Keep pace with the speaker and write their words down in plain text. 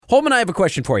Holman, I have a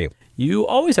question for you. You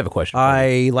always have a question.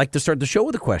 I like to start the show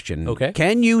with a question. Okay.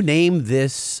 Can you name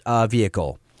this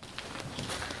vehicle?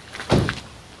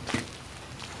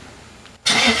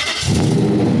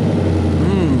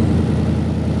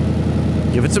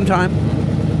 Give it some time.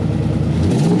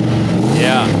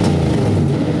 Yeah.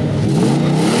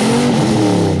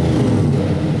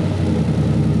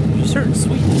 There's a certain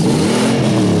sweetness.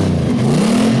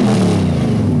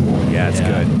 Yeah, it's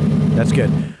good. That's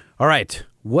good. All right.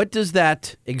 What does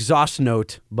that exhaust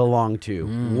note belong to?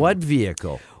 What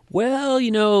vehicle? Well,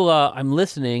 I'm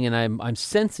listening and I'm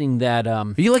sensing that.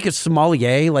 Are you like a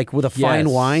sommelier, like with a fine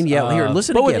Yes, wine? Yeah, here,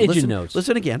 listen but with again. engine notes.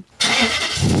 Listen again.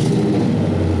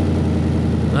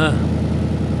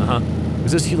 Uh-huh.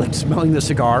 Is this you like smelling the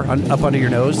cigar up under your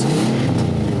nose?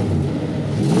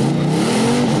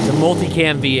 It's a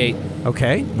multi-cam V8.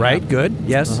 Okay, right, good,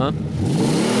 yes. Uh-huh.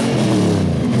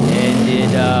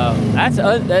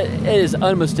 And it is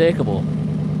unmistakable.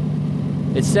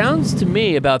 It sounds to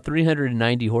me about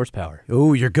 390 horsepower.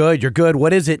 Ooh, you're good, you're good.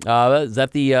 What is it? Is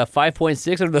that the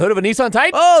 5.6 under the hood of a Nissan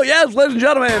Titan? Oh, yes, ladies and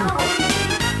gentlemen.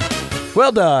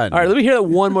 Well done. All right, let me hear that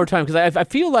one more time because I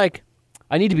feel like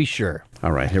I need to be sure.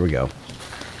 All right, here we go.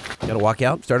 You gotta walk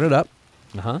out, start it up.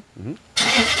 Uh-huh.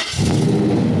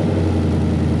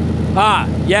 Ah,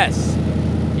 yes.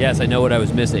 Yes, I know what I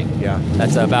was missing. Yeah.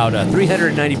 That's about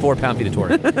 394 pound-feet of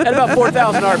torque at about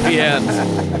 4,000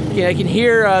 RPMs. Yeah, I can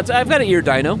hear, I've got an ear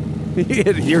dyno.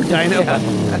 Your dyno?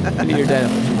 An ear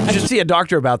dyno. You should see a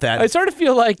doctor about that. I sort of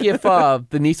feel like if the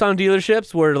Nissan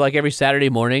dealerships were like every Saturday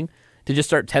morning to just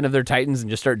start 10 of their Titans and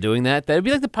just start doing that, that'd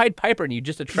be like the Pied Piper, and you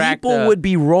just attract... People would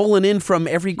be rolling in from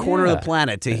every corner of the Yeah,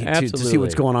 planet to see absolutely.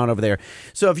 what's going on over there.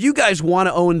 So if you guys want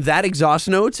to own that exhaust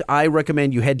note, I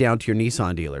recommend you head down to your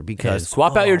Nissan dealer because...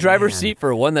 swap out your driver's man. seat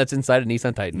for one that's inside a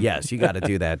Nissan Titan. Yes, you got to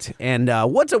do that. And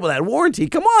what's up with that warranty?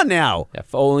 Come on now. Yeah,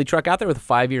 only truck out there with a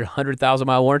 5-year,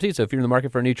 100,000-mile warranty. So if you're in the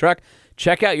market for a new truck,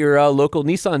 check out your local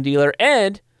Nissan dealer.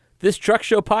 And this Truck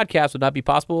Show podcast would not be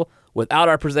possible without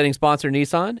our presenting sponsor,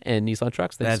 Nissan and Nissan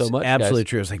Trucks. Thanks That's so much, absolutely guys.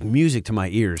 true. It's like music to my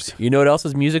ears. You know what else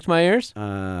is music to my ears?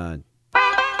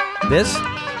 This?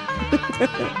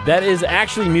 That is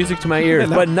actually music to my ears,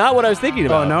 but not what I was thinking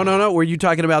Oh, about. no. Were you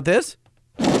talking about this?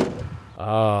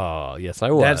 Oh, yes,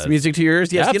 I was. That's music to your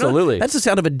ears? Yes, Absolutely. That's the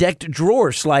sound of a decked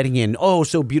drawer sliding in. Oh,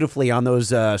 so beautifully on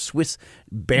those Swiss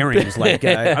bearings. Like,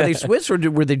 are they Swiss or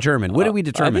were they German? What did we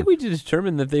determine? I think we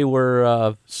determined that they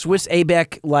were Swiss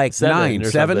ABEC, like Seven or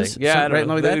sevens? something. Yeah, I don't right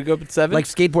know. like They that? would go up at 7? Like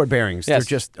skateboard bearings. Yes. They're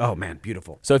just, oh man,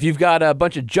 beautiful. So if you've got a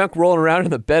bunch of junk rolling around in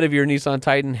the bed of your Nissan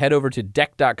Titan, head over to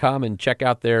deck.com and check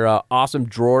out their awesome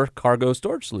drawer cargo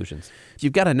storage solutions.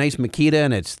 You've got a nice Makita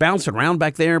and it's bouncing around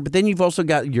back there, but then you've also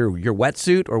got your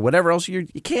wetsuit or whatever else. You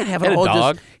can't have it And a all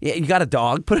dog. just... Yeah, you got a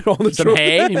dog. Put it all in the Some drawer.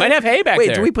 hay. You might have hay back Wait,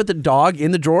 there. do we put the dog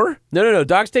in the drawer? No.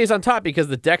 Dog stays on top because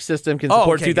the deck system can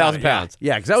support okay, 2,000 got it, yeah. pounds.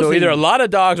 Yeah, 'cause I was so either thinking- a lot of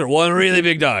dogs or one really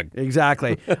big dog.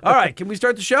 Exactly. All right, can we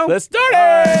start the show? Let's start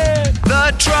it!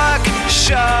 The Truck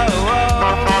Show.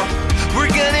 We're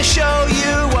gonna show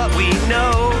you what we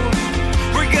know.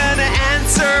 We're gonna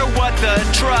answer what the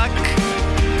truck.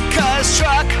 'Cause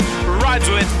truck rhymes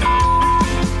with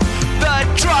the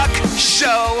Truck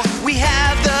Show. We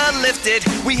have the lifted,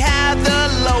 we have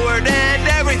the lowered, and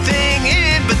everything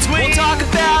in between. We'll talk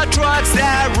about trucks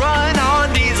that run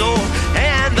on diesel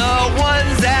and the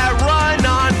ones that run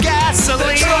on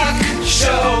gasoline. The Truck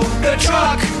Show, the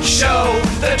Truck Show,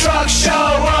 the Truck Show.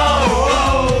 Oh,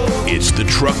 oh. It's the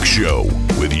Truck Show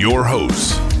with your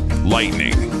hosts,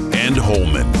 Lightning and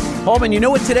Holman. Holman, you know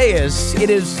what today is?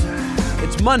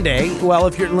 It's Monday. Well,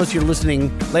 unless you're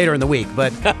listening later in the week,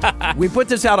 but we put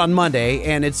this out on Monday,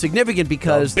 and it's significant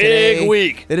because A big today,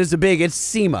 week. It is it's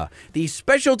SEMA, the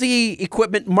Specialty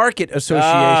Equipment Market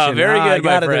Association. Very good, I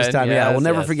got my it this friend. time. Yeah, Yes, we'll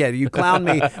never yes. forget it. You clowned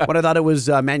me when I thought it was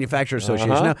Manufacturer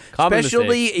Association. No, Common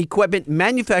Specialty Equipment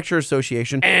Manufacturer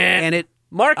Association, and it.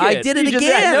 Market. I did it You just-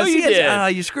 again. I know you See, it's-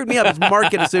 did. you screwed me up. It's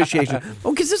Market Association.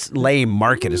 Oh, because this lame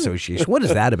Market Association. What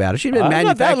is that about? It should have been It's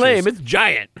not that manufacturers. lame. It's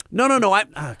giant. No.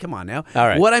 Come on now. All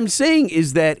right. What I'm saying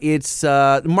is that it's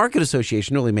Market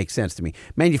Association really makes sense to me.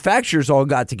 Manufacturers all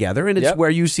got together, and it's Yep. where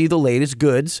you see the latest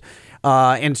goods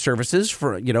and services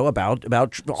for about.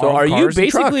 So are you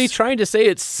basically trucks. trying to say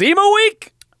it's SEMA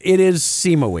week? It is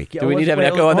SEMA week. Do we need to have an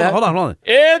echo on that? Hold on.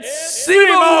 It's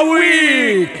SEMA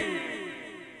week.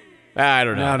 I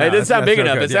don't know. No, It didn't sound that's big not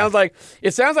enough. good,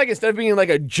 It sounds like instead of being in like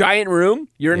a giant room,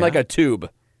 you're in like a tube.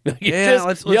 You're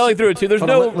just yelling through a tube. There's hold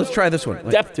no on, let's try this one.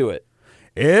 depth to it.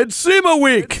 It's SEMA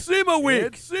week. SEMA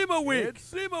week. SEMA week.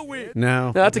 SEMA week.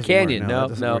 No, that's a that doesn't canyon. work. No, that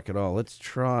doesn't no. work at all. Let's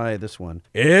try this one.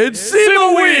 It's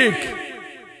SEMA week.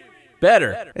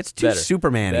 Better. It's too Better.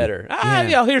 Superman-y. Better.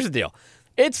 Yeah. Here's the deal.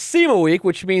 It's SEMA week,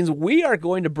 which means we are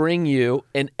going to bring you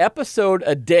an episode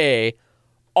a day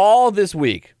all this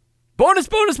week. Bonus.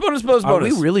 Are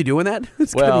we really doing that?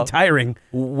 It's going to be tiring.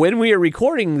 When we are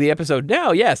recording the episode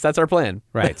now, yes, that's our plan.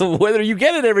 Right. Whether you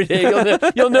get it every day,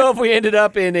 you'll know if we ended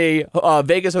up in a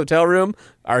Vegas hotel room,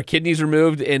 our kidneys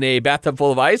removed in a bathtub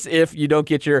full of ice. If you don't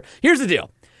get your... Here's the deal.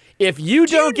 If you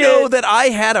don't Do you know that I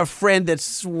had a friend that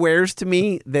swears to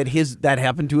me that that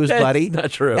happened to his buddy? That's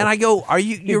not true. And I go,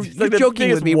 you're like the joking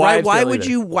biggest with me. wives' Why tale would either.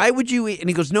 you? Why would you? And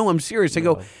he goes, no, I'm serious. I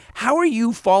go, how are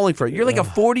you falling for it? You're like a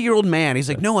 40-year-old man. He's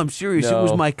like, no, I'm serious. It was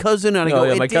No. my cousin. And I No, go,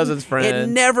 yeah, it my didn't- cousin's friend. It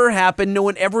never happened. No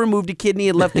one ever removed a kidney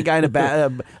and left a guy in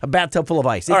a bathtub full of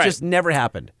ice. It All right. just never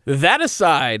happened. That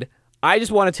aside, I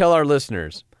just want to tell our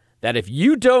listeners that if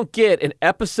you don't get an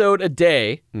episode a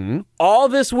day all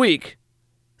this week,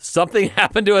 something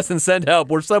happened to us and send help.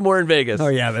 We're somewhere in Vegas. Oh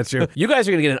yeah, that's true. You guys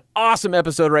are going to get an awesome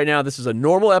episode right now. This is a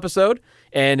normal episode,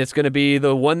 and it's going to be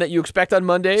the one that you expect on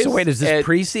Mondays. So wait, is this And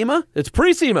pre-SEMA? It's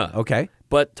pre-SEMA. Okay.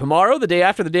 But tomorrow, the day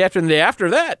after, the day after, and the day after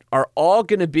that are all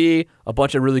going to be a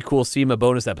bunch of really cool SEMA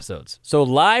bonus episodes. So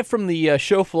live from the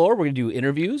show floor, we're going to do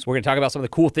interviews. We're going to talk about some of the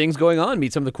cool things going on,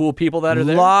 meet some of the cool people that are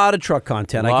there. A lot of truck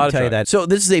content, I Lot can of tell you truck. that. So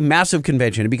this is a massive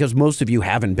convention, and because most of you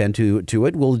haven't been to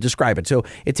it, we'll describe it. So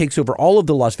it takes over all of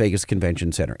the Las Vegas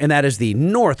Convention Center, and that is the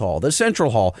North Hall, the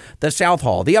Central Hall, the South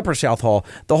Hall, the Upper South Hall,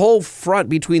 the whole front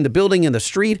between the building and the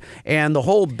street, and the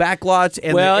whole back lots,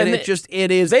 and,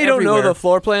 it is They don't know everywhere. the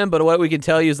floor plan, but what we can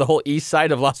tell you is the whole east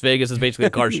side of Las Vegas is basically a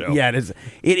car show. Yeah, it is.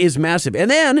 It is massive. And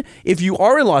then, if you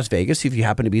are in Las Vegas, if you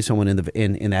happen to be someone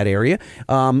in that area,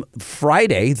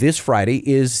 this Friday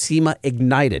is SEMA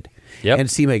Ignited. Yep.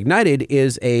 And SEMA Ignited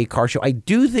is a car show. I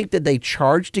do think that they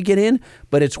charge to get in,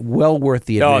 but it's well worth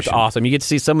the admission. Oh, it's awesome. You get to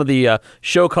see some of the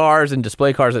show cars and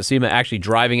display cars at SEMA actually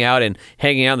driving out and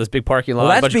hanging out in this big parking lot.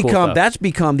 Well, a bunch of cool stuff. that's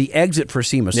become the exit for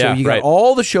SEMA. So Yeah, you got right.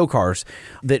 all the show cars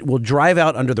that will drive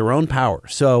out under their own power.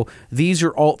 So these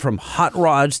are all from hot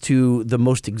rods to the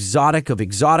most exotic of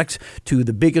exotics to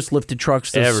the biggest lifted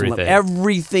trucks. To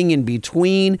everything in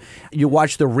between. You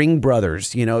watch the Ring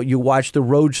Brothers. You watch the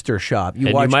Roadster Shop.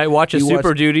 You might watch a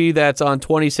Super Duty that's on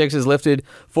 26s lifted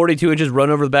 42 inches run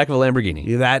over the back of a Lamborghini.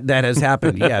 Yeah, that has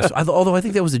happened, yes. Although I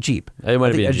think that was a Jeep. It might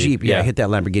have been a a Jeep, yeah. I hit that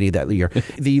Lamborghini that year.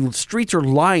 The streets are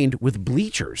lined with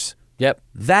bleachers. Yep.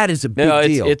 That is a big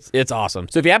deal. It's awesome.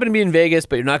 So if you happen to be in Vegas,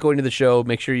 but you're not going to the show,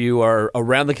 make sure you are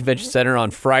around the convention center on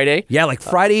Friday. Yeah, like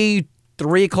Friday,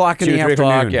 3 o'clock in 2, the 3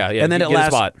 afternoon. o'clock, yeah. And then You it get a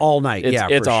lasts spot. all night. It's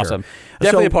for awesome. Sure.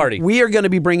 Definitely So a party. We are going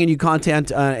to be bringing you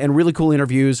content and really cool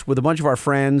interviews with a bunch of our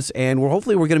friends, and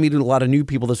hopefully we're going to meet a lot of new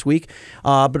people this week.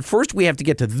 But first, we have to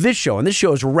get to this show, and this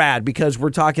show is rad because we're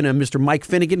talking to Mr. Mike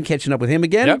Finnegan, catching up with him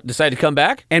again. Yep. Decided to come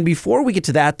back. And before we get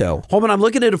to that, though, Holman, I'm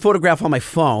looking at a photograph on my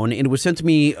phone, and it was sent to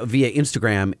me via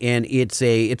Instagram, and it's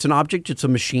an object, it's a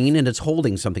machine, and it's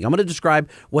holding something. I'm going to describe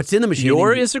what's in the machine.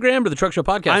 Your Instagram or the Truck Show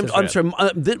Podcast? I'm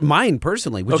sorry, mine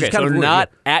personally, which Okay, is kind so of weird.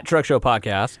 not at Truck Show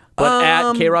Podcast, but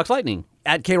at K-Rocks Lightning.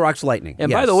 At K-Rocks Lightning.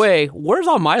 And yes. by the way, where's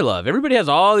all my love? Everybody has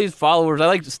all these followers.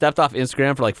 I stepped off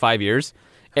Instagram for 5 years.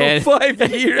 And, 5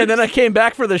 years? And then I came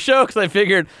back for the show because I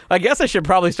figured, I guess I should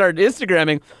probably start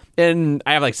Instagramming. And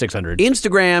I have 600.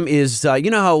 Instagram is, you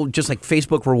know how just like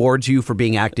Facebook rewards you for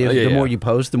being active? Oh, yeah, the more yeah. you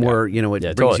post, the more, it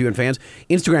brings totally. you in fans.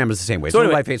 Instagram is the same way. So So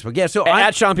anyway, like Facebook. Yeah, so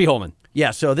at Sean P. Holman. Yeah,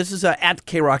 so this is at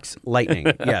K-Rocks Lightning.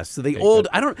 Yes, so the old,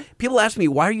 people ask me,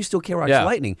 why are you still K-Rocks Yeah.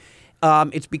 Lightning?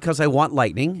 It's because I want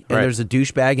lightning, and Right. there's a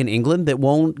douchebag in England that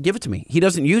won't give it to me. He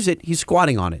doesn't use it. He's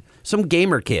squatting on it. Some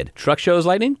gamer kid. Truck Shows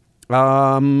Lightning?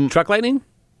 Truck Lightning?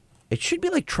 It should be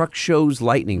like Truck Shows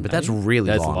Lightning, but that's really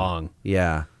That's long. long.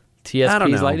 Yeah. I don't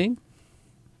TSP's know. Lightning?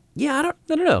 Yeah, I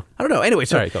don't know. Anyway,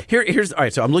 so All right, go. here's all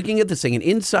right. So I'm looking at this thing, and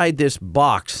inside this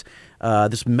box,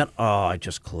 this metal. Oh, I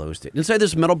just closed it. Inside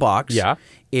this metal box, Yeah.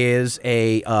 is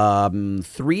a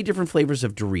 3 different flavors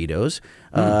of Doritos,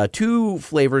 2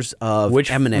 flavors of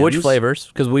M&Ms. Which flavors?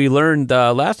 Because we learned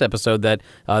last episode that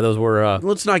those were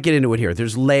Let's not get into it here.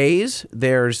 There's Lay's.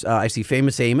 There's I see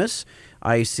Famous Amos.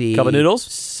 I see Cup of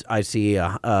Noodles? I see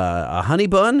a honey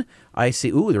bun. I see.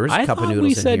 Ooh, there is a I cup of thought noodles we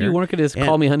in said here. you weren't going to And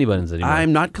call me honey buns anymore.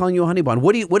 I'm not calling you a honey bun.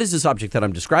 What is this object that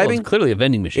I'm Well, describing? it's clearly a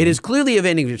vending machine. It is clearly a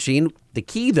vending machine. The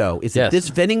key, though, is that Yes. this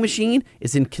vending machine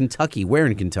is in Kentucky. Where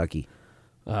in Kentucky?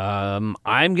 I'm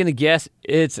going to guess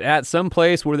it's at some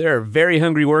place where there are very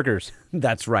hungry workers.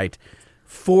 That's right.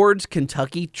 Ford's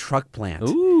Kentucky truck plant.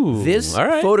 Ooh, This all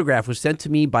right. photograph was sent to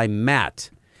me by Matt.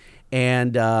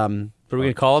 And, So we're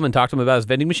going to call him and talk to him about his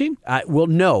vending machine? well,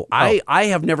 no. I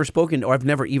have never spoken, or I've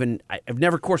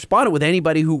never corresponded with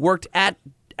anybody who worked at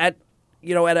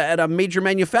at a major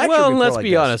manufacturer. Well, and before let's like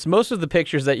be this. honest. Most of the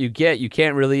pictures that you get, you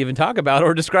can't really even talk about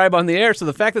or describe on the air. So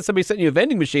the fact that somebody sent you a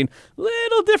vending machine,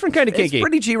 little different kind of kinky. It's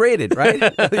pretty G-rated, right?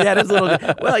 Yeah, it is a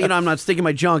little. Well, I'm not sticking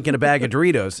my junk in a bag of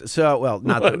Doritos. So, well,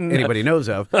 not that anybody knows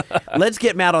of. Let's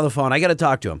get Matt on the phone. I got to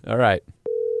talk to him. All right.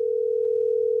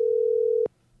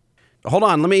 Hold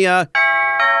on. Let me.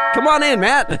 Come on in,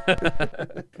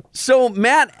 Matt. So,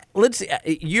 Matt, let's.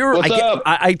 What's up?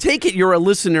 I take it you're a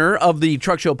listener of the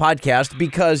Truck Show podcast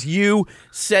because you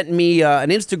sent me an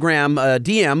Instagram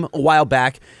DM a while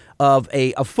back of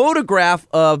a photograph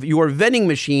of your vending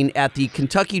machine at the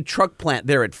Kentucky truck plant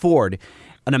there at Ford.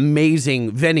 An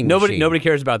amazing vending machine. Nobody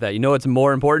cares about that. You know what's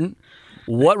more important?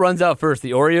 What runs out first,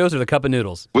 the Oreos or the cup of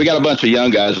noodles? We got a bunch of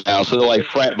young guys now, so they're like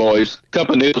frat boys. Cup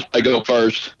of noodles, they go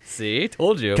first. See,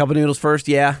 told you. Cup of noodles first,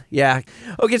 yeah.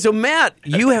 Okay, so Matt,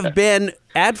 you have been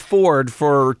at Ford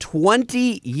for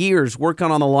 20 years working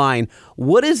on the line.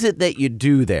 What is it that you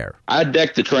do there? I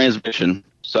deck the transmission.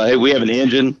 So, hey, we have an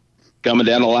engine coming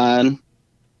down the line,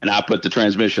 and I put the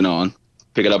transmission on,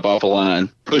 pick it up off the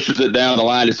line, pushes it down the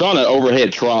line. It's on an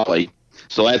overhead trolley,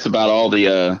 so that's about all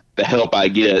the help I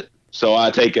get. So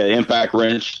I take an impact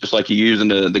wrench, just like you use in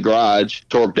the garage,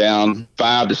 torque down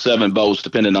 5 to 7 bolts,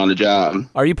 depending on the job.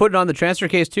 Are you putting on the transfer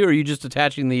case too, or are you just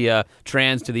attaching the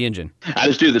trans to the engine? I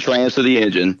just do the trans to the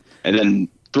engine, and then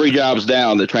 3 jobs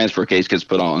down, the transfer case gets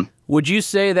put on. Would you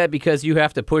say that because you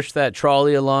have to push that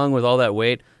trolley along with all that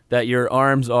weight, that your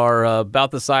arms are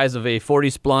about the size of a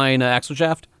 40 spline axle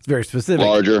shaft? It's very specific.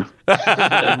 Larger.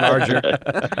 Larger.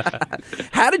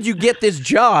 How did you get this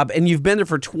job? And you've been there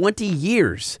for 20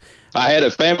 years. I had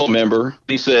a family member.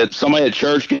 He said somebody at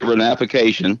church gave her an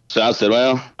application. So I said,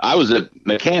 well, I was a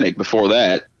mechanic before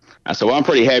that. I said, well, I'm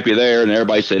pretty happy there. And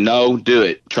everybody said, no, do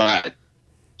it. Try it.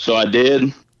 So I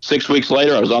did. 6 weeks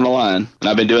later, I was on the line. And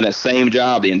I've been doing that same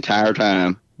job the entire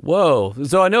time. Whoa.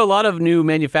 So I know a lot of new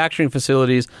manufacturing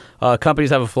facilities, companies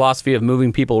have a philosophy of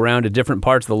moving people around to different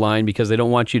parts of the line because they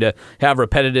don't want you to have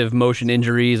repetitive motion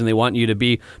injuries and they want you to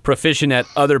be proficient at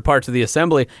other parts of the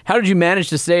assembly. How did you manage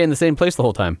to stay in the same place the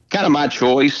whole time? Kind of my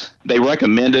choice. They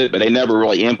recommend it, but they never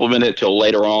really implement it till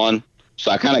later on.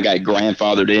 So I kind of got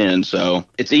grandfathered in. So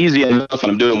it's easy enough when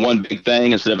I'm doing one big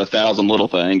thing instead of 1,000 little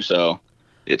things. So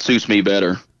it suits me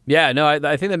better. Yeah, no,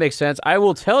 I think that makes sense. I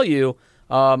will tell you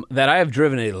that I have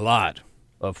driven a lot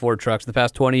of Ford trucks the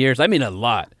past 20 years. I mean, a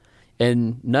lot.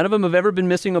 And none of them have ever been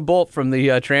missing a bolt from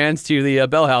the trans to the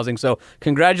bell housing. So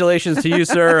congratulations to you,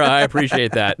 sir. I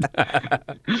appreciate that.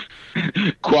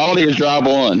 Quality is job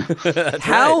one.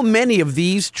 How many of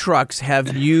these trucks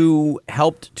have you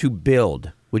helped to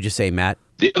build, would you say, Matt?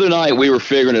 The other night we were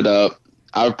figuring it up.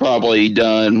 I've probably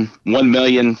done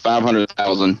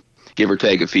 1,500,000, give or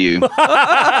take a few.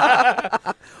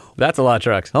 That's a lot of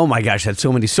trucks. Oh my gosh, that's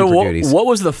so many Super Duties. What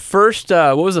was the first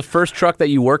truck that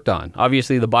you worked on?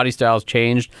 Obviously, the body styles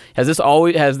changed. Has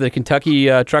the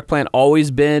Kentucky truck plant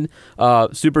always been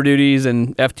Super Duties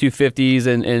and F-250s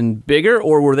and bigger,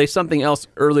 or were they something else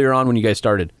earlier on when you guys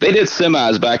started? They did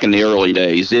semis back in the early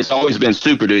days. It's always been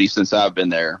Super Duty since I've been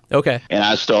there. Okay. And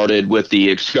I started with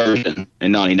the Excursion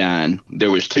in '99.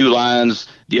 There was 2 lines.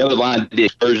 The other line did the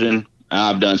Excursion.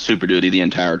 I've done Super Duty the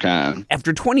entire time.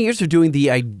 After 20 years of doing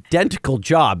the identical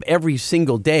job every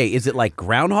single day, is it like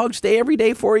Groundhog's Day every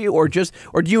day for you, or do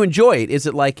you enjoy it? Is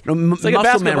it like, It's like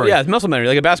muscle memory? Yeah, it's muscle memory.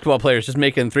 Like a basketball player is just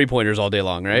making 3-pointers all day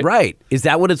long, right? Right. Is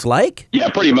that what it's like? Yeah,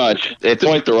 pretty much. It's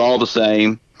like they're all the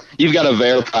same. You've got to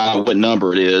verify what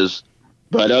number it is.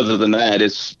 But other than that,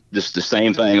 it's just the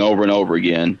same thing over and over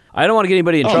again. I don't want to get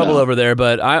anybody in trouble over there,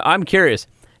 but I'm curious.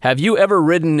 Have you ever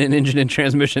ridden an engine and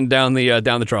transmission down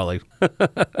the trolley?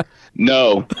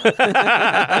 No.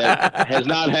 That has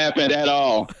not happened at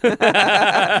all.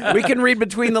 We can read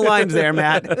between the lines there,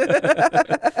 Matt.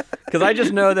 Because I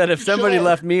just know that if somebody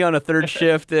left me on a third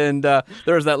shift and there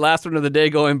was that last one of the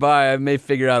day going by, I may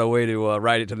figure out a way to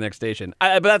ride it to the next station.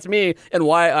 But that's me and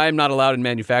why I'm not allowed in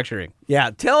manufacturing.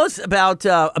 Yeah, tell us about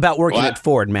working at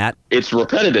Ford, Matt. It's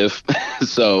repetitive.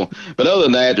 But other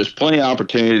than that, there's plenty of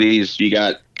opportunities. You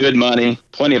got good money,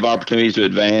 plenty of opportunities to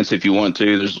advance if you want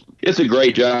to. It's a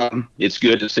great job. It's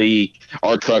good to see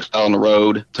our trucks out on the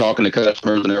road, talking to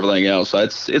customers and everything else. So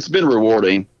it's been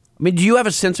rewarding. I mean, do you have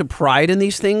a sense of pride in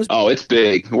these things? Oh, it's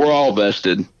big. We're all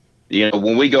vested. You know,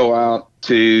 when we go out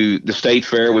to the state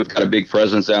fair, we've got a big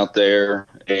presence out there,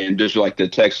 and just like the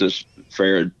Texas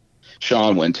fair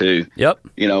Sean went to. Yep.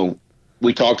 You know,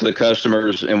 we talk to the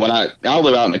customers, and when I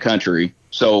live out in the country,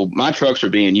 so my trucks are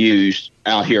being used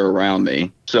out here around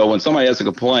me. So when somebody has a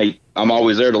complaint, I'm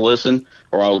always there to listen,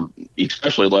 or I'll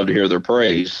especially love to hear their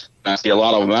praise. I see a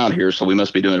lot of them out here, so we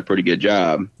must be doing a pretty good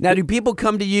job. Now, do people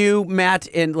come to you, Matt,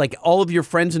 and like all of your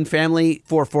friends and family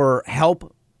for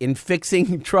help in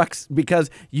fixing trucks because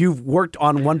you've worked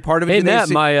on one part of it? Hey, Matt,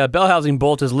 my bell housing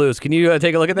bolt is loose. Can you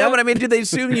take a look at that? No, but I mean, do they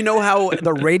assume you know how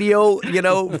the radio,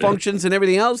 functions and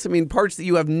everything else? I mean, parts that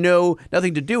you have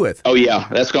nothing to do with. Oh, yeah.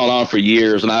 That's gone on for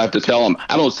years, and I have to tell them,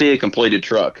 I don't see a completed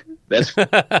truck. That's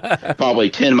probably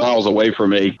 10 miles away from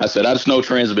me. I said, I just know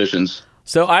transmissions.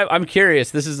 So I'm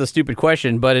curious. This is a stupid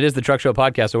question, but it is the Truck Show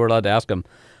podcast, so we're allowed to ask them.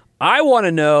 I want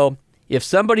to know if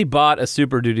somebody bought a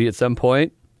Super Duty at some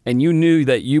point and you knew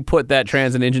that you put that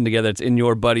trans and engine together that's in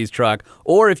your buddy's truck,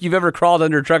 or if you've ever crawled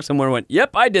under a truck somewhere and went,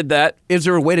 yep, I did that. Is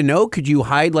there a way to know? Could you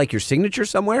hide like your signature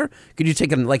somewhere? Could you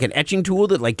take an etching tool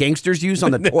that like gangsters use on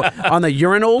the on the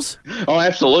urinals? Oh,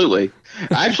 absolutely.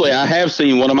 Actually, I have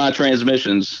seen one of my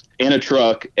transmissions in a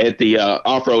truck at the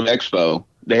Off-Road Expo.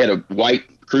 They had a white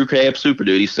crew cab Super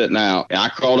Duty sitting out, and I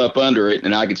crawled up under it,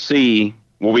 and I could see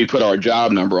where we put our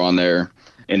job number on there.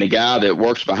 And the guy that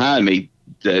works behind me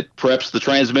that preps the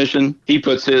transmission, he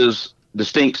puts his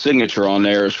distinct signature on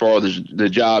there as far as the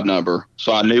job number.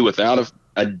 So I knew without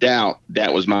a doubt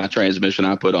that was my transmission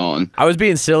I put on. I was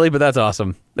being silly, but that's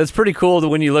awesome. That's pretty cool that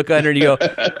when you look under and you go,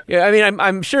 yeah, I mean,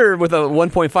 I'm sure with a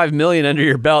 1.5 million under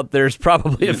your belt, there's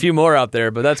probably a few more out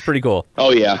there, but that's pretty cool.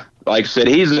 Oh, yeah. Like I said,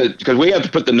 because we have to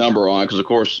put the number on because, of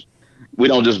course, we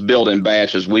don't just build in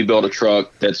batches. We build a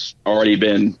truck that's already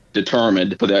been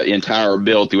determined for the entire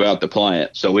build throughout the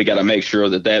plant. So we got to make sure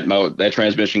that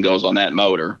transmission goes on that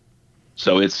motor.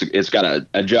 So it's got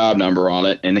a job number on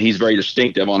it, and he's very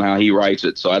distinctive on how he writes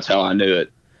it. So that's how I knew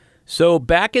it. So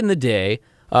back in the day,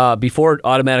 before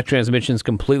automatic transmissions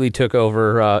completely took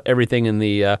over everything in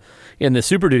the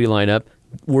Super Duty lineup,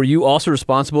 were you also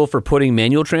responsible for putting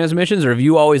manual transmissions, or have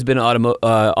you always been an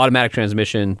automatic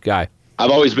transmission guy?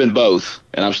 I've always been both,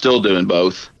 and I'm still doing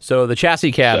both. So the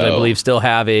chassis cabs, I believe, still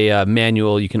have a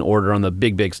manual you can order on the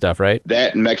big stuff, right?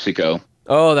 That in Mexico.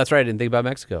 Oh, that's right. I didn't think about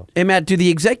Mexico. Hey, Matt, do the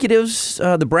executives,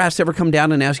 the brass, ever come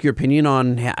down and ask your opinion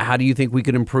on how do you think we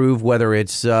could improve, whether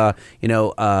it's,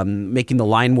 making the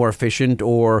line more efficient,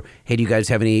 or, hey, do you guys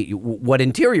have what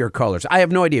interior colors? I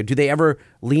have no idea. Do they ever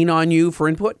lean on you for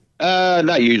input?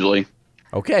 Not usually.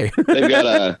 Okay. They've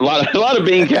got a lot of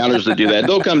bean counters that do that.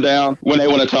 They'll come down when they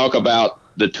want to talk about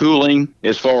the tooling.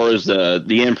 As far as the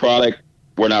end product,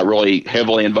 we're not really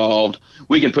heavily involved.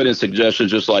 We can put in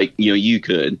suggestions just like you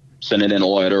could send it in a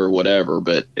letter or whatever.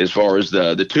 But as far as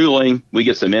the tooling, we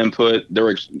get some input. They're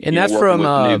that's working from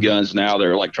with new guns now.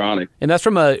 They're electronic, and that's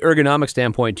from an ergonomic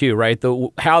standpoint too, right?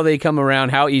 How they come around,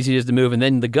 how easy it is to move, and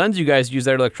then the guns you guys use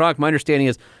that are electronic. My understanding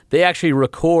is they actually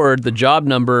record the job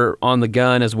number on the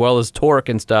gun as well as torque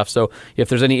and stuff. So if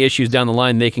there's any issues down the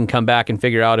line, they can come back and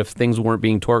figure out if things weren't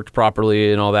being torqued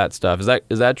properly and all that stuff.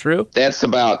 Is that true? That's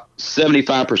about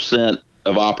 75%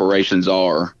 of operations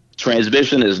are.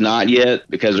 Transmission is not yet,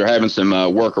 because they're having some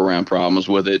workaround problems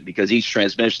with it, because each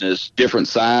transmission is different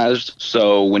sized.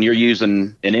 So when you're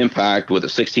using an impact with a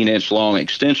 16-inch long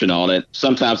extension on it,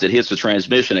 sometimes it hits the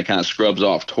transmission and kind of scrubs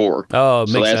off torque. Oh,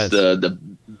 so that's the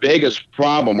biggest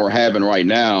problem we're having right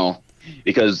now,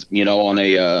 because on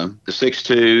the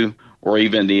 6.2 or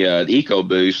even the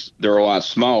EcoBoost, they're a lot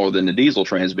smaller than the diesel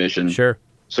transmission. Sure.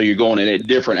 So you're going in at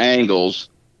different angles.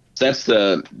 That's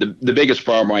the biggest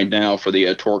problem right now for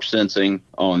the torque sensing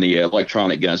on the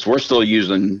electronic guns. We're still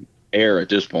using air at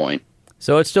this point.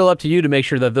 So it's still up to you to make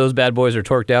sure that those bad boys are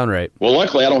torqued down right. Well,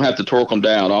 luckily I don't have to torque them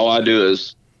down. All I do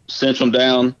is cinch them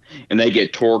down, and they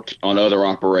get torqued on other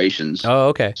operations. Oh,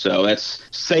 okay. So that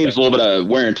saves a little bit of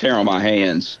wear and tear on my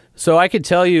hands. So I could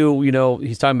tell you,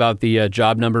 he's talking about the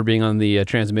job number being on the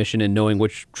transmission and knowing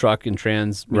which truck and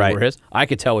trans were his. I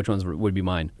could tell which ones would be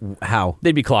mine. How?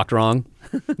 They'd be clocked wrong.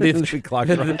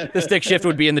 The stick shift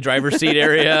would be in the driver's seat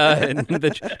area, and the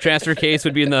transfer case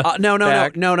would be in the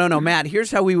back. No, Matt.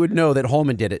 Here's how we would know that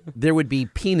Holman did it. There would be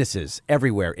penises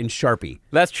everywhere in Sharpie.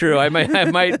 That's true. I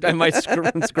might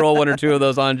scroll one or two of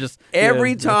those on just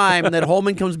every time that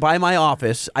Holman comes by my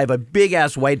office. I have a big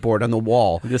ass whiteboard on the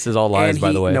wall. This is all lies,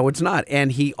 by the way. No, it's not.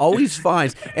 And he always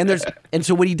finds and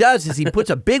so what he does is he puts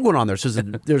a big one on there. So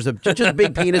there's just a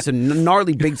big penis and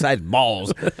gnarly big sized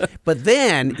balls. But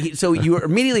then you're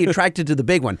immediately attracted to the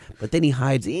big one, but then he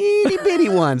hides itty bitty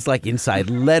ones like inside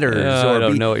letters or I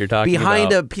don't know what you're talking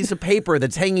behind about. a piece of paper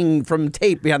that's hanging from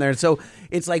tape behind there. And so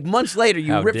it's like months later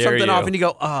you How rip dare something you. off and you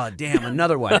go, oh damn,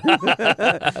 another one.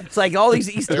 It's like all these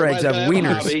Easter eggs have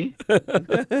wieners.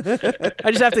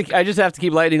 I just have to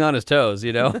keep lightning on his toes,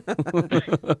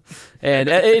 And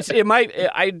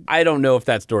I don't know if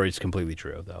that story is completely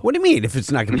true though. What do you mean if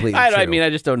it's not completely true? I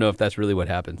just don't know if that's really what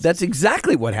happens. That's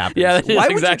exactly what happens. Yeah, that is Why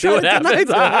exactly would you what try to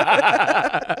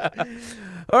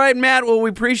All right, Matt. Well, we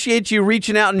appreciate you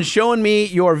reaching out and showing me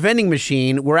your vending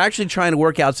machine. We're actually trying to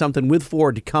work out something with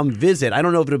Ford to come visit. I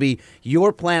don't know if it'll be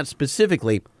your plant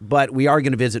specifically, but we are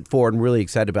going to visit Ford. I'm really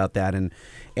excited about that,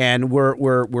 and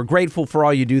we're grateful for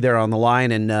all you do there on the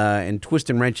line and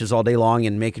twisting wrenches all day long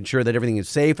and making sure that everything is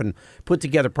safe and put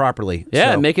together properly.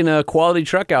 Yeah, So- making a quality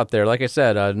truck out there. Like I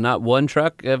said, not one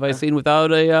truck have I seen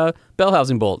without a bell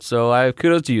housing bolt. So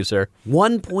kudos to you, sir.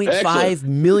 1.5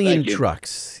 million Thank you.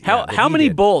 trucks. How that how he many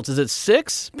did. bolts? Is it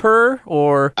 6 per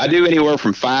or? I do anywhere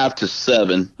from 5 to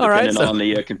 7, All right, depending so- on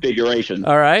the configuration.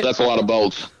 All right. So that's a lot of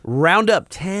bolts. Round up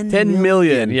 10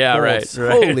 million. Yeah, bolts. right,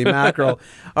 right. Holy mackerel.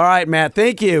 All right, Matt.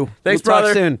 Thank you. Thanks, we'll brother.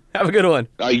 Talk soon. Have a good one.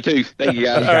 Oh, you too. Thank you,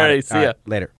 guys. All right, see All ya. right,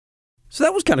 later. So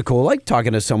that was kind of cool. I like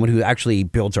talking to someone who actually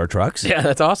builds our trucks. Yeah,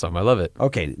 that's awesome. I love it.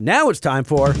 Okay, now it's time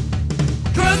for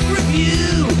Truck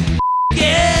review.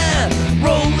 Yeah,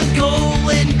 rolling coal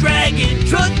and dragging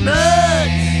truck nuts.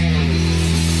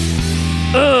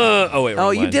 Oh wait. Oh,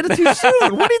 wrong you one. did it too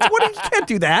soon. What you can't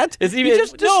do that. It's You even,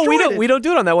 just no, we destroyed don't. it. We don't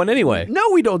do it on that one anyway.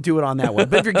 No, we don't do it on that one.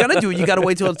 But if you're gonna do it, you got to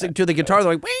wait till the guitar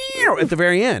like at the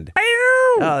very end.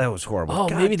 Oh, that was horrible. Oh,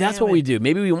 God maybe that's damn what it. we do.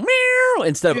 Maybe we meow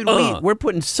instead Dude, of. we're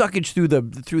putting suckage through the.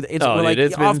 It's, Oh, we're dude, like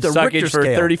it's off been the suckage Richter for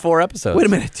scale. 34 episodes. Wait a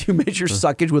minute. Do you measure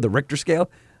suckage with a Richter scale?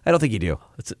 I don't think you do.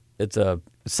 It's a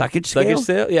Suckage scale? suckage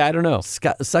sale. Yeah, I don't know.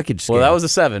 Suckage scale. Well, that was a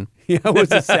 7. Yeah, it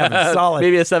was a 7. Solid.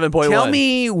 Maybe a 7.1. Tell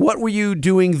me, what were you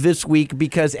doing this week?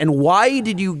 And why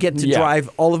did you get to Yeah. drive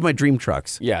all of my dream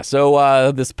trucks? Yeah,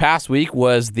 so this past week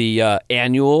was the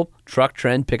annual Truck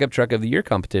Trend Pickup Truck of the Year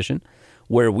competition,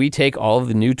 where we take all of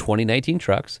the new 2019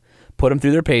 trucks, put them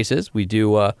through their paces. We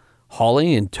do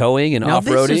hauling and towing and Now,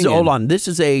 off-roading. this is, hold on. This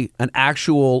is an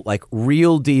actual, like,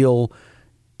 real deal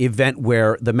event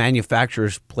where the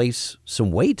manufacturers place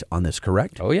some weight on this,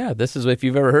 correct? Oh, yeah. This is, if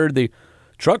you've ever heard the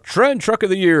Truck Trend Truck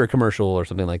of the Year commercial or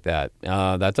something like that,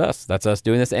 that's us. That's us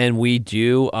doing this. And we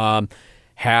do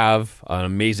have an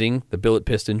amazing, the billet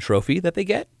piston trophy that they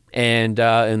get. And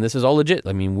this is all legit.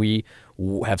 I mean, we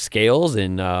have scales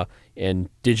and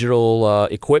digital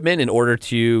equipment in order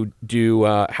to do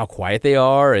how quiet they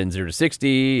are and 0 to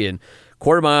 60 and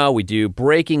quarter mile. We do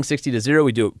braking 60 to 0.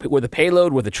 We do it with a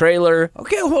payload, with a trailer.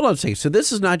 Okay, hold on a second. So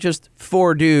this is not just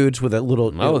 4 dudes with a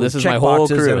little Oh, this is check my whole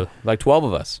boxes crew, and- like 12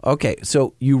 of us. Okay,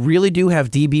 so you really do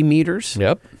have DB meters?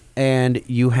 Yep. And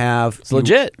you have... It's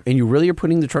legit. And you really are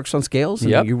putting the trucks on scales?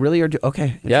 And Yep. You really are...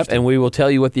 Okay. Yep, and we will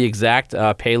tell you what the exact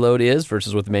payload is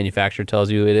versus what the manufacturer tells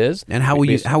you it is. And how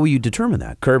will you determine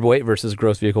that? Curb weight versus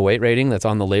gross vehicle weight rating that's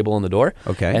on the label on the door.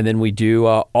 Okay. And then we do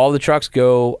all the trucks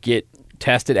go get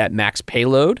tested at max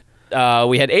payload.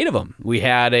 We had 8 of them. We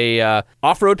had a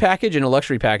off-road package and a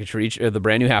luxury package for each of the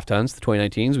brand new half tons, the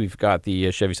 2019s. We've got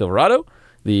the Chevy Silverado,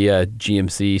 the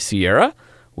GMC Sierra.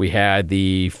 We had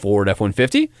the Ford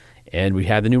F-150, and we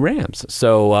had the new Rams.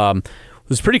 So it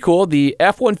was pretty cool. The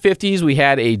F-150s, we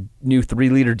had a new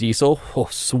 3-liter diesel. Oh,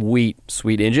 sweet,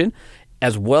 sweet engine.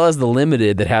 As well as the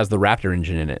Limited that has the Raptor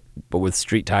engine in it, but with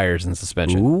street tires and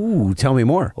suspension. Ooh, tell me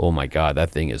more. Oh my God, that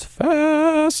thing is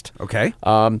fast. Okay.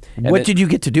 And What then- did you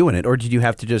get to do in it? Or did you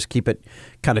have to just keep it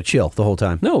kind of chill the whole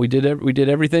time? No, we did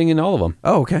everything in all of them.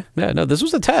 Oh, okay. Yeah, no, this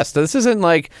was a test. This isn't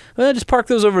like, just park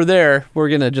those over there. We're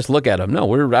going to just look at them. No,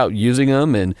 we're out using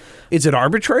them, and Is it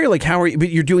arbitrary? Like, how are you? But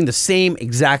you're doing the same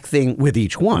exact thing with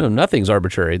each one. no, nothing's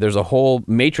arbitrary. There's a whole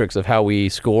matrix of how we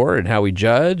score and how we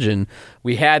judge. And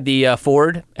we had the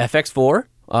Ford FX4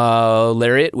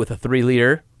 Lariat with a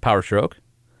 3-liter Power Stroke.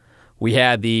 We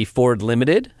had the Ford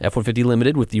Limited, F-150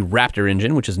 Limited with the Raptor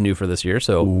engine, which is new for this year.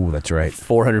 So Ooh, that's right.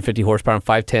 450 horsepower and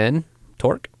 510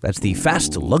 torque. That's the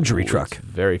fast luxury truck. It's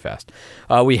very fast.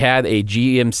 We had a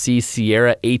GMC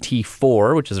Sierra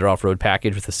AT4, which is their off-road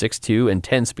package with a 6.2 and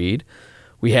 10-speed.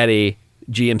 We had a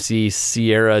GMC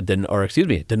Sierra,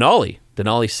 Denali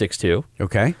 6.2.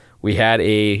 Okay. We had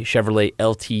a Chevrolet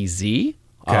LTZ,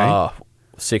 Okay.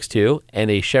 6.2,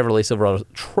 and a Chevrolet Silverado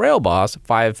Trail Boss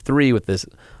 5.3 with this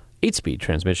 8-speed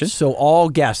transmission. So all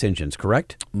gas engines,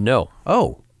 correct? No.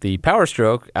 Oh, The Power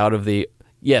Stroke out of the,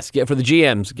 yes, for the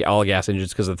GMs, all gas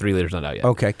engines because the 3 liters not out yet.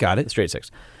 okay. Got it. Straight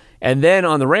 6. And then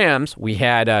on the Rams, we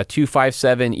had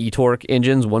 2.57 e-torque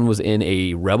engines. One was in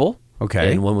a Rebel.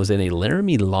 Okay. And one was in a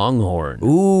Laramie Longhorn.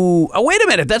 Ooh. Oh, wait a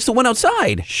minute. That's the one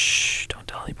outside. Shh, don't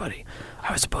tell anybody.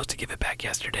 I was supposed to give it back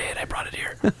yesterday, and I brought it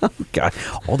here. God.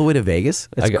 All the way to Vegas?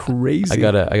 That's crazy. I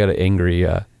got an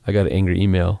angry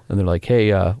email, and they're like,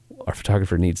 "Hey, our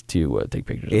photographer needs to take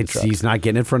pictures of the truck." He's not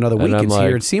getting it for another week. And I'm It's like,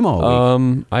 here at SEMA all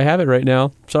week. I have it right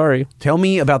now. Sorry. Tell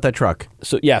me about that truck.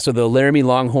 So the Laramie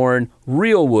Longhorn,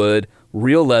 real wood,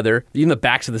 real leather. Even the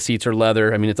backs of the seats are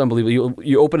leather. I mean, it's unbelievable.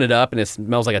 You open it up and it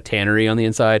smells like a tannery on the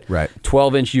inside. Right.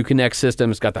 12-inch Uconnect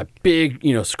system. It's got that big,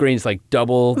 screen. It's like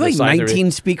double the Like size.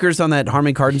 19 speakers on that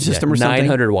Harman Kardon system or something?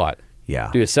 900 watt. Yeah.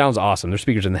 Dude, it sounds awesome. There's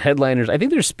speakers in the headliners. I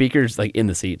think there's speakers like in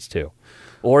the seats too.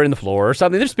 Or in the floor or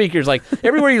something. There's speakers like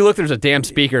everywhere you look, there's a damn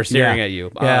speaker staring at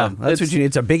you. Yeah, that's what you need.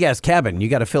 It's a big ass cabin. You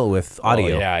got to fill it with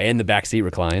audio. Oh, yeah, and the back seat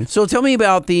reclines. So tell me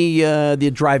about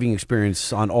the driving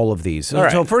experience on all of these. All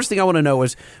right. So first thing I want to know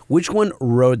is which one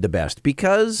rode the best?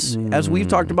 Because as we've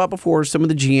talked about before, some of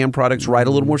the GM products ride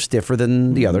a little more stiffer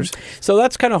than the others. So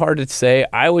that's kind of hard to say.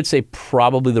 I would say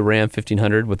probably the Ram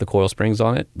 1500 with the coil springs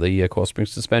on it, the coil spring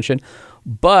suspension.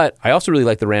 But I also really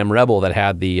like the Ram Rebel that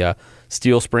had the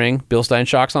steel spring Bilstein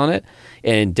shocks on it,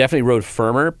 and definitely rode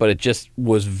firmer, but it just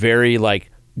was very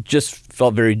just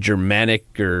felt very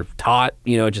Germanic or taut.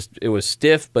 It was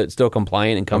stiff, but still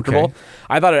compliant and comfortable. Okay.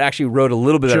 I thought it actually rode a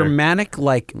little bit better. Germanic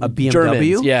like a BMW?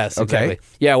 Germans, yes, Okay. exactly.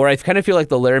 Yeah, where I kind of feel like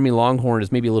the Laramie Longhorn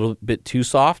is maybe a little bit too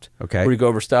soft. Okay. Where you go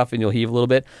over stuff and you'll heave a little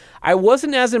bit. I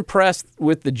wasn't as impressed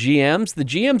with the GMs. The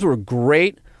GMs were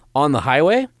great on the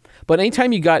highway, but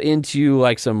anytime you got into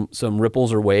like some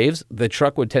ripples or waves, the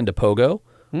truck would tend to pogo.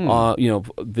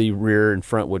 The rear and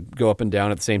front would go up and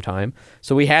down at the same time.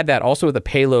 So we had that also with the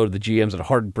payload. The GMs at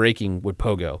hard braking would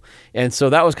pogo, and so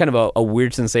that was kind of a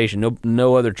weird sensation.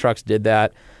 No other trucks did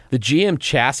that. The GM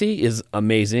chassis is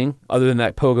amazing, other than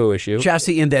that pogo issue.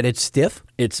 Chassis in that it's stiff?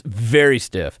 It's very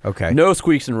stiff. Okay. No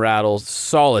squeaks and rattles.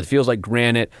 Solid. Feels like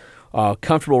granite.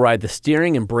 Comfortable ride. The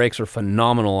steering and brakes are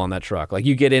phenomenal on that truck. Like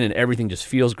you get in and everything just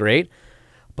feels great.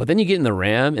 But then you get in the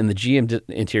Ram and the GM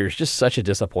interior is just such a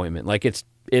disappointment. Like it's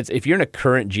if you're in a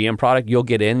current GM product, you'll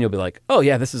get in and you'll be like, oh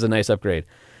yeah, this is a nice upgrade.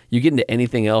 You get into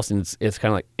anything else and it's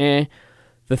kind of like, eh.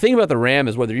 The thing about the Ram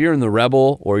is whether you're in the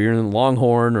Rebel or you're in the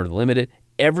Longhorn or the Limited,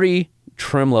 every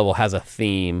trim level has a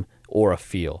theme or a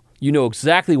feel. You know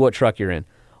exactly what truck you're in.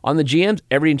 On the GMs,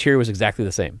 every interior was exactly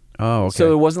the same. Oh, okay.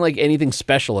 So it wasn't like anything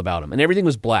special about them. And everything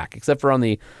was black, except for on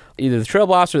either the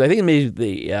Trailblazer, I think maybe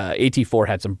the AT4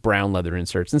 had some brown leather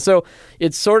inserts. And so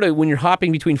it's sort of when you're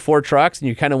hopping between four trucks and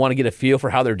you kind of want to get a feel for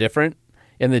how they're different.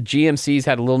 And the GMCs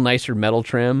had a little nicer metal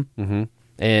trim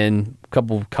and a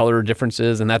couple color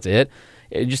differences, and that's it.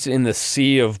 Just in the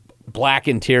sea of black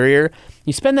interior,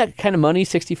 you spend that kind of money,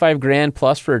 $65,000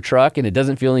 plus for a truck, and it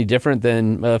doesn't feel any different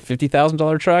than a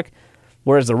 $50,000 truck.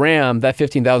 Whereas the Ram, that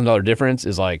 $15,000 difference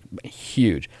is like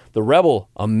huge. The Rebel,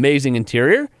 amazing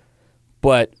interior,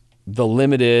 but the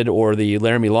Limited or the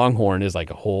Laramie Longhorn is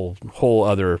like a whole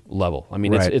other level. I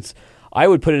mean, Right. it's I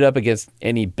would put it up against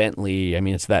any Bentley. I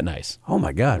mean, it's that nice. Oh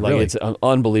my God, Like really? it's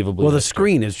unbelievably. Well, the nice.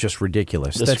 screen is just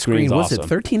ridiculous. The that screen's screen, was it awesome.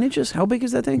 13 inches? How big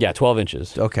is that thing? Yeah, 12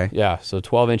 inches. Okay. Yeah, so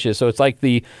 12 inches. So it's like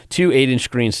the two 8-inch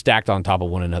screens stacked on top of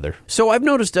one another. So I've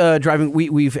noticed driving.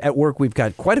 We've at work. We've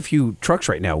got quite a few trucks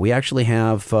right now. We actually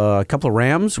have a couple of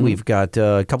Rams. We've got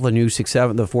a couple of new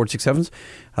 6.7, the Ford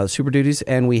 6.7s, Super Duties,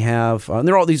 and we have. And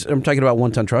they're all these. I'm talking about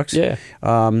 1-ton trucks. Yeah.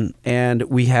 And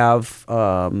we have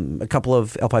a couple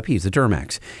of L5Ps, the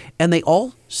Duramax, and they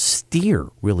all steer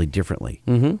really differently.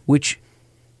 Which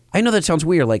I know that sounds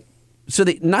weird. Like. So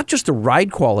they not just the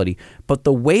ride quality, but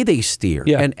the way they steer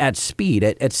and at speed,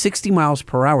 at 60 miles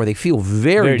per hour, they feel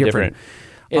very different.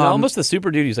 And almost the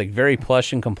Super Duty is like very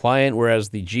plush and compliant, whereas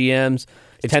the GMs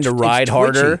tend to ride twitchy.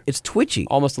 harder. It's twitchy.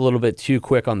 Almost a little bit too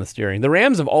quick on the steering. The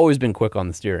Rams have always been quick on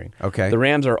the steering. Okay. The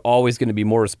Rams are always going to be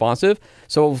more responsive.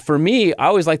 So for me, I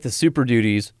always liked the Super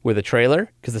Duties with a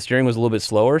trailer because the steering was a little bit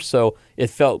slower, so it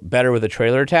felt better with a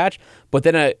trailer attached. But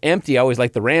then empty, I always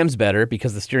liked the Rams better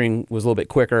because the steering was a little bit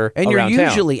quicker And you're around town.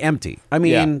 usually empty. I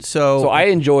mean, So I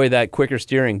enjoy that quicker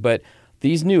steering, but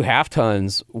these new half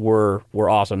tons were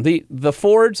awesome. The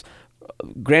Fords,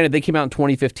 granted, they came out in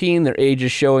 2015. Their age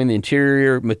is showing. The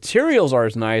interior materials are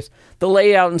as nice. The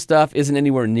layout and stuff isn't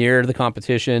anywhere near the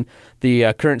competition.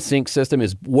 The current sync system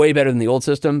is way better than the old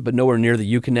system, but nowhere near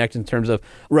the Uconnect in terms of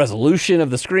resolution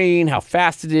of the screen, how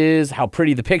fast it is, how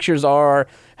pretty the pictures are,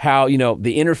 how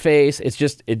the interface.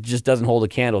 It just doesn't hold a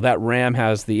candle. That Ram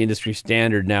has the industry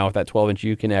standard now with that 12-inch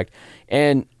Uconnect.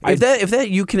 And if that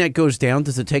Uconnect goes down,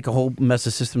 does it take a whole mess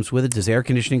of systems with it? Does air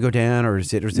conditioning go down, or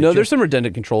is it? No, there's some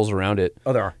redundant controls around it.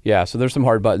 Oh, there are. Yeah, so there's some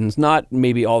hard buttons. Not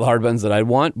maybe all the hard buttons that I'd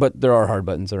want, but there are hard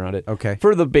buttons around it. Okay.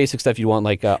 For the basic stuff you want,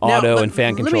 like auto and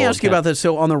fan control. Let me ask you about this.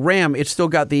 So on the Ram, it's still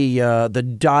got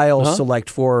the dial select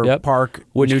for park,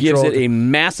 which neutral. gives it a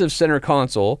massive center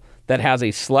console that has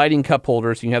a sliding cup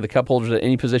holder, so you can have the cup holders at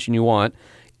any position you want.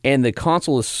 And the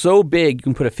console is so big, you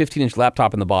can put a 15-inch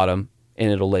laptop in the bottom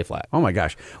and it'll lay flat. Oh my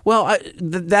gosh. Well,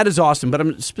 that is awesome. But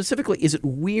I'm specifically, is it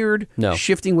weird No.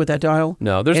 shifting with that dial?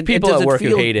 No, there's And people does at it work who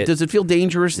feel- hate it. Does it feel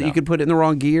dangerous that you could put it in the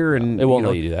wrong gear? And It won't you know,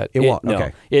 let you do that. It won't. No.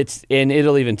 Okay. And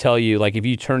it'll even tell you, like, if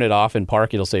you turn it off in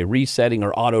park, it'll say resetting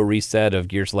or auto reset of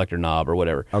gear selector knob or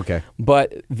whatever. Okay.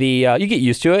 But you get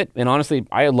used to it, and honestly,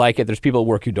 I like it. There's people at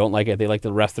work who don't like it. They like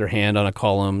to rest their hand on a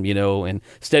column, and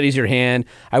steadies your hand.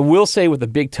 I will say with a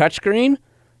big touchscreen,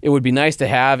 it would be nice to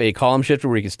have a column shifter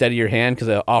where you can steady your hand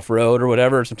because off-road or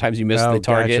whatever, sometimes you miss Oh, the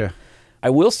target. gotcha. I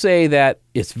will say that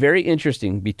it's very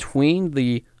interesting between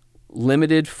the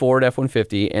limited Ford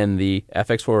F-150 and the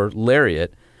FX4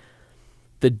 Lariat.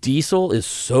 The diesel is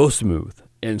so smooth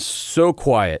and so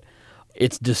quiet.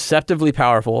 It's deceptively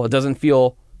powerful. It doesn't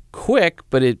feel quick,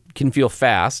 but it can feel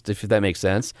fast, if that makes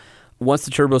sense. Once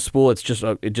the turbo spool, it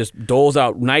just doles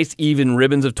out nice, even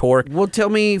ribbons of torque. Well, tell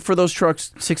me for those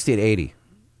trucks, 60 to 80.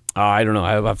 I don't know.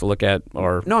 I have to look at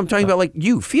our... No, I'm talking about like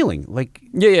you feeling like.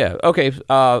 Yeah. Okay.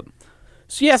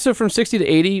 So from 60 to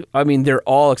 80, I mean, they're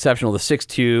all exceptional. The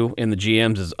 6.2 in the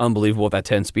GMs is unbelievable with that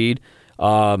 10-speed.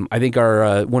 I think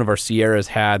our one of our Sierras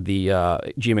had the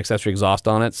GM accessory exhaust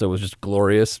on it, so it was just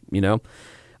glorious,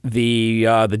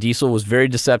 The diesel was very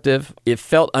deceptive. It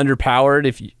felt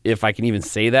underpowered, if I can even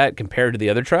say that, compared to the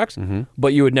other trucks.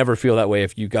 But you would never feel that way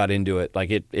if you got into it.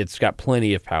 Like it's got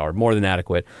plenty of power, more than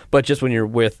adequate. But just when you're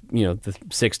with the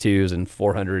 6.2s and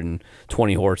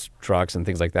 420 horse trucks and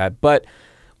things like that. But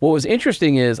what was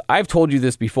interesting is I've told you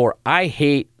this before. I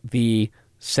hate the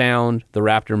sound the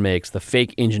Raptor makes, the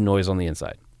fake engine noise on the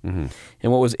inside. And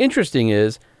what was interesting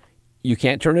is you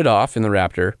can't turn it off in the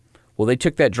Raptor. Well, they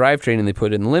took that drivetrain and they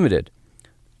put it in the Limited.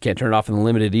 Can't turn it off in the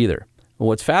Limited either. And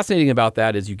what's fascinating about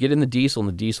that is you get in the diesel, and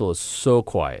the diesel is so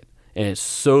quiet, and it's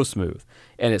so smooth,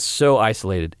 and it's so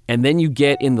isolated. And then you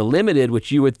get in the Limited,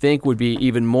 which you would think would be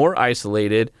even more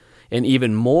isolated and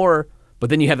even more,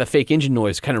 but then you have the fake engine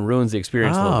noise, kind of ruins the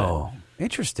experience a little Oh,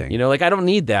 interesting. bit. I don't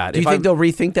need that. Do you think they'll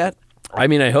rethink that? I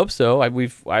mean, I hope so. I've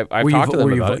talked to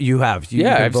them about it. You have. You've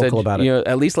Yeah, been I've vocal said, about it.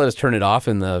 at least let us turn it off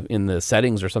in the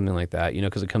settings or something like that,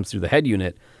 because it comes through the head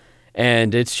unit,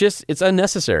 and it's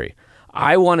unnecessary.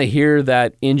 I want to hear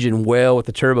that engine wail with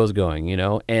the turbos going,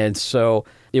 and so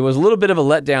it was a little bit of a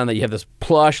letdown that you have this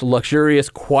plush, luxurious,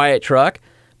 quiet truck,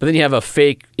 but then you have a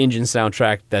fake engine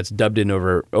soundtrack that's dubbed in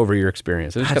over your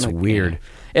experience. It's That's kinda, weird.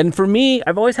 And for me,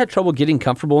 I've always had trouble getting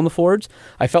comfortable in the Fords.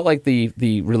 I felt like the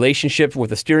relationship with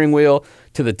the steering wheel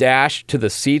to the dash to the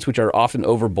seats, which are often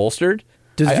over bolstered.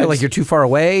 Does it feel like you're too far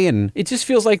away? And It just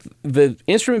feels like the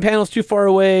instrument panel's too far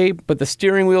away, but the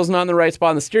steering wheel's not in the right spot.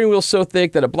 And the steering wheel's so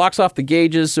thick that it blocks off the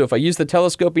gauges. So if I use the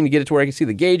telescoping to get it to where I can see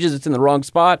the gauges, it's in the wrong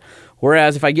spot.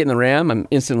 Whereas if I get in the Ram, I'm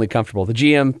instantly comfortable. The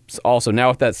GM's also, now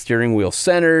with that steering wheel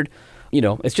centered,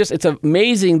 it's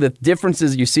amazing the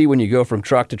differences you see when you go from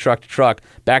truck to truck to truck,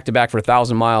 back to back for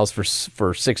 1,000 miles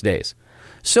for 6 days.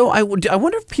 so I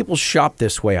wonder if people shop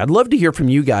this way. I'd love to hear from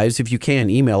you guys. If you can,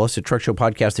 email us at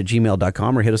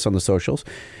truckshowpodcast@gmail.com or hit us on the socials.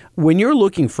 When you're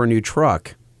looking for a new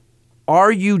truck,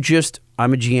 are you just,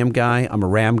 I'm a GM guy, I'm a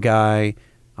Ram guy,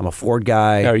 I'm a Ford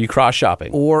guy? Are you cross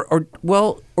shopping? Or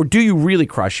do you really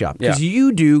cross shop? Because Yeah.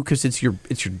 you do, because it's your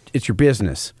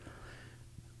business.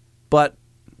 But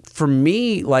for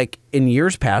me, like in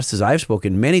years past, as I've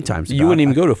spoken many times about, You wouldn't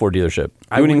even go to a Ford dealership.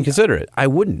 I wouldn't even consider it. I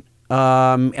wouldn't.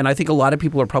 And I think a lot of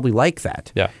people are probably like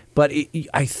that. Yeah. But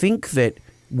I think that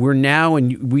we're now,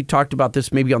 and we talked about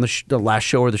this maybe on the last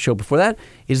show or the show before that,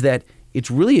 is that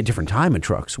it's really a different time in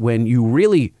trucks when you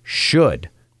really should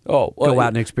go out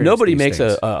and experience Nobody these makes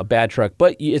things. a bad truck,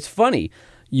 but it's funny.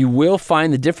 You will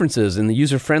find the differences in the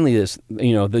user friendliness,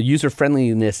 the user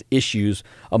friendliness issues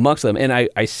amongst them. And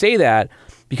I say that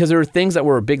because there were things that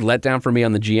were a big letdown for me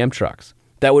on the GM trucks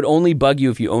that would only bug you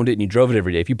if you owned it and you drove it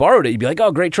every day. If you borrowed it, you'd be like,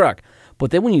 oh, great truck.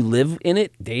 But then when you live in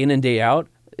it day in and day out,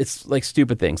 it's like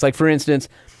stupid things. Like, for instance,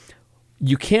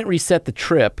 you can't reset the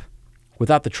trip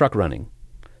without the truck running.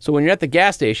 So when you're at the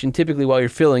gas station, typically while you're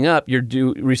filling up, you're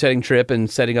resetting trip and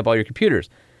setting up all your computers.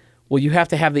 Well, you have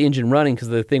to have the engine running because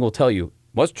the thing will tell you,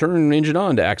 let's turn an engine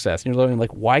on to access. And you're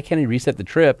like, why can't he reset the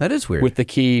trip? That is weird. With the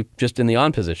key just in the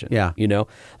on position. Yeah.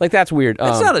 Like that's weird.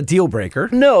 It's not a deal breaker.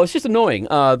 No, it's just annoying.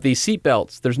 The seat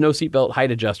belts, there's no seatbelt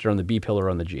height adjuster on the B-pillar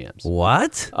on the GMs.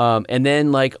 What? And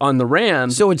then like on the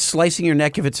Rams, So it's slicing your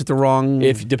neck if it's at the wrong.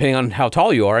 if depending on how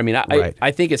tall you are, I mean, Right.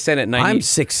 I think it's set at 90. I'm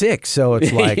 6'6", so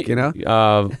it's like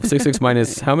 6'6"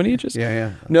 minus how many inches?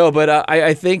 Yeah. No, but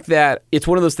I think that it's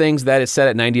one of those things that it's set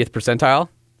at 90th percentile.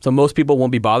 So most people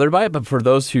won't be bothered by it, but for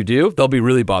those who do, they'll be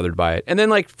really bothered by it. And then,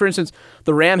 like, for instance,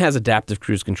 the Ram has adaptive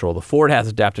cruise control. The Ford has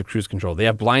adaptive cruise control. They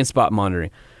have blind spot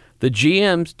monitoring. The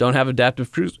GMs don't have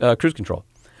adaptive cruise control.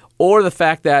 Or the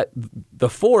fact that the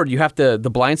Ford, the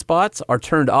blind spots are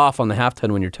turned off on the half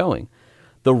ton when you're towing.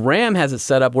 The Ram has it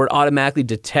set up where it automatically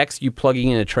detects you plugging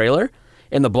in a trailer,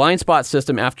 and the blind spot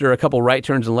system, after a couple right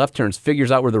turns and left turns,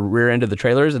 figures out where the rear end of the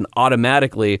trailer is and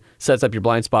automatically sets up your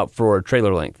blind spot for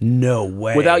trailer length. No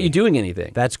way. Without you doing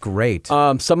anything. That's great.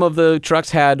 Some of the trucks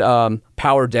had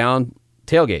power down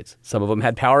tailgates. Some of them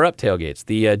had power up tailgates.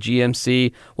 The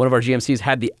GMC, one of our GMCs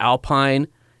had the Alpine,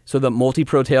 so the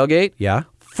multi-pro tailgate. Yeah.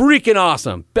 Freaking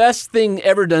awesome. Best thing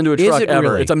ever done to a truck it ever.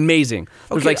 really? It's amazing.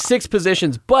 There's Okay. like 6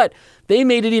 positions, but they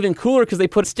made it even cooler because they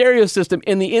put a stereo system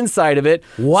in the inside of it.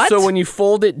 What? So when you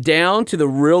fold it down to the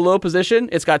real low position,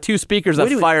 it's got 2 speakers that Wait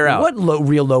a minute, fire out. What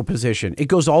real low position? It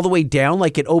goes all the way down,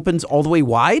 like it opens all the way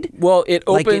wide? Well, it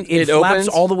Like opens. it flaps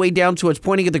all the way down so it's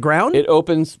pointing at the ground? It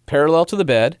opens parallel to the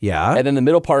bed. Yeah. And then the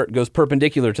middle part goes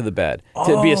perpendicular to the bed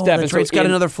to be a step. that's And right. It's got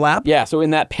another flap? Yeah. So in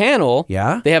that panel,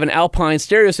 Yeah. they have an Alpine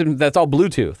stereo system that's all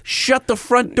Bluetooth. Shut the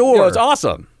front door. No, it's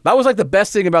awesome. That was like the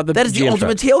best thing about the That is the GM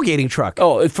ultimate truck. tailgating truck.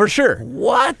 Oh, for sure.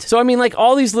 What? So I mean, like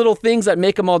all these little things that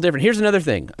make them all different. Here's another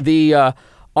thing: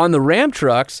 on the Ram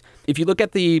trucks, if you look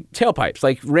at the tailpipes,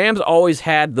 like Rams always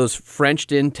had those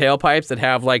Frenched-in tailpipes that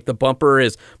have like the bumper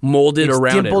is molded It's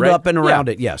around dimpled it, right? up and around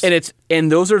it, yes.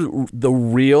 and those are the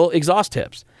real exhaust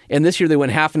tips. And this year they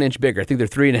went half an inch bigger. I think they're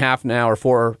 3.5 now or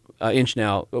 4 inch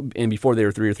now, and before they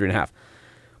were 3 or 3.5.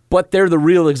 But they're the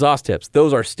real exhaust tips.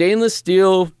 Those are stainless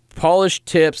steel polished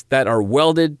tips that are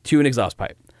welded to an exhaust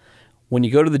pipe. When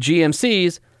you go to the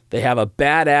GMCs, they have a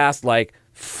badass, like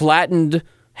flattened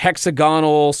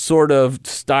hexagonal sort of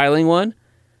styling one,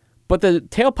 but the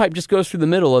tailpipe just goes through the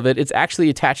middle of it. It's actually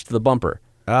attached to the bumper.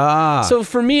 So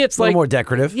for me, it's a little like more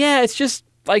decorative. Yeah, it's just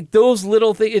like those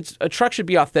little things. A truck should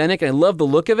be authentic, and I love the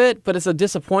look of it, but it's a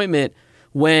disappointment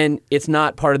when it's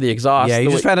not part of the exhaust. Yeah, you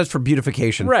The just way- found it's for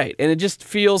beautification. Right, and it just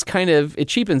feels it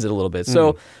cheapens it a little bit.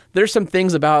 So there's some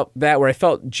things about that where I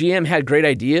felt GM had great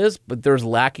ideas, but there's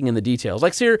lacking in the details.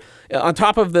 Like, here, on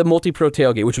top of the multi-pro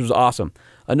tailgate, which was awesome,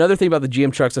 another thing about the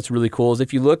GM trucks that's really cool is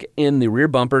if you look in the rear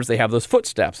bumpers, they have those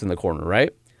footsteps in the corner,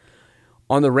 right?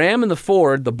 On the Ram and the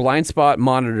Ford, the blind spot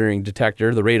monitoring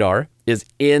detector, the radar, is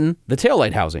in the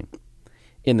taillight housing.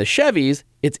 In the Chevys,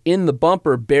 it's in the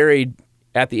bumper buried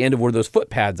at the end of where those foot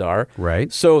pads are.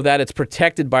 Right. So that it's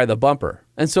protected by the bumper.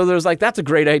 And so there's like, that's a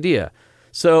great idea.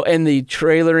 So, and the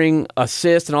trailering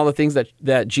assist and all the things that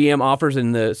GM offers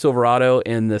in the Silverado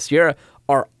and the Sierra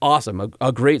are awesome.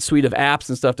 A great suite of apps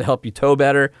and stuff to help you tow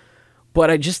better. But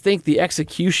I just think the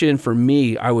execution for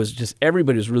me,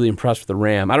 everybody was really impressed with the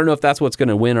Ram. I don't know if that's what's going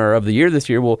to win our of the year this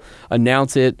year. We'll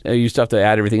announce it. You still have to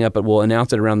add everything up, but we'll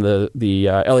announce it around the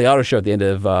LA Auto Show at the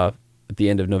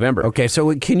end of November. Okay,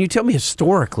 so can you tell me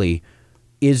historically,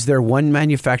 is there one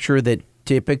manufacturer that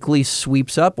typically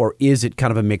sweeps up, or is it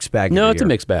kind of a mixed bag? No, every it's a year?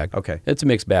 mixed bag. Okay. It's a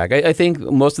mixed bag. I think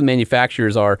most of the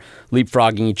manufacturers are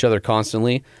leapfrogging each other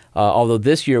constantly. Although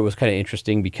this year was kind of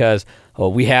interesting because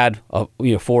we had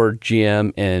Ford,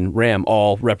 GM, and Ram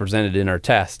all represented in our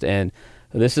test. And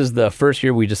this is the first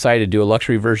year we decided to do a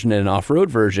luxury version and an off-road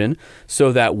version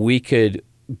so that we could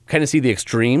kind of see the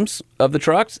extremes of the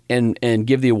trucks and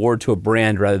give the award to a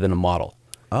brand rather than a model.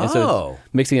 And so Oh.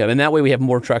 it's mixing it up. And that way we have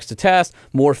more trucks to test,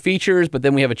 more features, but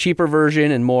then we have a cheaper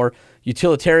version and more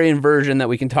utilitarian version that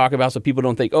we can talk about so people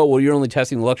don't think, oh, well, you're only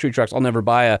testing the luxury trucks. I'll never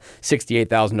buy a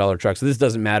 $68,000 truck, so this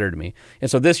doesn't matter to me.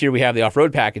 And so this year we have the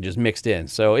off-road packages mixed in.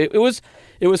 So it was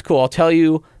cool. I'll tell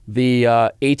you, the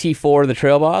AT4, the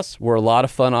Trail Boss, were a lot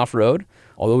of fun off-road.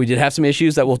 Although we did have some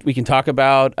issues that we can talk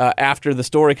about after the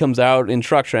story comes out in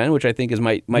Truck Trend, which I think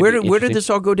might be Where did interesting. this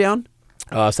all go down?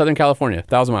 Southern California,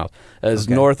 1,000 miles. As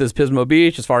north as Pismo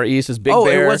Beach, as far east as Big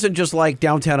Bear. It wasn't just like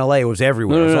downtown LA; it was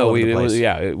everywhere. It was all over the place.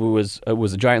 It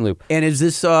was a giant loop. And is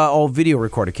this all video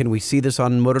recorded? Can we see this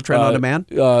on Motor Trend on demand?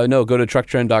 No, go to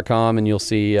trucktrend.com and you'll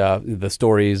see the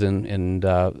stories and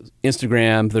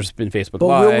Instagram. There's been Facebook But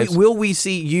Lives. will we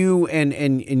see you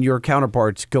and your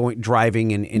counterparts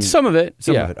driving in Some of it.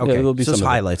 Some yeah. of it. Okay. Yeah, there'll be So some it's of it.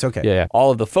 highlights. Okay. Yeah. All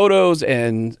of the photos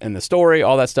and the story,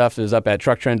 all that stuff is up at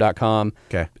trucktrend.com.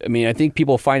 Okay. I mean, I think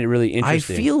people find it really I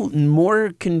interesting. feel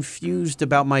more confused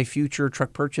about my future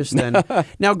truck purchase than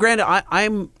now. Granted,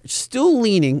 I'm still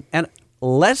leaning and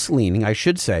less leaning, I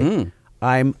should say.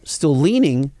 I'm still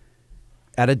leaning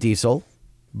at a diesel,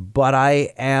 but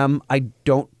I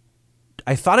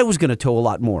thought I was going to tow a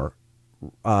lot more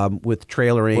with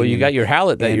trailering. Well, you got your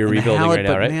Hallet that you're and the rebuilding Hallet, right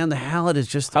now, but right? man, the Hallet is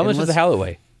just How much does the Hallet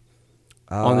weigh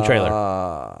on the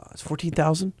trailer? It's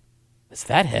 14,000. Is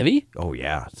that heavy? Oh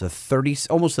yeah, it's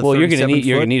almost a. Well, you're 37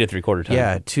 gonna foot. need a 3/4 ton.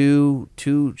 Yeah, two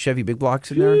Chevy big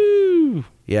blocks in there.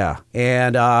 Yeah,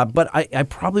 and but I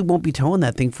probably won't be towing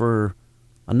that thing for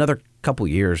another couple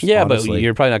years. Yeah, honestly. but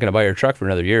you're probably not going to buy your truck for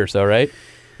another year or so, right?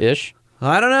 Ish.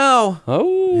 I don't know.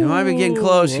 Oh, You might be getting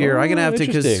close here. I'm gonna have to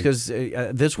interesting. because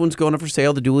this one's going up for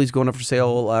sale. The dually's going up for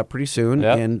sale pretty soon,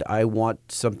 Yep. and I want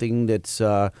something that's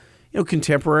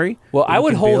contemporary. Well, that I we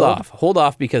would can hold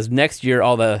off because next year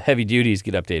all the heavy duties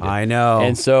get updated. I know.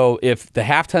 And so if the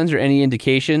half tons are any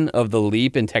indication of the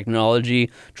leap in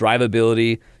technology,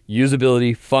 drivability,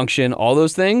 usability, function, all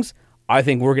those things, I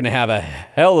think we're going to have a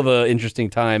hell of an interesting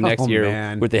time next year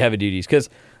man. with the heavy duties because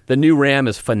the new Ram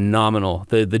is phenomenal.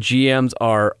 The GMs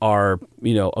are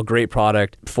a great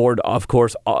product. Ford, of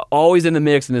course, always in the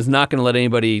mix and is not going to let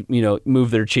anybody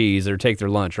move their cheese or take their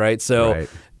lunch, right? So. Right.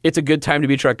 It's a good time to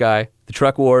be a truck guy. The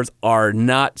truck wars are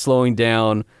not slowing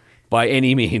down by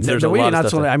any means. There's a lot of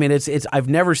stuff. I mean, it's. I've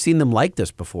never seen them like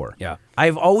this before. Yeah.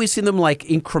 I've always seen them like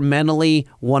incrementally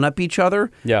one up each other.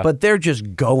 Yeah. But they're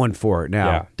just going for it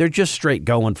now. Yeah. They're just straight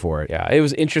going for it. Yeah, it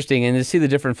was interesting, and to see the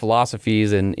different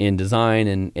philosophies in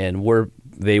design and where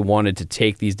they wanted to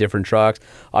take these different trucks.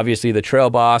 Obviously, the Trail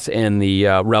Boss and the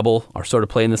Rebel are sort of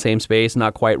playing the same space.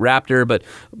 Not quite Raptor, but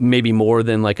maybe more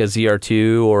than like a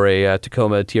ZR2 or a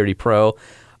Tacoma TRD Pro.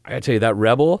 I gotta tell you, that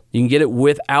Rebel, you can get it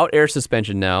without air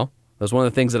suspension now. That's one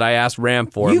of the things that I asked Ram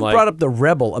for. You've brought up the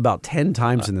Rebel about 10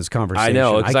 times in this conversation. I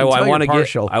know, because I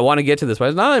want to get to this, but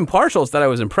it's not impartial. It's that I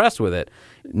was impressed with it.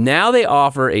 Now they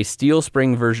offer a steel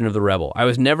spring version of the Rebel. I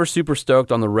was never super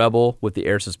stoked on the Rebel with the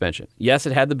air suspension. Yes,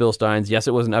 it had the Bilsteins. Yes,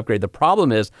 it was an upgrade. The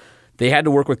problem is they had to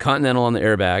work with Continental on the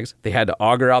airbags. They had to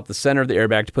auger out the center of the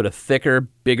airbag to put a thicker,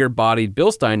 bigger-bodied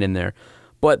Bilstein in there.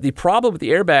 But the problem with the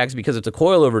airbags, because it's a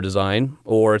coilover design,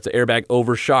 or it's an airbag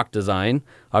over shock design,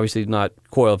 obviously not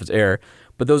coil if it's air,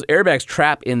 but those airbags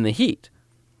trap in the heat.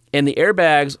 And the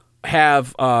airbags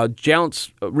have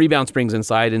rebound springs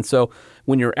inside, and so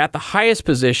when you're at the highest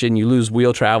position, you lose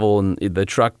wheel travel and the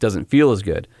truck doesn't feel as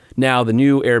good. Now, the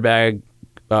new airbag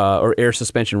or air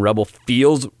suspension Rebel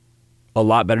feels a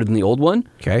lot better than the old one.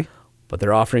 Okay. But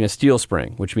they're offering a steel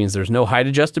spring, which means there's no height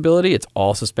adjustability. It's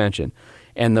all suspension.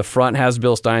 And the front has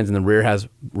Bilsteins and the rear has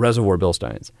reservoir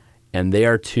Bilsteins. And they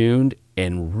are tuned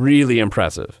and really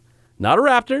impressive. Not a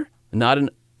Raptor, not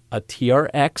a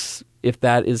TRX, if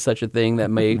that is such a thing that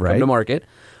may come to market,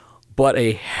 but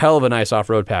a hell of a nice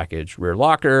off-road package. Rear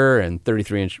locker and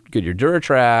 33-inch Goodyear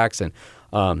Duratrax. And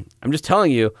I'm just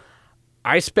telling you,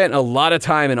 I spent a lot of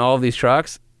time in all of these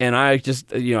trucks, and I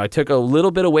just, I took a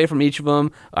little bit away from each of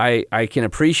them. I can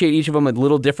appreciate each of them a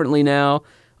little differently now,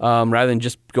 rather than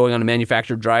just going on a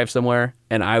manufactured drive somewhere.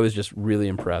 And I was just really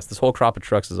impressed. This whole crop of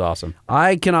trucks is awesome.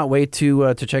 I cannot wait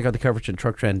to check out the coverage at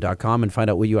trucktrend.com and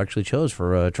find out what you actually chose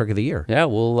for Truck of the Year. Yeah,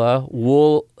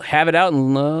 we'll have it out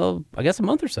in, I guess, a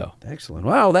month or so. Excellent.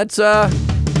 Wow, that's... Truck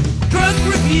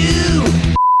review!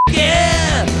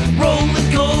 Yeah!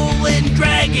 Rolling coal and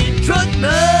dragging truck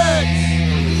nuts!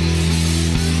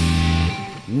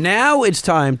 Now it's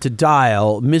time to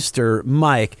dial Mr.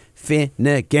 Mike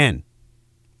Finnegan.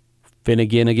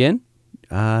 Finnegan again?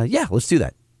 Yeah, let's do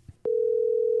that.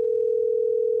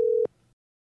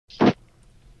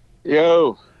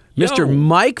 Yo. Mr.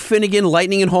 Mike Finnegan,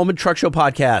 Lightning and Holman Truck Show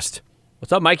Podcast.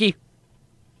 What's up, Mikey?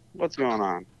 What's going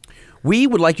on? We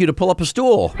would like you to pull up a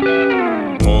stool.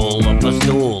 Pull up a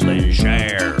stool and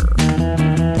share.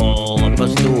 Pull up a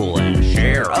stool and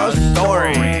share a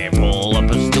story. Pull up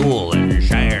a stool and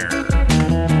share.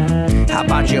 How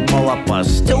about you pull up a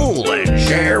stool and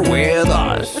share with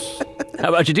us? How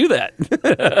about you do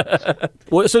that?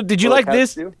 Well, so did you Well, like have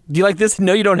this? to. Do you like this?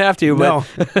 No, you don't have to.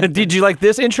 But did you like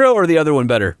this intro or the other one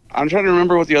better? I'm trying to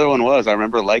remember what the other one was. I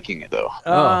remember liking it, though.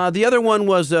 The other one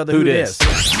was the Who Dis.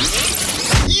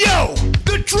 Yo,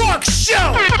 the truck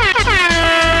show!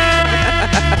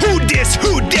 Who dis?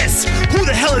 Who dis? Who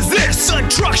the hell is this? A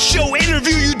truck show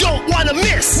interview you don't want to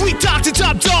miss. We talk to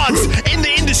top dogs in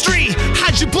the industry.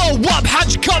 How'd you blow up?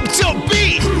 How'd you come to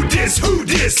be? Who dis? Who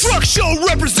dis? Truck show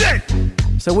represent.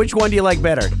 So which one do you like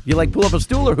better? You like Pull Up a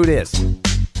Stool or Who Dis?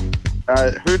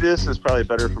 Who dis is probably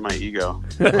better for my ego.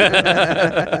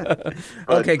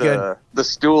 Okay, good. The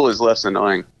stool is less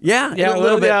annoying. Yeah, Yeah, a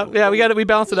little bit. Yeah, we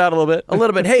balanced it out a little bit. A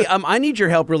little bit. Hey, I need your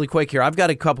help really quick here. I've got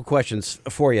a couple questions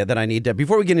for you that I need to,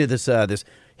 before we get into this this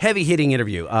heavy hitting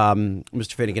interview,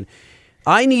 Mr. Finnegan.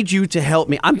 I need you to help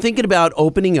me. I'm thinking about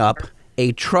opening up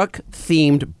a truck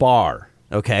themed bar.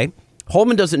 Okay,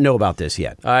 Holman doesn't know about this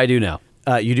yet. I do now.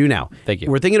 You do now. Thank you.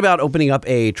 We're thinking about opening up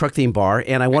a truck themed bar,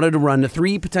 and I wanted to run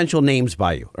 3 potential names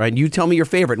by you. All right, you tell me your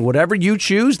favorite, and whatever you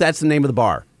choose, that's the name of the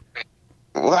bar.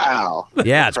 Wow.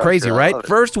 Yeah, it's crazy, I right? love it.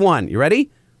 First one. You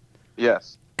ready?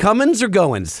 Yes. Cummins or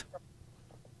Goins?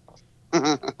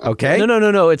 Okay.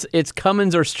 No. It's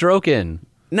Cummins or Strokin.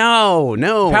 No.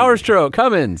 Power Stroke,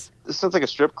 Cummins. This sounds like a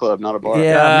strip club, not a bar.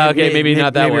 Yeah. okay, maybe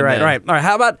not that maybe one Right. then. All right. All right.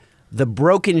 How about the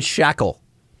Broken Shackle?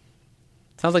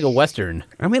 Sounds like a Western.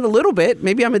 I mean, a little bit.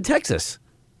 Maybe I'm in Texas.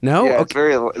 No. Yeah,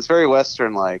 Okay. it's very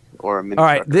Western like, or a mini All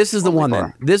right. trucker This is the only one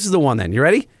bar. then. This is the one then. You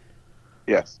ready?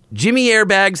 Yes. Jimmy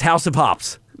Airbag's House of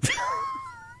Hops.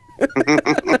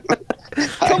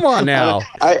 Come on now.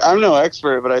 I'm no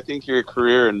expert, but I think your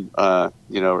career in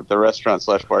the restaurant /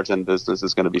 bartend business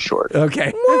is going to be short.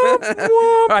 Okay.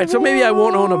 All right. So maybe I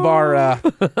won't own a bar.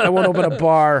 I won't open a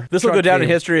bar. This will go truck down in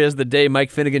theme. history as the day Mike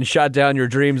Finnegan shot down your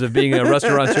dreams of being a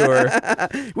restaurateur.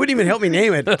 Wouldn't even help me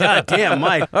name it. God damn,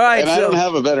 Mike. All right. And I don't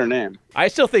have a better name. I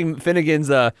still think Finnegan's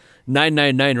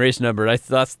 999 race number. I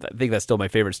think that's still my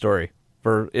favorite story.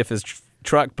 For if his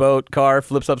truck, boat, car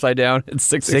flips upside down, it's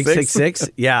 666.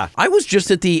 666. Yeah. I was just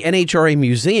at the NHRA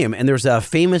museum, and there's a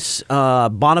famous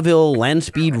Bonneville land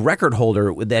speed record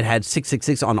holder that had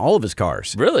 666 on all of his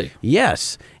cars. Really?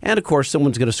 Yes. And of course,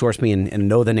 someone's going to source me and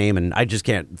know the name, and I just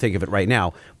can't think of it right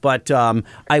now. But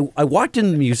I walked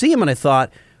in the museum and I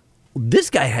thought, this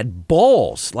guy had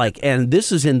balls. And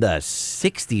this is in the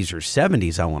 60s or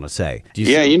 70s, I want to say. Do you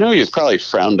see- Yeah, he was probably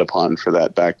frowned upon for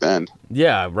that back then.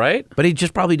 Yeah, right? But he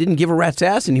just probably didn't give a rat's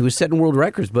ass, and he was setting world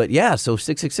records. But yeah, so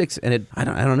 666, and I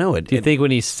don't know. Do you think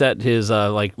when he set his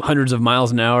hundreds of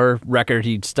miles an hour record,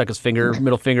 he stuck his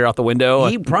middle finger out the window?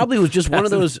 He probably was just one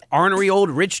of those ornery old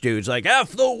rich dudes, like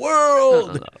F the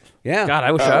world. Yeah. God,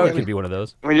 I wish I could be one of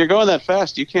those. When you're going that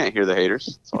fast, you can't hear the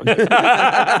haters. It's all good.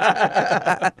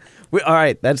 All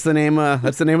right, that's the name.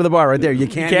 That's the name of the bar right there. You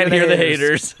can't Hear the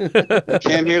haters.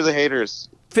 Can't hear the haters.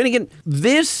 Finnegan,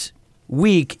 this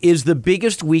week is the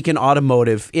biggest week in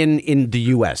automotive in the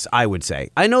U.S., I would say.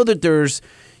 I know that there's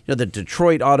the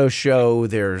Detroit Auto Show,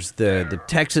 there's the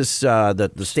Texas,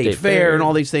 the State Fair and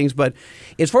all these things. But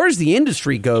as far as the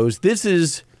industry goes, this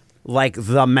is like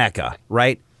the Mecca,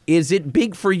 right? Is it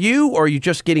big for you, or are you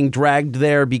just getting dragged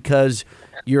there because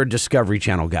you're a Discovery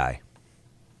Channel guy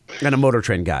and a Motor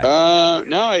Trend guy?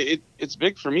 No, it's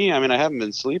big for me. I mean, I haven't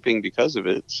been sleeping because of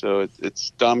it, so it's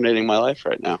dominating my life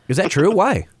right now. Is that true?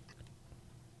 Why?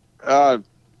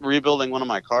 Rebuilding one of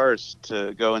my cars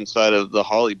to go inside of the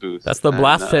Holly booth. That's the and,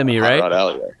 blasphemy, Hot right? Rod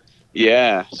Alleyway.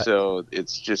 Yeah, so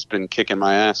it's just been kicking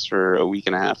my ass for a week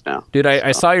and a half now. Dude,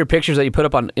 I saw your pictures that you put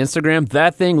up on Instagram.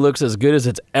 That thing looks as good as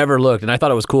it's ever looked, and I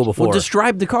thought it was cool before. Well,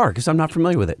 describe the car, because I'm not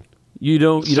familiar with it. You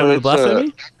don't So know the it's,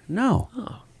 blasphemy? No.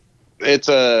 It's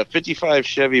a 55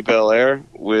 Chevy Bel Air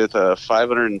with a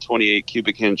 528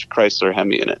 cubic inch Chrysler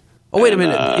Hemi in it. Oh, wait a And,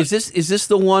 minute. Is this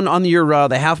the one on your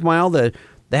the half mile, the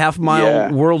half mile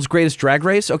Yeah. world's greatest drag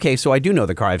race? Okay, so I do know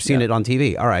the car. I've seen it on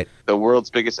TV. All right. the world's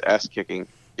biggest ass kicking?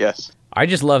 Yes. I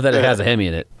just love that it has a Hemi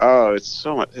in it. Oh, it's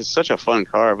such a fun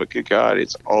car, but good God,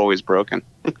 it's always broken.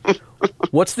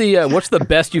 What's the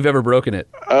best you've ever broken it?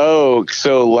 Oh,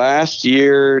 so last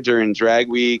year during drag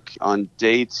week on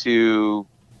day 2,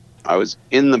 I was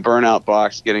in the burnout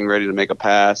box getting ready to make a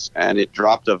pass, and it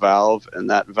dropped a valve, and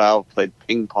that valve played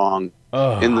ping pong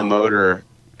in the motor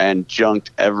and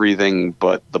junked everything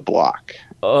but the block.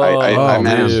 I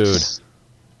managed.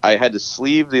 I had to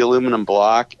sleeve the aluminum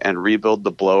block and rebuild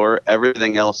the blower.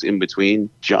 Everything else in between,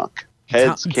 junk.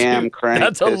 Heads, cam, crank.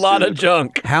 That's a lot of piston.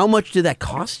 junk. How much did that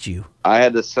cost you? I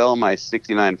had to sell my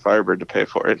 '69 Firebird to pay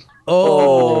for it.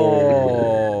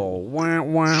 Oh. Wah,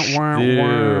 wah, wah,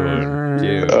 wah.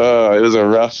 Dude. Oh, it was a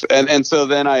rough. And so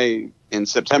then in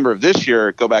September of this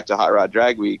year, go back to Hot Rod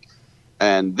Drag Week.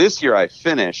 And this year I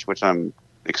finished, which I'm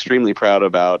extremely proud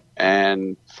about,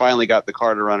 and finally got the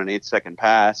car to run an 8-second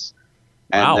pass.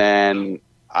 And Wow. then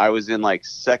I was in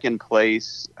second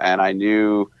place, and I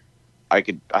knew I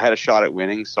had a shot at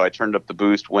winning. So I turned up the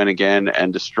boost, went again,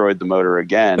 and destroyed the motor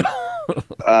again.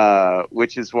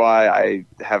 Which is why I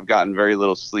have gotten very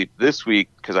little sleep this week,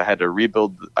 because I had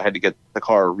to get the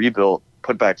car rebuilt,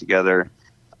 put back together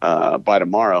by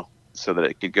tomorrow, so that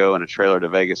it could go in a trailer to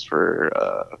Vegas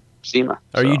for SEMA.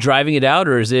 Are you driving it out,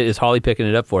 or is Holly picking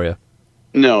it up for you?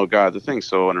 No, God, the thing's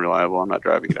so unreliable. I'm not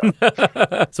driving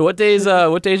it out. So what days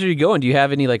are you going? Do you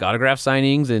have any autograph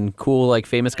signings and cool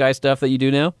famous guy stuff that you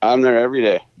do now? I'm there every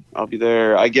day. I'll be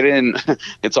there. I get in.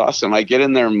 It's awesome. I get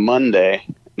in there Monday.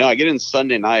 No, I get in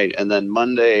Sunday night, and then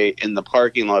Monday in the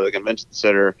parking lot of the convention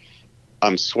center,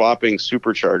 I'm swapping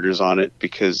superchargers on it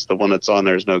because the one that's on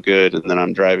there is no good, and then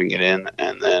I'm driving it in,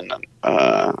 and then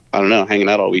I don't know, hanging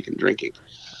out all week and drinking.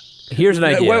 Here's an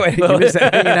idea. Wait. You missed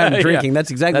that. Hanging out and Yeah. drinking.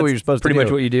 That's exactly what you're supposed to do. Pretty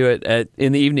much what you do at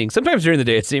in the evening. Sometimes during the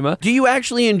day at SEMA. Do you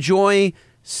actually enjoy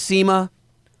SEMA,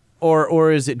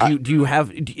 or is it? Do you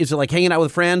have? Is it like hanging out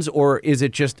with friends, or is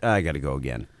it just I got to go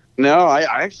again? No,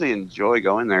 I actually enjoy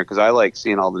going there because I like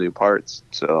seeing all the new parts.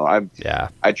 So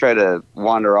I try to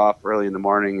wander off early in the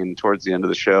morning and towards the end of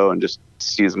the show and just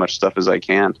see as much stuff as I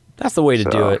can. That's the way to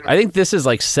do it. I think this is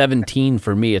like 17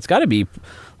 for me. It's got to be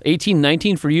 18,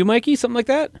 19 for you, Mikey, something like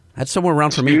that? That's somewhere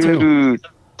around for me, too.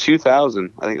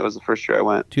 2000. I think it was the first year I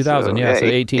went. 2000, so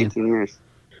 18. 18 years.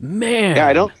 Man. Yeah,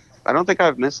 I don't think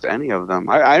I've missed any of them.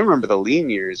 I remember the lean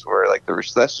years where like the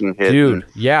recession hit. Dude,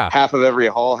 yeah. Half of every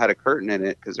hall had a curtain in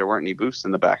it because there weren't any booths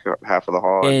in the back half of the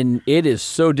hall. And it is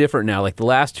so different now, like the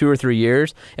last 2 or 3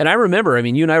 years. And I remember, I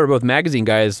mean, you and I were both magazine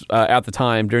guys at the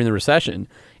time during the recession.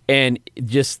 And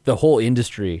just the whole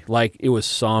industry, like it was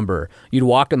somber. You'd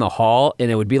walk in the hall, and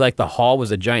it would be like the hall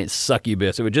was a giant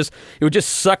succubus. It would just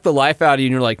suck the life out of you.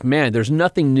 And you're like, man, there's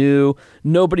nothing new.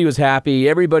 Nobody was happy.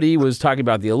 Everybody was talking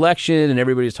about the election, and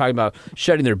everybody was talking about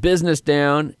shutting their business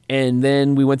down. And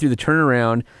then we went through the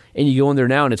turnaround, and you go in there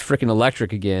now, and it's freaking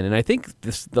electric again. And I think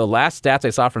the last stats I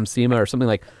saw from SEMA are something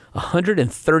like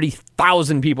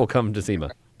 130,000 people come to SEMA.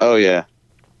 Oh yeah,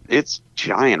 it's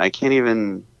giant. I can't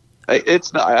even.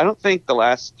 It's not. I don't think the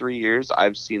last 3 years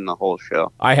I've seen the whole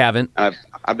show. I haven't.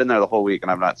 I've been there the whole week and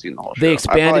I've not seen the whole show. They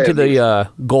expanded to the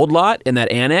Gold Lot in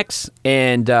that annex,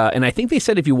 and I think they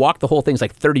said if you walk the whole thing, it's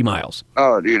like 30 miles.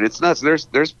 Oh, dude, it's nuts.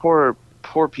 There's poor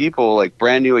people, like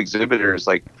brand new exhibitors,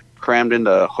 like crammed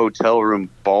into hotel room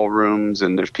ballrooms,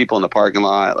 and there's people in the parking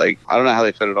lot. Like I don't know how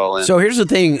they fit it all in. So here's the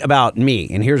thing about me,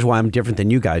 and here's why I'm different than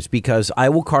you guys, because I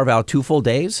will carve out 2 full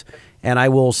days, and I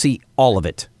will see all of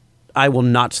it. I will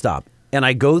not stop. And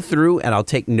I go through and I'll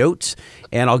take notes,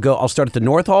 and I'll start at the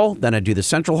North Hall, then I do the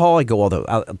Central Hall, I go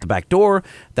out the back door,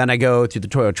 then I go to the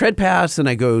Toyo Tread Pass, then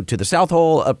I go to the South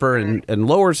Hall, upper and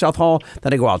lower South Hall,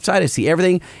 then I go outside, I see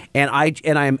everything, and I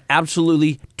am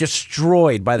absolutely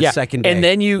destroyed by the second day. And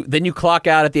then you clock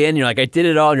out at the end, you're like, I did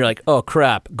it all, and you're like, oh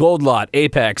crap, Gold Lot,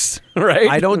 Apex, right?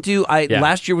 I don't do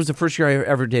last year was the first year I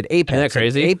ever did Apex. Isn't that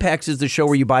crazy? Apex is the show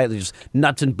where you buy just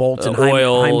nuts and bolts and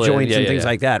oil Heim joints and and things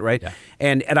like that, right? Yeah.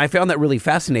 And I found that really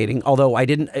fascinating. Although I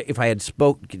didn't, if I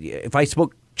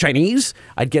spoke Chinese,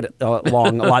 I'd get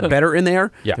along a lot better in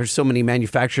there. Yeah. There's so many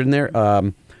manufactured in there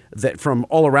that from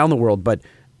all around the world. But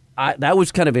that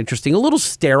was kind of interesting. A little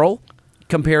sterile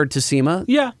compared to SEMA.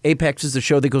 Yeah. Apex is the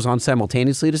show that goes on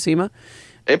simultaneously to SEMA.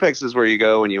 Apex is where you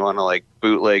go when you want to like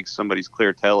bootleg somebody's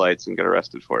clear taillights and get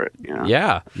arrested for it. You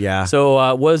know? Yeah.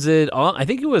 So was it? I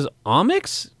think it was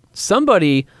Onyx.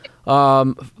 Somebody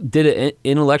did an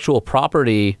intellectual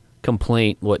property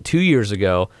complaint 2 years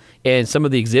ago, and some of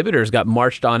the exhibitors got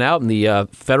marched on out, and the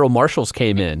federal marshals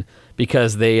came in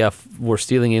because they were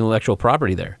stealing intellectual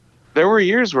property there. There were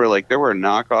years where like there were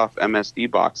knockoff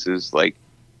MSD boxes like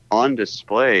on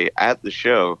display at the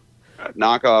show,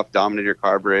 knockoff Dominator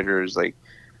carburetors. Like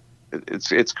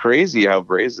it's crazy how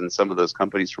brazen some of those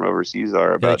companies from overseas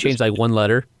are about. They changed like one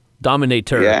letter,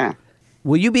 Dominator. Yeah.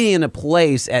 Will you be in a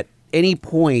place at any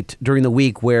point during the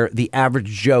week where the average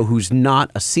Joe who's not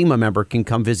a SEMA member can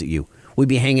come visit you? We'd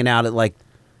be hanging out at like,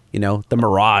 the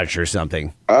Mirage or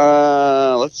something.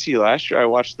 Let's see. Last year I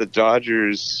watched the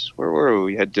Dodgers. Where were we?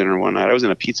 We had dinner one night. I was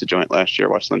in a pizza joint last year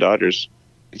watching the Dodgers.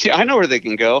 Yeah, I know where they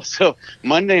can go. So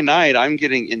Monday night I'm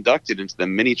getting inducted into the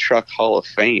Mini Truck Hall of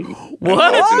Fame.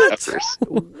 What?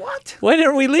 What? When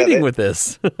are we leading with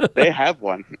this? They have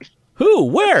one. Who?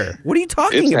 Where? What are you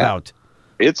talking about?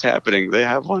 It's happening. They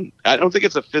have one. I don't think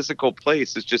it's a physical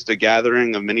place. It's just a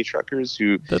gathering of mini truckers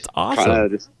who That's awesome. kind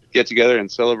of just get together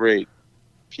and celebrate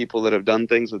people that have done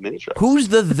things with mini trucks. Who's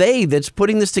the they that's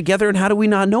putting this together, and how do we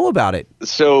not know about it?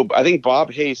 So I think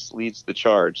Bob Hayes leads the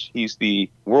charge. He's the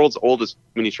world's oldest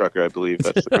mini trucker, I believe.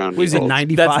 That's the crown. Was it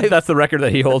 95? That's the record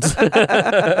that he holds.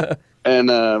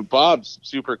 And Bob's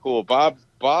super cool. Bob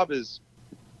is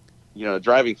the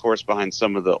driving force behind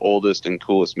some of the oldest and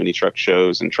coolest mini truck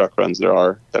shows and truck runs that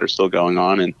are still going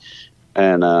on.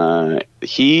 And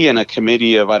he and a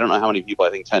committee of, I don't know how many people, I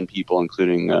think 10 people,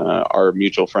 including our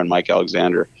mutual friend Mike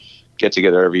Alexander, get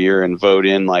together every year and vote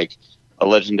in like a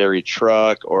legendary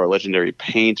truck or a legendary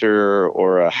painter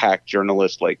or a hack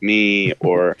journalist like me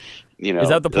or, Is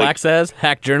that what the plaque says?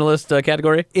 Hack journalist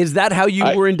category? Is that how you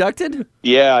were inducted?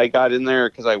 Yeah, I got in there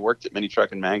because I worked at Mini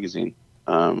Truckin' Magazine.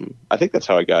 I think that's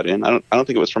how I got in. I don't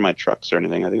think it was for my trucks or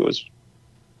anything. I think it was.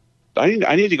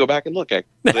 I need to go back and look. He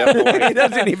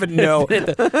doesn't even know.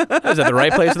 I was at the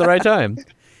right place at the right time.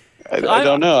 I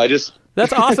don't know.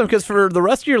 That's awesome because for the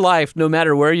rest of your life, no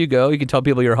matter where you go, you can tell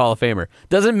people you're a Hall of Famer.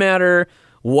 Doesn't matter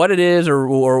what it is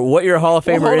or what your Hall of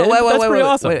Famer is. That's pretty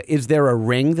awesome. Wait, is there a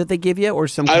ring that they give you or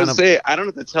some I would say I don't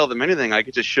have to tell them anything. I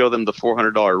could just show them the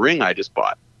 $400 ring I just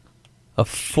bought. A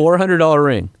 $400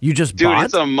 ring. You just Dude, bought?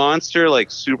 it's a monster,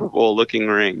 like Super Bowl looking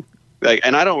ring. Like,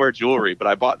 and I don't wear jewelry, but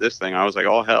I bought this thing. I was like,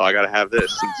 oh hell, I got to have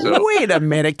this. And so, Wait a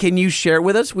minute. Can you share it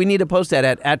with us? We need to post that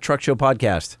at Truck Show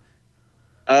Podcast.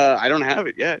 I don't have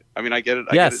it yet. I mean, I get it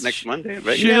next Monday.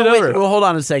 But Shoot it over. Well, hold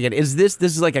on a second. Is this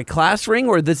is like a class ring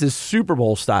or this is Super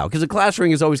Bowl style? Because a class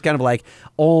ring is always kind of like it's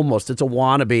a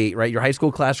wannabe, right? Your high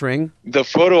school class ring. The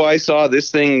photo I saw,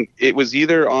 this thing, it was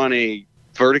either on a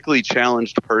vertically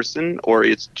challenged person or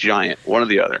it's giant. One or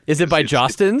the other. Is it by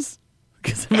Jostens?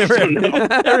 Because remember,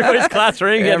 everybody's class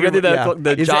ring. You have to go through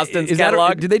the Jostens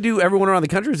catalog. Do they do everyone around the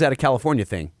country or is that a California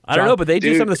thing? I don't know, but they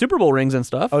do some of the Super Bowl rings and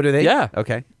stuff. Oh, do they? Yeah.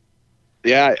 Okay.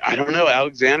 Yeah, I don't know.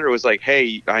 Alexander was like,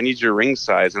 hey, I need your ring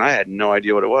size. And I had no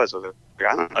idea what it was. I was like,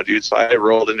 I don't know, dude. So I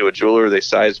rolled into a jeweler. They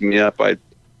sized me up. I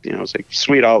was like,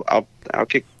 sweet, I'll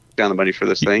kick down the money for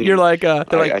this thing. You're like, they're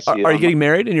like, I see it are on you getting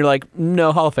married? And you're like,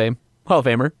 no, Hall of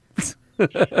Famer.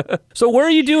 So where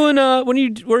are you doing?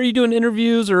 Where are you doing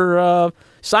interviews or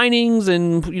signings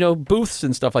and booths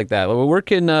and stuff like that? Where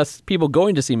can people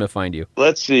going to SEMA find you?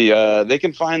 Let's see. They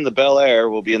can find the Bel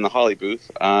Air. We'll be in the Holly booth.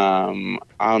 I'm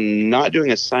not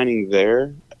doing a signing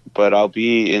there, but I'll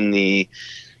be in the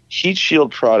Heat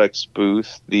Shield Products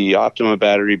booth, the Optima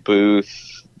battery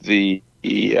booth, the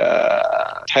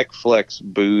Tech Flex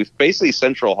booth, basically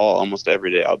Central Hall. Almost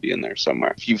every day I'll be in there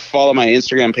somewhere. If you follow my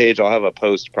Instagram page, I'll have a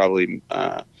post probably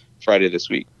Friday this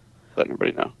week, letting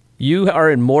everybody know. You are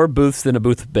in more booths than a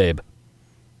booth babe.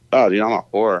 Oh, dude, I'm a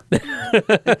whore.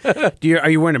 Are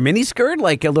you wearing a mini skirt,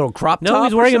 like a little crop top? No,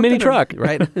 he's wearing a mini truck,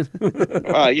 right?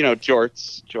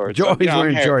 Jorts. He's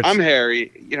wearing jorts. I'm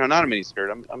hairy. Not a mini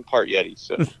skirt. I'm part Yeti,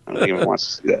 so I don't think anyone wants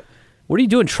to see that. What are you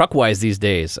doing truck-wise these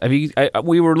days?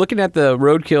 We were looking at the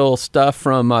Roadkill stuff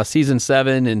from Season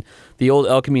 7 and the old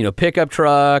El Camino pickup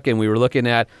truck, and we were looking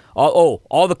at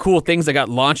all the cool things that got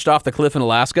launched off the cliff in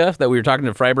Alaska that we were talking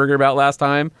to Freiberger about last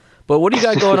time. But what do you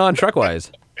got going on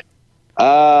truck-wise? For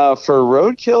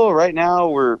Roadkill, right now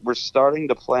we're starting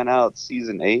to plan out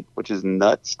Season 8, which is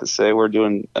nuts to say we're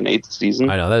doing an 8th season.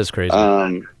 I know, that is crazy.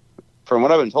 From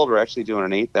what I've been told, we're actually doing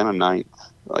an 8th and a 9th.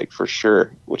 Like, for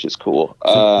sure, which is cool.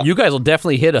 So you guys will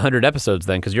definitely hit 100 episodes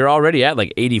then, because you're already at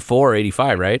like 84 or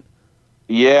 85, right?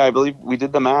 Yeah, I believe we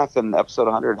did the math, and episode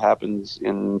 100 happens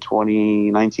in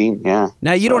 2019, yeah.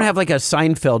 Now, you don't have like a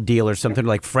Seinfeld deal or something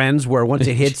like Friends, where once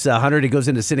it hits 100, it goes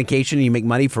into syndication and you make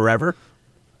money forever?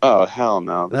 Oh, hell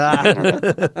no. That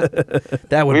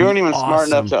would we be weren't even awesome. smart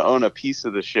enough to own a piece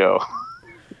of the show.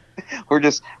 We're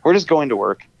just going to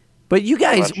work. But you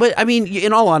guys,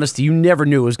 in all honesty, you never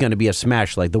knew it was going to be a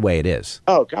smash like the way it is.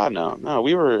 Oh, God, no. No,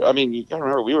 you got to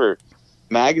remember, we were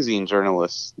magazine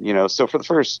journalists, so for the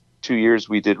first 2 years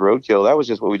we did Roadkill, that was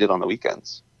just what we did on the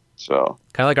weekends. So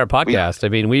kind of like our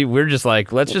podcast. We're just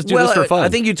like, let's just do this for fun. I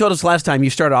think you told us last time you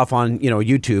started off on,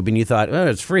 YouTube and you thought, oh,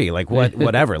 it's free. Like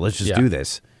whatever, let's just do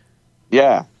this.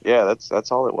 Yeah. That's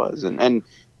all it was. And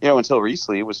until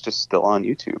recently it was just still on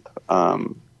YouTube.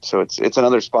 So it's in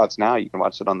other spots now. You can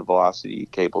watch it on the Velocity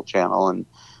cable channel and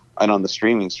on the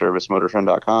streaming service,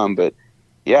 motortrend.com. But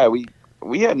yeah, we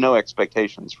had no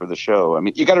expectations for the show. I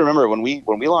mean, you got to remember when we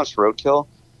launched Roadkill,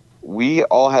 we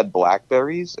all had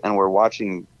Blackberries and we're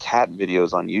watching cat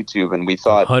videos on YouTube, and we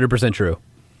thought 100% true.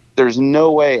 There's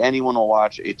no way anyone will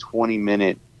watch a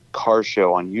 20-minute car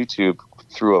show on YouTube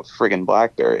through a friggin'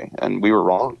 Blackberry, and we were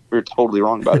wrong. We were totally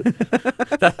wrong about it.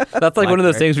 That's like one of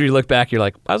those things where you look back, you're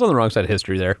like, I was on the wrong side of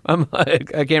history there.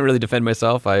 I can't really defend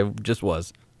myself. I just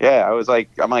was. Yeah,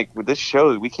 I'm like, with this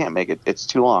show, we can't make it. It's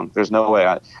too long. There's no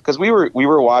way. Because we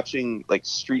were watching like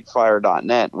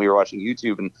streetfire.net, and we were watching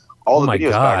YouTube, and all the videos. Oh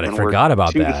my God, I forgot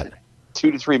about that. 2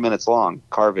 to 3 minutes long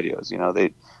car videos.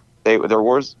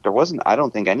 There wasn't, I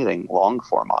don't think, anything long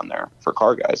form on there for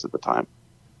car guys at the time.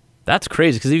 That's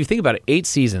crazy, because if you think about it, 8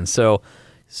 seasons. So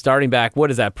starting back,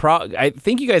 what is that? I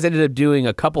think you guys ended up doing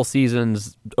a couple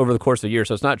seasons over the course of a year,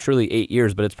 so it's not truly 8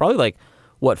 years, but it's probably like,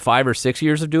 5 or 6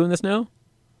 years of doing this now?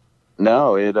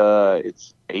 No,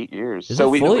 it's 8 years. Is it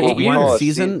fully 8 years? One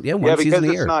season? Yeah, one season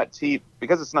a year.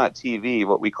 Because it's not TV,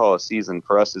 what we call a season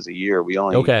for us is a year. We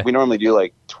normally do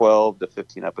like 12 to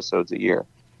 15 episodes a year.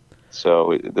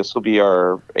 So this will be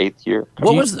our 8th year.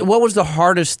 What was the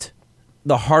hardest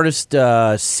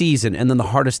season and then the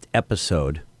hardest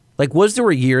episode? Like, was there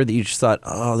a year that you just thought,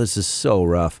 oh, this is so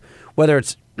rough? Whether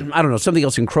it's, I don't know, something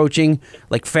else encroaching,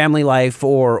 like family life,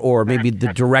 or maybe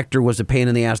the director was a pain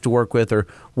in the ass to work with, or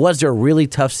was there a really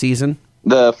tough season?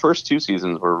 The first 2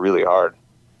 seasons were really hard,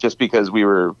 just because we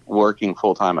were working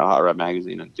full-time at Hot Rod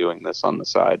Magazine and doing this on the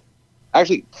side.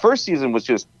 Actually, first season was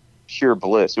just pure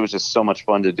bliss. It was just so much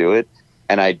fun to do it,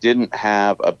 and I didn't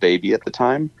have a baby at the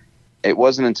time. It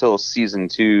wasn't until season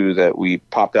 2 that we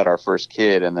popped out our first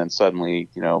kid, and then suddenly,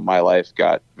 my life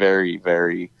got very,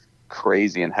 very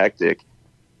crazy and hectic.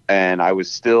 And I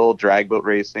was still drag boat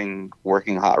racing,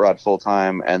 working hot rod full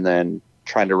time, and then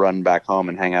trying to run back home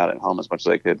and hang out at home as much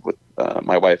as I could with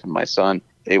my wife and my son.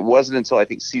 It wasn't until I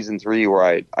think season 3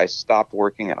 where I stopped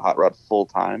working at hot rod full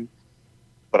time,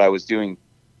 but I was doing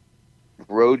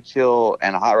Roadkill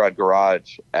and Hot Rod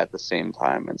Garage at the same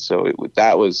time. And so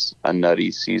that was a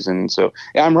nutty season. So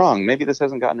yeah, I'm wrong. Maybe this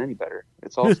hasn't gotten any better.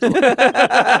 It's all still.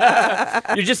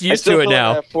 You're just used to it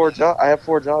now. I have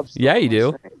 4 jobs. Yeah, you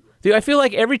do. Dude, I feel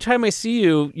like every time I see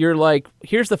you, you're like,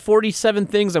 here's the 47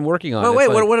 things I'm working on. Oh, wait,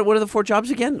 like, what are the 4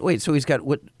 jobs again? Wait, so he's got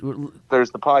what?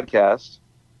 There's the podcast.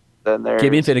 Then there's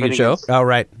Gibby and Finnegan Show. Oh,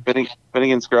 right.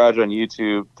 Finnegan's Garage on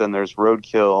YouTube. Then there's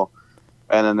Roadkill.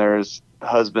 And then there's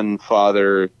husband,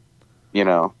 father,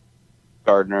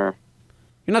 gardener.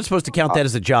 You're not supposed to count that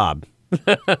as a job.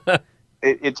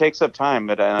 It takes up time,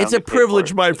 but it's a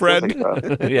privilege, my friend.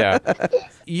 Yeah.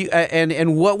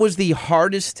 And what was the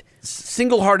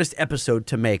single hardest episode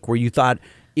to make where you thought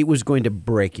it was going to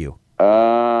break you?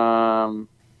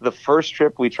 The first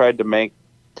trip we tried to make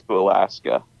to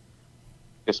Alaska,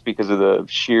 just because of the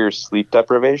sheer sleep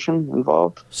deprivation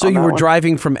involved. So you were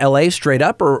driving from LA straight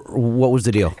up, or what was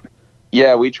the deal?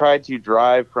 Yeah, we tried to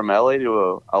drive from LA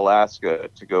to Alaska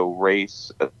to go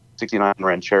race a 69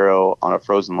 Ranchero on a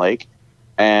frozen lake.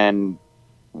 And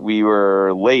we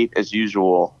were late as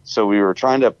usual. So we were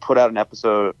trying to put out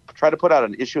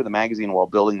an issue of the magazine while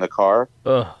building the car.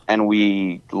 Ugh. And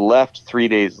we left 3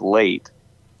 days late.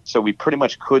 So we pretty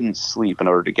much couldn't sleep in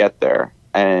order to get there.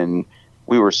 And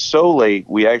we were so late,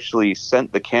 we actually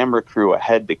sent the camera crew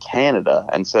ahead to Canada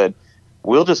and said,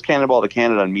 we'll just cannonball to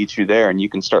Canada and meet you there, and you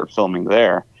can start filming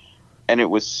there. And it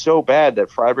was so bad that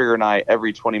Freiberger and I,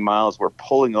 every 20 miles, were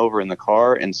pulling over in the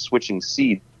car and switching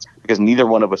seats because neither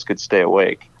one of us could stay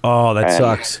awake. Oh, that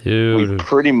sucks. Dude. We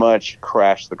pretty much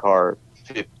crashed the car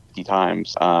 50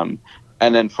 times. And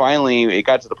then finally, it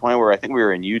got to the point where I think we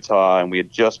were in Utah, and we had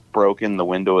just broken the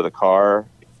window of the car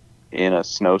in a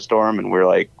snowstorm, and we're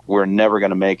like, we're never going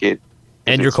to make it.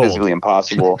 And you're it's cold. Physically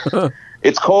impossible.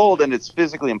 It's cold, and it's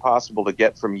physically impossible to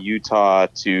get from Utah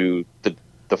to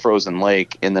the frozen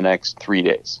lake in the next 3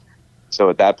 days. So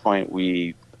at that point,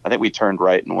 I think we turned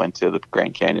right and went to the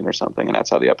Grand Canyon or something, and that's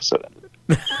how the episode ended.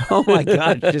 Oh my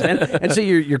God! And so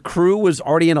your crew was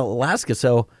already in Alaska.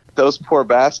 So those poor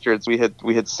bastards, we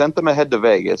had sent them ahead to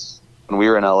Vegas when we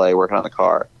were in LA working on the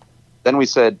car. Then we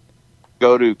said,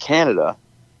 go to Canada,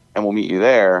 and we'll meet you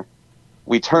there.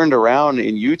 We turned around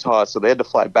in Utah, so they had to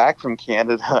fly back from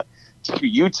Canada to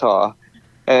Utah.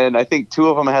 And I think 2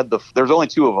 of them had there was only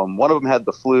 2 of them. One of them had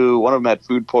the flu. One of them had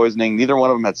food poisoning. Neither one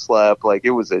of them had slept. Like,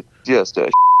 it was just a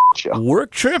show.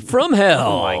 Work trip from hell.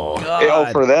 Oh my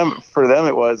God. For them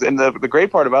it was. And the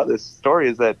great part about this story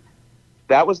is that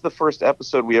was the first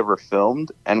episode we ever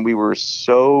filmed, and we were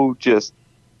so just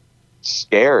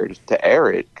scared to air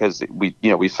it because we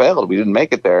failed. We didn't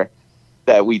make it there.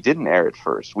 That we didn't air it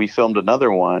first. We filmed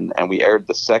another one, and we aired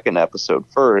the second episode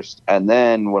first. And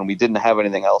then when we didn't have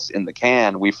anything else in the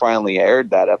can, we finally aired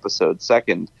that episode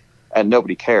second, and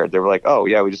nobody cared. They were like, "Oh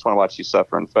yeah, we just want to watch you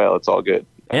suffer and fail. It's all good."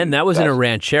 And that was in a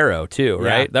ranchero too,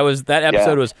 right? Yeah. That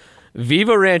episode was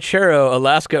Viva Ranchero,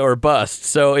 Alaska or Bust.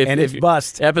 So it's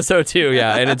Bust. Episode 2,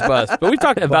 yeah, and it's Bust. But we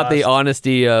talked about the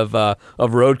honesty of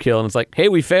Roadkill, and it's like, hey,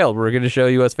 we failed. We're going to show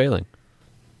you us failing.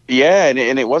 Yeah,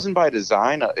 and it wasn't by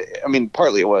design. I mean,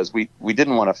 partly it was. We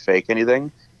didn't want to fake anything,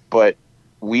 but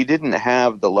we didn't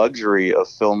have the luxury of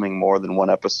filming more than one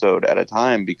episode at a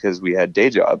time because we had day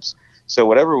jobs. So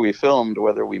whatever we filmed,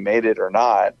 whether we made it or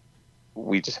not,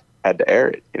 we just had to air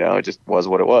it. It just was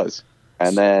what it was.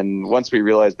 And then once we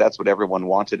realized that's what everyone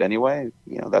wanted anyway,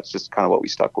 that's just kind of what we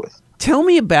stuck with. Tell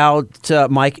me about,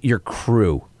 Mike, your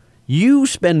crew. You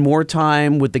spend more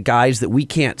time with the guys that we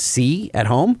can't see at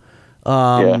home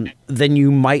than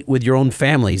you might with your own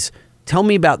families. Tell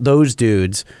me about those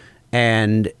dudes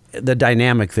and the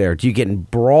dynamic there. Do you get in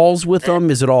brawls with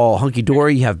them? Is it all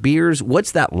hunky-dory? You have beers?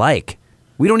 What's that like?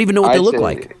 We don't even know what they look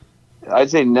like. I'd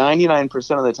say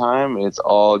 99% of the time, it's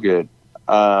all good.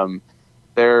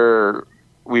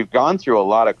 We've gone through a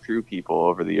lot of crew people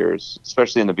over the years,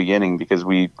 especially in the beginning, because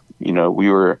we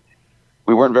weren't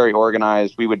very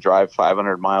organized. We would drive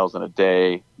 500 miles in a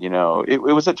day. It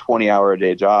was a 20-hour a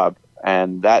day job.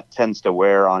 And that tends to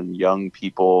wear on young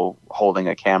people holding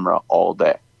a camera all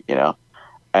day,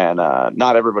 and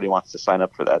not everybody wants to sign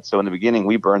up for that. So in the beginning,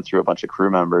 we burned through a bunch of crew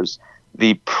members.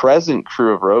 The present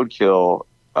crew of Roadkill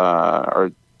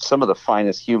are some of the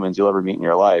finest humans you'll ever meet in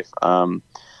your life.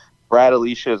 Brad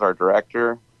Alicia is our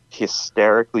director,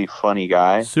 hysterically funny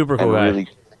guy. Super cool guy.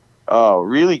 Oh,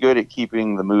 really good at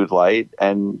keeping the mood light.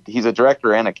 And he's a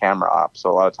director and a camera op. So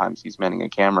a lot of times he's manning a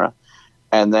camera.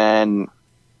 And then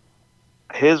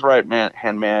his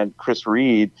hand man, Chris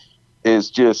Reed, is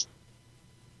just,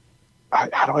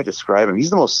 how do I describe him? He's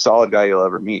the most solid guy you'll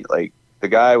ever meet. Like, the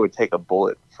guy would take a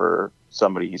bullet for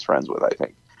somebody he's friends with, I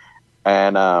think.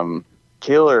 And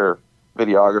killer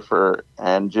videographer,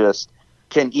 and just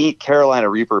can eat Carolina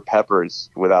Reaper peppers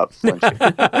without flinching.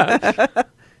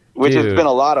 Which has been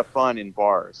a lot of fun in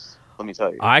bars, let me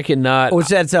tell you. I cannot. Oh,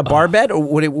 so that's a bar bed, or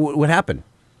what happened?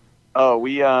 Oh,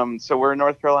 we so we're in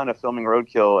North Carolina filming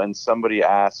Roadkill, and somebody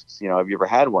asks, have you ever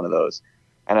had one of those?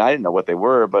 And I didn't know what they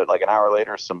were, but like an hour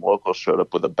later, some locals showed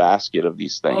up with a basket of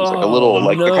these things, like a little,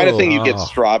 the kind of thing you get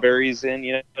strawberries in,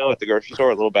 at the grocery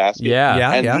store, a little basket.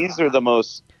 Yeah. These are the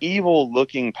most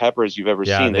evil-looking peppers you've ever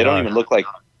seen. They don't even look like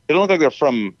they're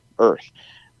from Earth.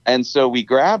 And so we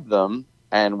grabbed them,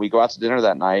 and we go out to dinner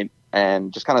that night,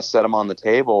 and just kind of set them on the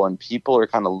table, and people are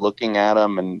kind of looking at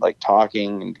them and like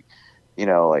talking, and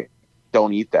like,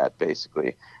 don't eat that,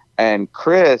 basically. And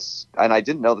Chris, and I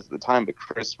didn't know this at the time, but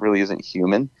Chris really isn't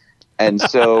human. And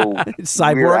so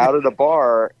we're out at a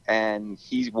bar, and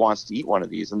he wants to eat one of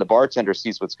these. And the bartender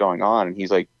sees what's going on, and he's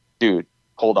like, dude,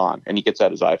 hold on. And he gets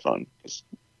out his iPhone, because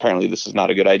apparently this is not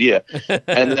a good idea.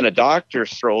 And then a doctor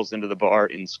strolls into the bar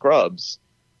in scrubs,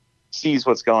 sees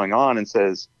what's going on, and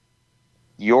says,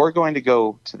 you're going to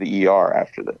go to the ER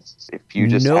after this if you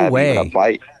just have even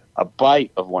a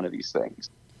bite of one of these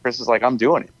things. Chris is like, I'm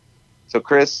doing it. So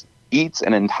Chris eats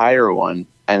an entire one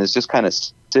and is just kind of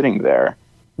sitting there.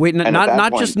 Wait,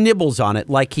 not just nibbles on it,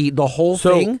 like the whole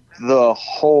thing? The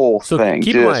whole thing. So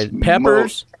keep in mind,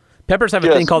 peppers have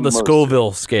a thing called the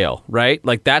Scoville scale, right?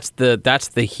 Like that's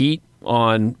the heat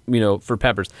on, for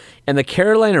peppers. And the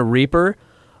Carolina Reaper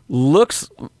looks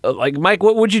like, Mike,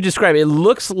 what would you describe? It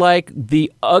looks like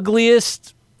the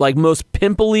ugliest, like most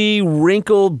pimply,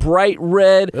 wrinkled, bright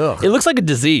red. Ugh. It looks like a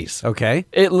disease. Okay.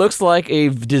 It looks like a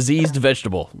diseased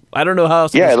vegetable. I don't know how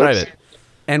else to describe it.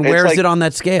 And where is it on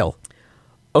that scale?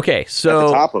 Okay, so at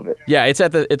the top of it. Yeah, it's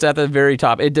at the very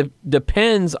top. It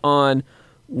depends on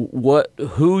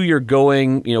who you're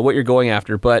going, what you're going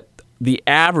after, but the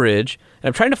average. And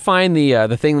I'm trying to find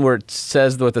the thing where it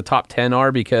says what the top 10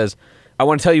 are, because I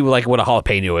want to tell you like what a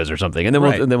jalapeno is or something, and then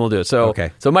we'll do it. So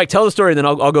okay. So Mike, tell the story, and then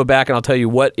I'll go back and I'll tell you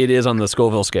what it is on the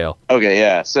Scoville scale. Okay,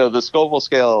 yeah. So the Scoville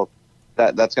scale,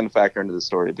 that's going to factor into the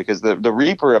story, because the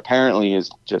Reaper apparently is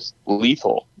just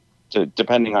lethal,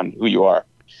 depending on who you are.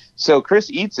 So Chris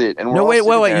eats it, and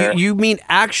wait. You mean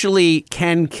actually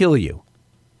can kill you?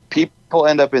 People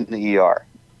end up in the ER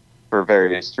for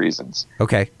various reasons.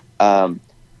 Okay. So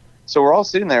we're all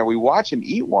sitting there. We watch him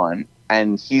eat one,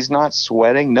 and he's not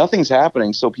sweating. Nothing's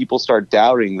happening. So people start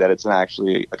doubting that it's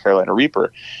actually a Carolina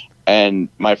Reaper. And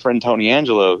my friend Tony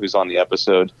Angelo, who's on the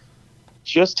episode,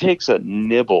 just takes a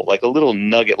nibble, like a little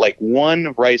nugget, like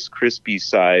one Rice Krispie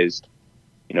sized,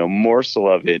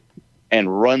 morsel of it,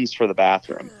 and runs for the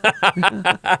bathroom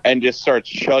and just starts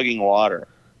chugging water.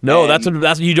 No,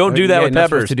 that's you don't do that with peppers.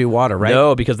 Supposed to do water, right?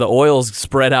 No, because the oils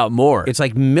spread out more. It's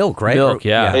like milk, right? Milk,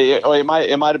 yeah. It might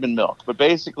have been milk, but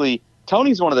basically,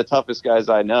 Tony's one of the toughest guys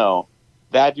I know.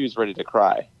 That dude's ready to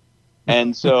cry.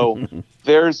 And so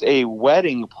there's a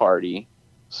wedding party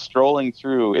strolling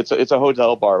through. It's a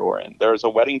hotel bar we're in. There's a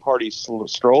wedding party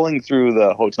strolling through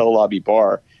the hotel lobby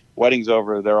bar. Wedding's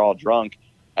over. They're all drunk.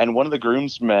 And one of the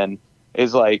groomsmen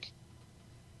is like,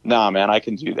 nah, man, I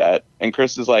can do that. And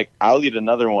Chris is like, I'll eat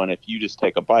another one if you just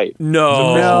take a bite.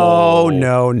 No.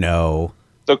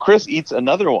 So Chris eats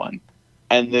another one.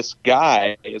 And this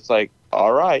guy is like,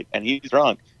 all right. And he's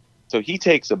drunk. So he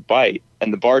takes a bite,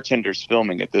 and the bartender's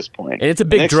filming at this point. And it's a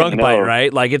big drunk bite,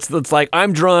 right? Like it's like,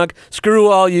 I'm drunk, screw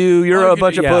all you, you're a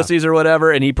bunch of pussies or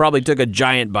whatever, and he probably took a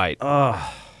giant bite.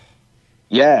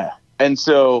 Yeah. And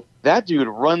so that dude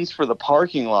runs for the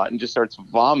parking lot and just starts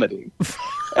vomiting.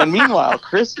 And meanwhile,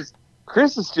 Chris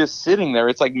is just sitting there.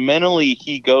 It's like mentally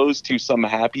he goes to some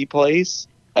happy place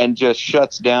and just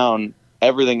shuts down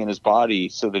everything in his body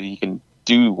so that he can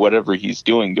do whatever he's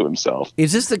doing to himself.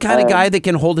 Is this the kind of guy that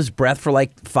can hold his breath for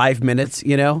like 5 minutes,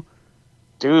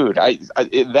 Dude,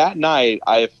 that night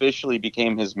I officially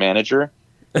became his manager,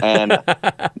 and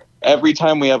every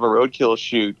time we have a Roadkill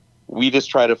shoot, we just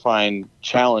try to find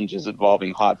challenges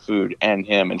involving hot food and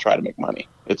him and try to make money.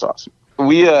 It's awesome.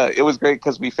 It was great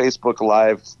because we Facebook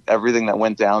Live everything that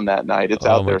went down that night. It's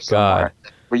out there somewhere.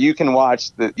 Where you can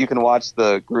watch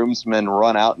the groomsmen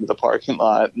run out into the parking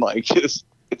lot and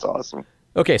it's awesome.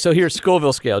 Okay, so here's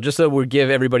Scoville scale, just so we give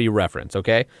everybody a reference,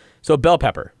 okay? So bell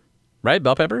pepper, right?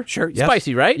 Bell pepper? Sure, yes.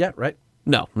 Spicy, right? Yeah, right.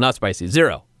 No, not spicy.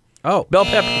 0. Oh. Bell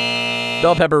pepper.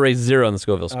 Bell pepper rates 0 on the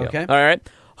Scoville scale. Okay. All right.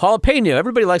 Jalapeno.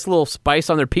 Everybody likes a little spice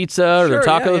on their pizza or their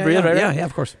tacos. Yeah,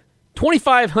 of course.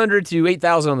 2,500 to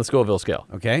 8,000 on the Scoville scale.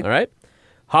 Okay. All right.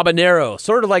 Habanero,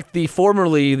 sort of like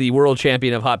formerly the world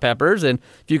champion of hot peppers. And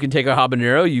if you can take a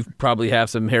habanero, you probably have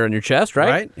some hair on your chest, right?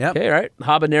 Right, yep. Okay, right.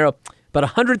 Habanero, about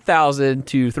 100,000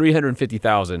 to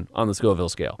 350,000 on the Scoville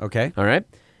scale. Okay. All right.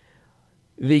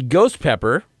 The ghost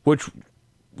pepper, which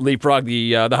leapfrogged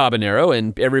the habanero,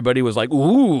 and everybody was like,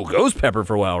 ooh, ghost pepper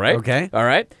for a while, right? Okay. All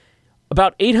right.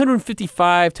 About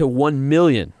 855 to 1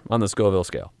 million on the Scoville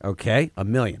scale. Okay. 1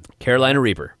 million. Carolina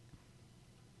Reaper.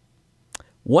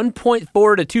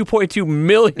 1.4 to 2.2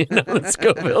 million on the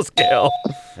Scoville scale.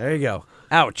 There you go.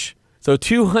 Ouch. So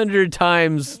 200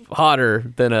 times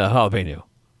hotter than a jalapeno.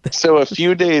 So a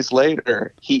few days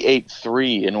later, he ate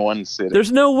 3 in one sitting.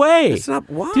 There's no way. It's not.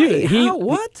 Why? Dude, How?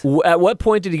 What? At what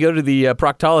point did he go to the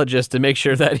proctologist to make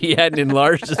sure that he hadn't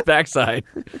enlarged his backside?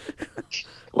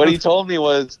 What he told me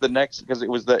was the next, because it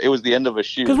was the end of a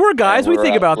shoot. Because we're guys, And we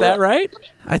think about that, right?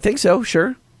 I think so.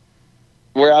 Sure.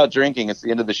 We're out drinking. It's the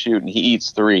end of the shoot, and he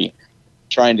eats 3,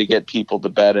 trying to get people to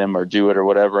bet him or do it or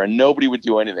whatever, and nobody would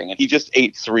do anything. And he just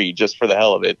ate 3 just for the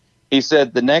hell of it. He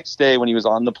said the next day when he was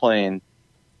on the plane,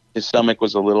 his stomach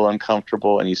was a little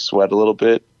uncomfortable and he sweat a little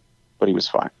bit, but he was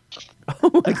fine.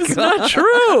 It's not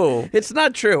true. It's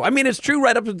not true. I mean, it's true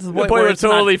right up to the point, where where it's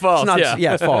totally not, false, It's not,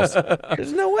 yeah. it's false.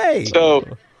 There's no way.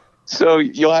 So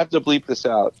you'll have to bleep this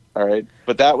out, all right?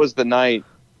 But that was the night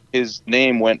his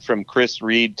name went from Chris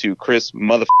Reed to Chris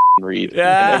motherfucking Reed.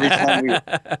 Yeah. And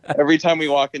every time we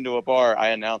walk into a bar, I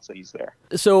announce that he's there.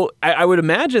 So I would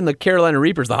imagine the Carolina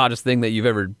Reaper is the hottest thing that you've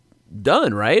ever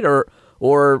done, right? Or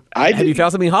have you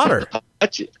found something hotter?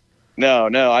 Touch it. No,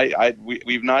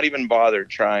 we've not even bothered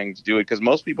trying to do it because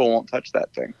most people won't touch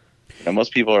that thing. You know,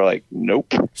 most people are like,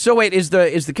 nope. So wait, is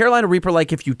the Carolina Reaper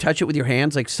like if you touch it with your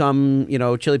hands, like some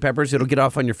chili peppers, it'll get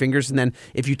off on your fingers, and then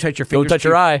if you touch your fingers, touch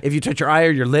your eye. If you touch your eye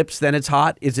or your lips, then it's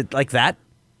hot. Is it like that?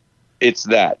 It's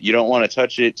that. You don't want to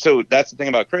touch it. So that's the thing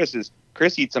about Chris is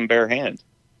Chris eats them bare hand.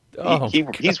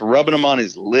 He's rubbing them on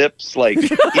his lips. Like he's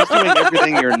doing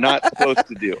everything you're not supposed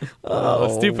to do.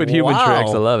 Stupid human wow.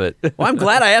 tricks. I love it. Well, I'm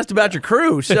glad I asked about your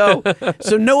crew. So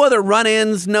no other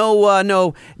run-ins.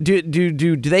 No.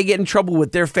 Do they get in trouble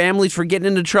with their families for getting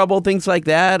into trouble, things like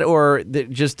that, or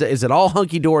is it all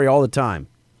hunky dory all the time?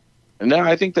 No,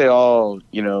 I think they all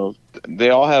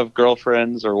have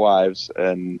girlfriends or wives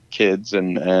and kids,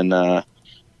 and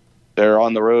they're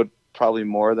on the road probably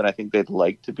more than I think they'd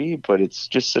like to be, but it's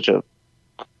just such a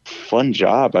fun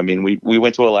job. I mean, we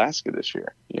went to Alaska this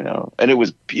year, and it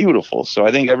was beautiful. So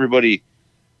I think everybody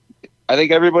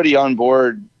on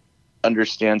board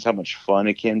understands how much fun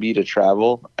it can be to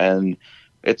travel, and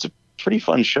it's a pretty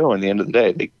fun show. In the end of the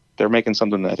day, they're making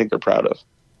something that I think they're proud of.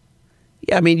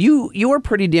 Yeah, I mean, you were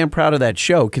pretty damn proud of that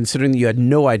show, considering that you had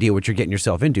no idea what you're getting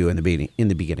yourself into in the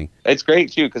beginning. It's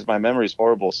great too because my memory's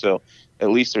horrible, so at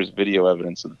least there's video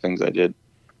evidence of the things I did.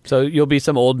 So you'll be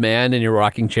some old man in your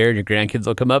rocking chair, and your grandkids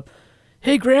will come up.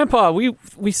 Hey, Grandpa,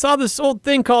 we saw this old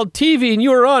thing called TV, and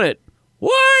you were on it.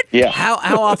 What? Yeah. How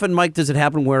often, Mike, does it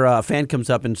happen where a fan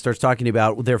comes up and starts talking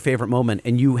about their favorite moment,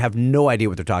 and you have no idea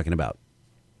what they're talking about?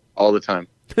 All the time.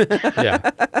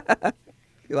 Yeah.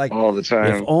 Like, all the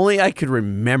time. If only I could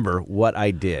remember what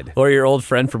I did. Or your old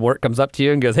friend from work comes up to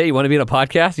you and goes, hey, you want to be in a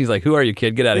podcast? He's like, who are you,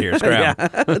 kid? Get out of here. Scram.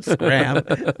 Scram.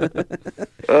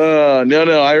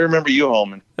 No, I remember you,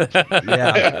 Holman.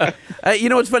 Yeah.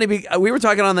 It's funny. We were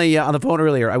talking on the phone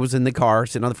earlier. I was in the car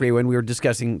sitting on the freeway, and we were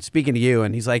speaking to you,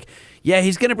 and he's like, yeah,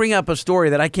 he's going to bring up a story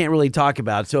that I can't really talk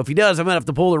about. So if he does, I'm going to have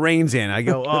to pull the reins in. I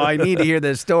go, I need to hear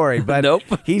this story. But nope.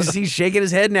 He's shaking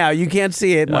his head now. You can't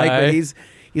see it, Mike, but he's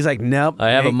like, nope. I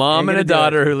have a mom and a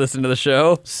daughter who listen to the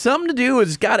show. Something to do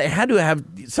had to have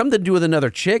something to do with another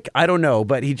chick. I don't know,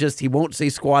 but he won't say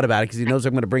squat about it because he knows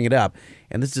I'm going to bring it up,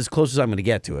 and this is as close as I'm going to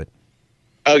get to it.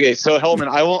 Okay, so Hellman,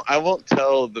 I won't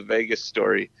tell the Vegas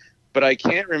story, but I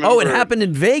can't remember. Oh, it happened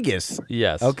in Vegas.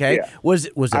 Yes. Okay. Yeah. Was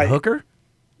it a hooker?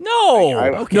 No.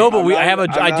 Okay. No, but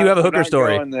I do have a hooker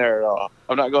story. I'm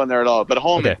not going there at all. But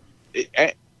Holman,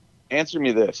 answer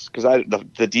me this because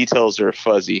the details are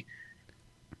fuzzy.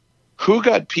 Who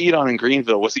got peed on in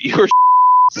Greenville? Was it you or?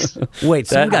 Wait,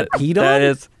 someone got peed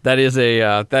on? That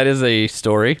is a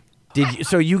story. Did you?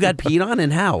 So you got peed on,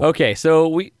 and how? Okay, so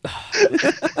we.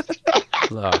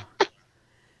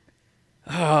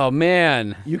 Oh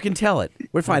man, you can tell it.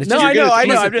 We're fine. I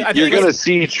know. You're gonna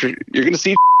see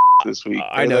this week.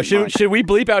 I know. Should we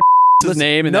bleep out his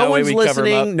name, and no that way one's we cover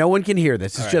him up. listening. No one can hear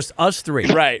this. It's just us three.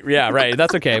 Right, yeah, right.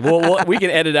 That's okay. Well, we can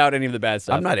edit out any of the bad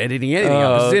stuff. I'm not editing anything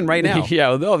out. This is in right now.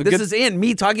 Yeah, no, This is in.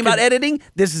 Me talking about editing,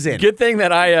 this is in. Good thing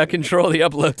that I control the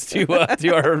uploads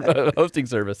to our hosting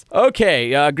service.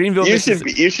 Okay, Greenville,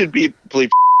 Mississippi. You should bleep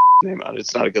name out.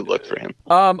 It's not a good look for him.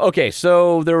 Okay,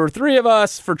 so there were three of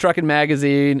us for Truckin'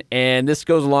 Magazine, and this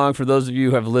goes along for those of you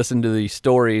who have listened to the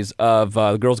stories of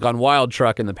the Girls Gone Wild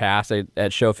truck in the past at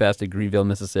Showfest at Greenville,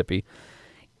 Mississippi.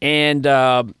 And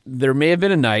there may have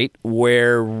been a night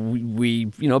where we,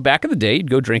 back in the day,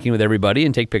 you'd go drinking with everybody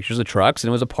and take pictures of trucks, and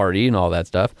it was a party and all that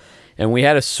stuff. And we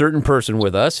had a certain person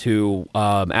with us who,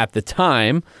 at the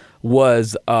time,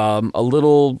 was a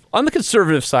little on the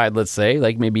conservative side, let's say,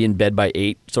 like maybe in bed by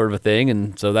 8 sort of a thing.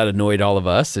 And so that annoyed all of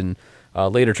us, and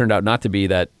later turned out not to be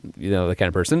that, the kind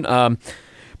of person.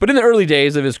 But in the early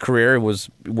days of his career, was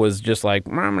just like,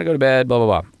 I'm going to go to bed, blah,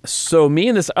 blah, blah. So me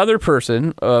and this other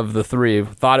person of the three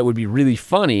thought it would be really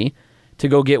funny to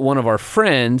go get one of our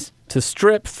friends to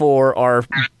strip for our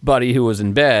buddy who was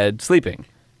in bed sleeping.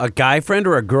 A guy friend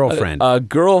or a girlfriend? A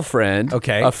girlfriend.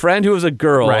 Okay. A friend who was a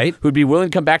girl. Right. Who'd be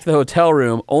willing to come back to the hotel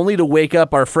room only to wake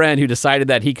up our friend who decided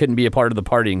that he couldn't be a part of the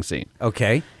partying scene.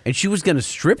 Okay. And she was going to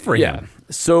strip for him.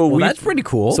 So that's pretty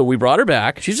cool. So we brought her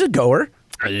back. She's a goer.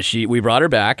 We brought her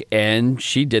back, and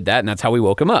she did that, and that's how we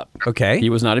woke him up. Okay.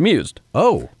 He was not amused.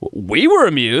 Oh. We were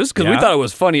amused because we Yeah. thought it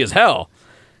was funny as hell.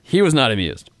 He was not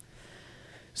amused.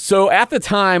 So at the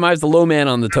time, I was the low man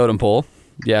on the totem pole.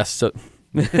 Yes, so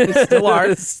Still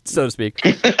are. so to speak.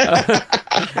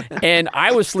 And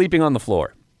I was sleeping on the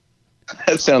floor.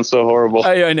 That sounds so horrible.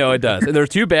 I know it does. There were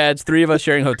 2 beds, 3 of us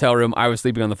sharing a hotel room. I was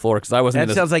sleeping on the floor because I wasn't.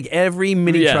 That sounds like every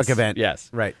mini truck event. Yes,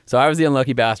 Right. So I was the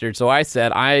unlucky bastard. So I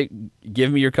said,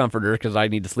 give me your comforter because I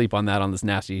need to sleep on that on this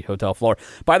nasty hotel floor.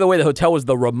 By the way, the hotel was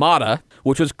the Ramada,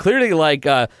 which was clearly like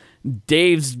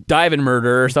Dave's Dive and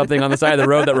Murder or something on the side of the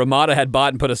road that Ramada had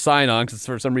bought and put a sign on because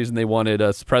for some reason they wanted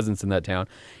a presence in that town.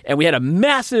 And we had a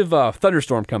massive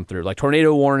thunderstorm come through, like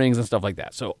tornado warnings and stuff like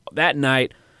that. So that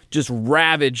night just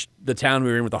ravaged the town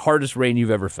we were in with the hardest rain you've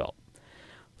ever felt.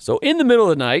 So in the middle of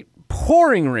the night,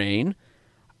 pouring rain,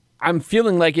 I'm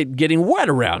feeling like it getting wet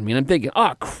around me. And I'm thinking,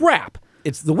 crap.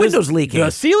 It's the window's leaking.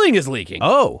 The ceiling is leaking.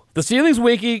 Oh. The ceiling's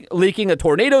leaking. A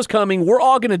tornado's coming. We're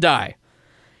all going to die.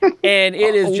 And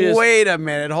it is just... Wait a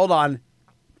minute. Hold on.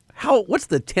 What's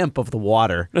the temp of the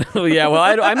water? Yeah, well,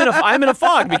 I'm in a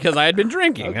fog because I had been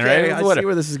drinking. Okay, all right? I see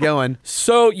where this is going.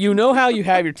 So you know how you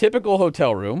have your typical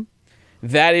hotel room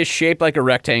that is shaped like a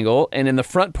rectangle, and in the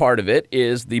front part of it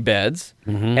is the beds,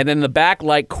 and then the back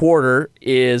like quarter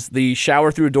is the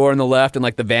shower through a door on the left and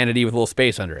like the vanity with a little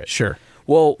space under it. Sure.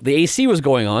 Well, the AC was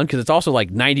going on because it's also like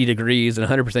 90 degrees and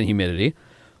 100% humidity.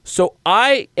 So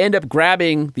I end up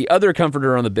grabbing the other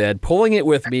comforter on the bed, pulling it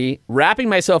with me, wrapping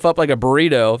myself up like a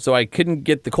burrito so I couldn't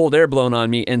get the cold air blown on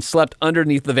me, and slept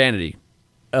underneath the vanity.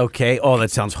 Okay. Oh,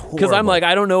 that sounds horrible. Because I'm like,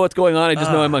 I don't know what's going on. I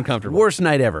just know I'm uncomfortable. Worst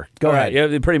night ever. Go ahead.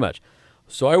 Yeah, pretty much.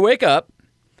 So I wake up,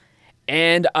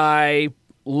 and I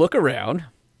look around,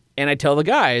 and I tell the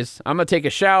guys, I'm going to take a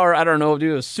shower. I don't know,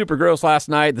 dude, it was super gross last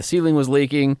night. The ceiling was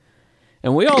leaking.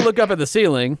 And we all look up at the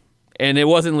ceiling, and it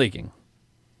wasn't leaking.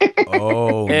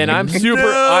 Oh, And I'm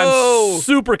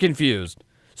super confused.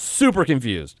 Super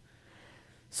confused.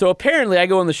 So apparently I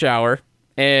go in the shower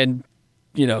and,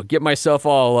 get myself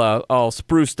all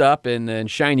spruced up and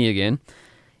shiny again.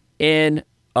 And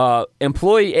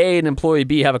employee A and employee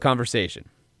B have a conversation.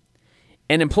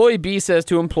 And employee B says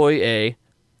to employee A,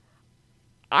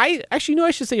 I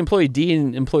should say employee D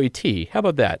and employee T. How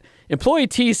about that? Employee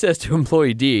T says to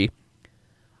employee D,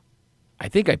 I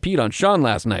think I peed on Sean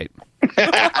last night.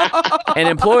 And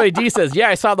employee D says, yeah,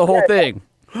 I saw the whole thing.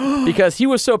 Because he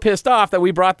was so pissed off that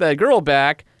we brought that girl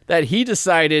back that he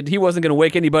decided he wasn't going to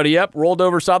wake anybody up, rolled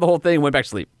over, saw the whole thing, and went back to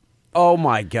sleep. Oh,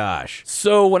 my gosh.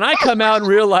 So when I come out and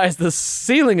realize the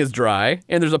ceiling is dry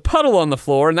and there's a puddle on the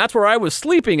floor, and that's where I was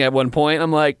sleeping at one point,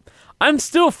 I'm like, I'm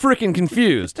still freaking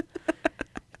confused.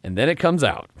 And then it comes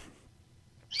out.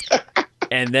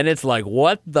 And then it's like,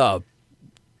 what the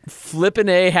flippin'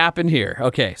 A happened here?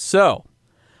 Okay, so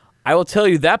I will tell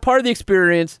you that part of the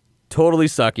experience, totally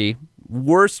sucky.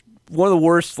 One of the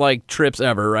worst trips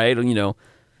ever, right?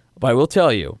 But I will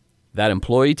tell you that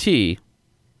employee T,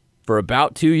 for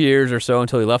about 2 years or so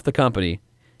until he left the company,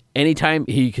 anytime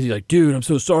because he's like, dude, I'm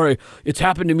so sorry. It's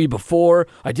happened to me before.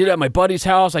 I did it at my buddy's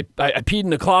house. I peed in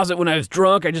the closet when I was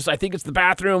drunk. I think it's the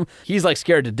bathroom. He's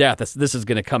scared to death this is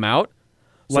going to come out.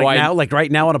 So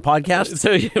right now on a podcast?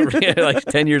 So yeah,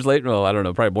 10 years later, well, I don't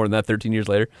know, probably more than that, 13 years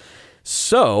later.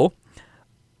 So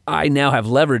I now have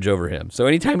leverage over him. So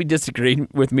anytime he disagreed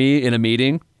with me in a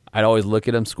meeting, I'd always look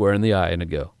at him square in the eye and I'd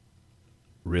go,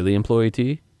 really, employee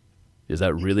T? Is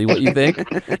that really what you think?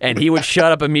 And he would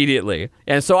shut up immediately.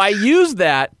 And so I used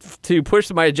that to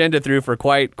push my agenda through for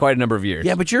quite a number of years.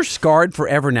 Yeah, but you're scarred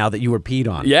forever now that you were peed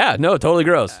on. Yeah, no, totally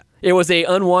gross. It was a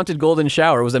unwanted golden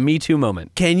shower. It was a Me Too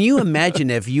moment. Can you imagine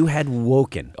if you had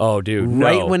woken? Oh, dude,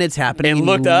 right no. when it's happening And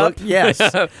looked up? Yes.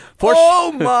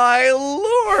 Oh my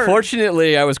Lord!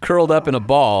 Fortunately, I was curled up in a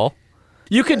ball.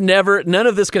 You could never. None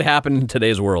of this could happen in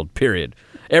today's world. Period.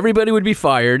 Everybody would be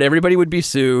fired. Everybody would be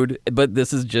sued. But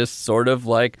this is just sort of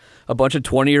like a bunch of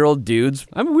 20-year-old dudes.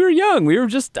 I mean, we were young. We were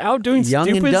just out doing Young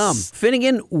stupid and dumb.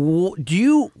 Finnegan,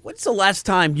 what's the last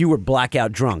time you were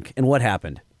blackout drunk, and what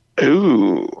happened?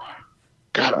 Ooh,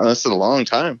 God, that's a long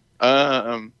time.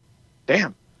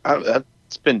 Damn,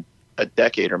 it's been a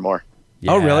decade or more.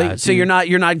 Oh, really? So you're not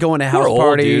going to house old, dude.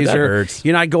 parties, That or hurts.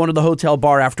 you're not going to the hotel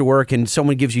bar after work, and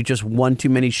someone gives you just one too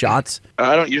many shots?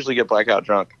 I don't usually get blackout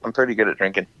drunk. I'm pretty good at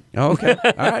drinking. Oh, okay.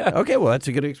 All right. Okay. Well, that's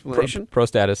a good explanation. Pro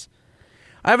status.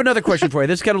 I have another question for you.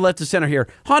 This is kind of left to center here.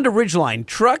 Honda Ridgeline,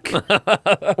 truck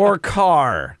or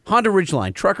car? Honda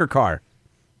Ridgeline, truck or car?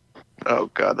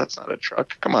 Oh God, that's not a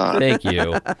truck. Come on, Thank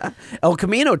you. El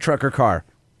Camino, truck or car?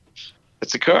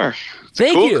 it's a car. It's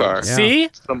Thank a cool you. car. See?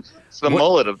 It's the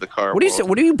mullet of the car. What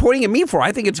are you pointing at me for?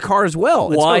 I think it's a car as well.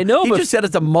 Well, I know, He but just said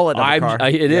it's a mullet of a car.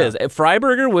 It is.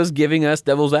 Freiberger was giving us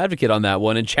devil's advocate on that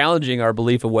one and challenging our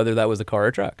belief of whether that was a car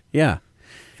or truck. Yeah.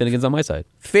 Finnegan's on my side.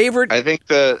 Favorite? I think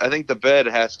the bed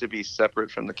has to be separate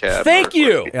from the cab. Thank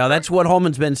you. Yeah, that's what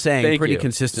Holman's been saying Thank pretty you.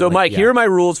 consistently. So, Mike, Yeah. here are my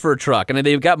rules for a truck. And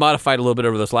they've got modified a little bit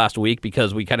over this last week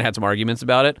because we kind of had some arguments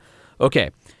about it.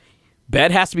 Okay. Bed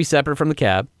has to be separate from the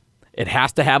cab. It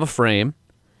has to have a frame.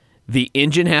 The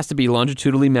engine has to be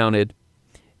longitudinally mounted.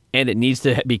 And it needs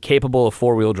to be capable of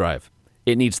four-wheel drive.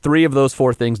 It needs 3 of those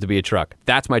 4 things to be a truck.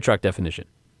 That's my truck definition.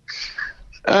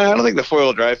 I don't think the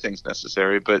 4-wheel drive thing's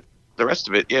necessary, but the rest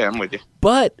of it, yeah, I'm with you.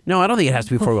 But, No, I don't think it has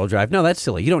to be four-wheel drive. No, that's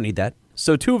silly. You don't need that.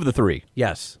 so 2 of the 3.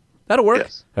 Yes. That'll work.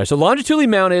 Yes. All right, so longitudinally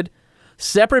mounted,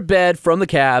 separate bed from the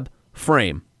cab,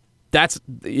 frame.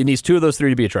 It needs 2 of those 3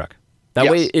 to be a truck. That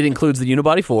Yes. way it includes the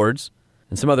unibody Fords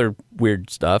and some other weird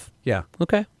stuff. Yeah.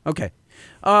 Okay. Okay.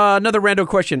 Another random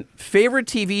question. Favorite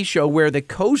TV show where the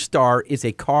co-star is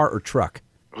a car or truck?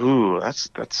 Ooh, that's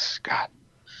God.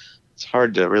 It's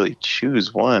hard to really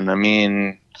choose one. I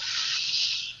mean,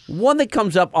 One that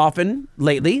comes up often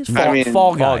lately is Fall Guy.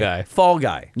 Fall Guy. Fall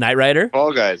Guy. Knight Rider.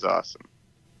 Fall Guy's awesome.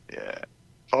 Yeah,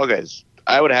 Fall Guys.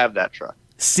 I would have that truck.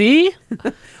 See?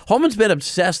 Holman's been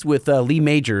obsessed with Lee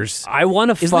Majors. I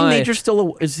want to Is find... Lee Majors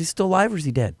is he still alive or is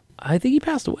he dead? I think he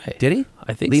passed away. Did he?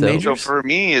 I think Lee so. Majors? So for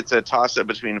me, it's a toss-up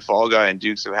between Fall Guy and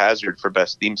Dukes of Hazzard for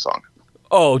best theme song.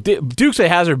 Oh, Dukes of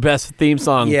Hazzard best theme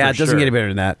song. Yeah, for it doesn't sure. get any better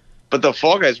than that. But the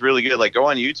Fall Guy's really good. Like, go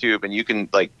on YouTube and you can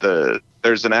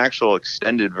there's an actual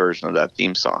extended version of that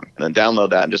theme song, and then download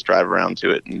that and just drive around to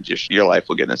it, and just your life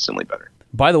will get instantly better.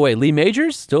 By the way, Lee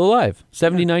Majors, still alive.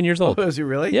 79 years old. is he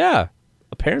really? Yeah.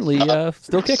 Apparently,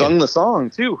 still kicking. Sung the song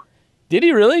too. Did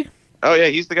he really? Oh yeah,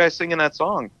 he's the guy singing that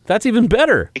song. That's even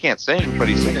better. He can't sing, but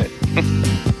he's singing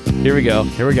it. Here we go.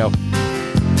 Here we go.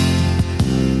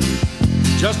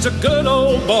 Just a good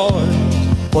old boy.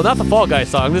 Well, not the Fall Guy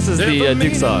song. This is the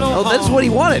Duke song. Oh, that's what he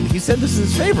wanted. He said this is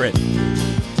his favorite.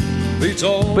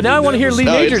 But now I want to hear Lee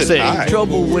No, Majors it's a sing. tie.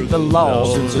 Trouble with the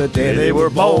law since the day they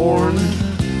were born.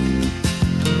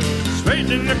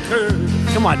 Straightening the curve,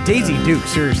 Come on, Daisy Duke,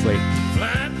 seriously.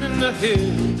 flattening the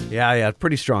hill. Yeah,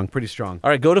 pretty strong, pretty strong. All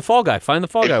right, go to Fall Guy. Find the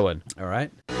Fall Guy one. All right.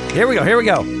 Here we go, here we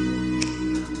go.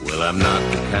 Well, I'm not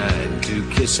the kind to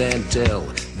kiss and tell,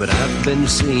 but I've been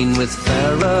seen with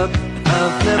Farrah.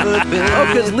 I've never been. Oh,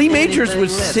 because Lee Majors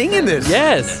was singing this.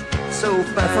 Yes. So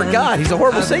I forgot. He's a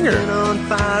horrible singer. I've been on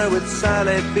fire with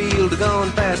Sally Field,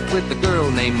 gone fast with a girl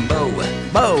named Bo.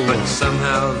 Bo. But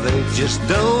somehow they just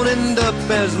don't end up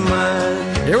as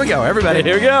mine. Here we go, everybody.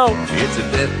 Here we go. It's a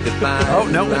death-defying Oh,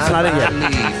 no, it's not it yet.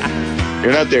 life.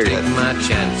 You're not there Take yet. my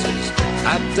chances.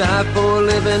 I'd die for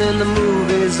living in the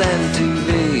movies and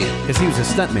TV. Because he was a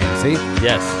stuntman, see?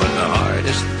 Yes. But the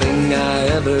hardest thing I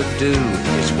ever do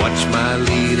is watch my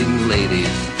leading ladies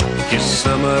kiss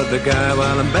some other guy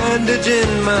while I'm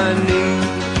bandaging my knee.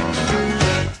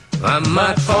 I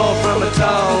might fall from a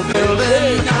tall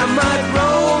building, I might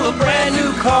roll a brand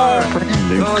new car,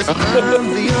 'cause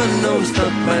I'm the unknown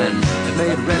stuntman that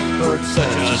made Redford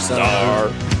such a star.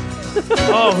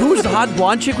 Oh, who was the hot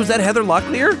blonde chick? Was that Heather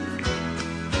Locklear?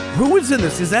 Who was in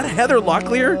this? Is that Heather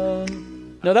Locklear?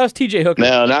 No, that was T.J. Hooker.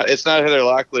 No, it's not Heather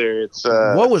Locklear. It's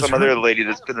What was some her- other lady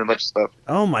that's been in a bunch of stuff.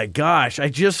 Oh my gosh. I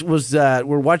just was, we're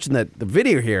watching the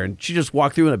video here, and she just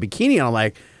walked through in a bikini, and I'm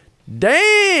like,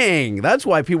 dang, that's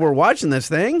why people were watching this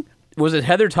thing. Was it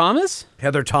Heather Thomas?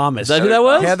 Heather Thomas. Is that who that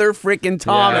was? Heather freaking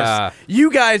Thomas. Yeah.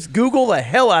 You guys Google the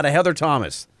hell out of Heather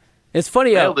Thomas. It's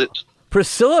funny. Nailed it.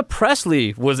 Priscilla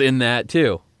Presley was in that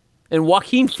too, and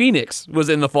Joaquin Phoenix was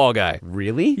in The Fall Guy.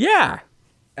 Really? Yeah,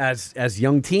 As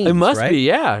young teens, it must right? be.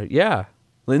 Yeah.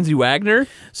 Lindsay Wagner.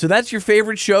 So that's your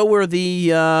favorite show where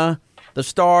the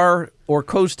star or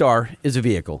co-star is a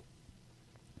vehicle.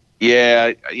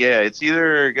 Yeah. It's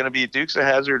either going to be Dukes of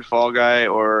Hazzard, Fall Guy,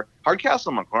 or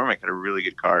Hardcastle McCormick had a really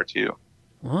good car too.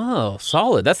 Oh,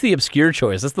 solid. That's the obscure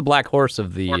choice. That's the black horse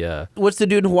of the What's the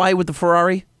dude in Hawaii with the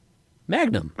Ferrari?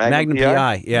 Magnum. Magnum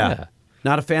PI. Yeah.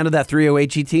 Not a fan of that 308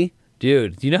 GT?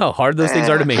 Dude, do you know how hard those things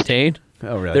are to maintain?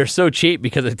 Oh, really? They're so cheap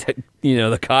because of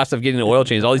the cost of getting the oil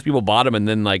change. All these people bought them and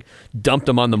then like dumped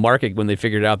them on the market when they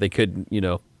figured out they could,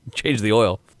 change the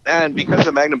oil. And because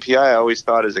of Magnum PI, I always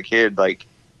thought as a kid, like,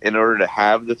 in order to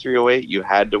have the 308, you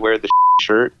had to wear the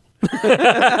shirt.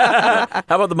 How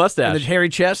about the mustache? And the hairy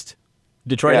chest?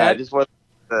 Detroit Yeah, I hat? just want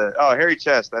hairy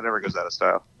chest. That never goes out of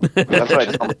style. That's what I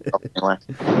tell myself anyway.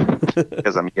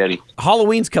 Because I'm Yeti.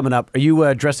 Halloween's coming up. Are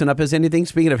you dressing up as anything?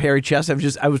 Speaking of hairy chest,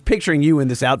 I was picturing you in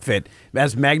this outfit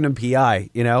as Magnum PI,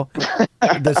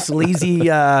 the sleazy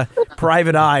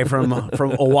private eye from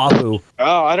Oahu.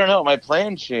 Oh, I don't know. My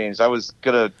plan changed. I was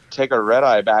going to take a red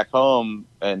eye back home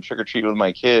and trick-or-treat with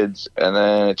my kids, and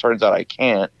then it turns out I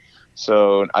can't.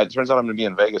 So it turns out I'm going to be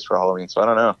in Vegas for Halloween, so I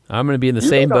don't know. I'm going to be in the You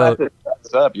same really don't boat. have to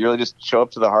dress up. You really just show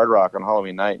up to the Hard Rock on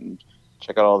Halloween night and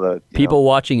check out all the People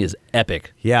watching is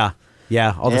epic. Yeah.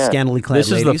 All the Yeah. scantily clad This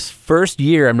is ladies. the first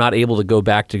year I'm not able to go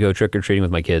back to go trick-or-treating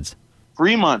with my kids.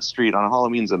 Fremont Street on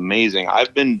Halloween's amazing.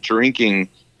 I've been drinking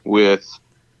with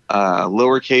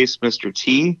lowercase Mr.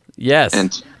 T Yes.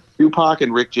 and Tupac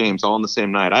and Rick James all on the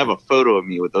same night. I have a photo of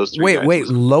me with those three guys. Wait,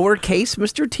 lowercase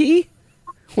Mr. T?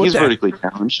 He's vertically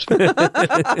challenged.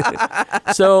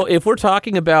 So if we're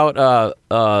talking about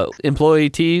employee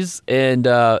tees and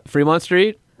Fremont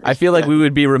Street, I feel like we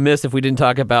would be remiss if we didn't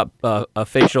talk about a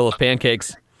facial of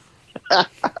pancakes.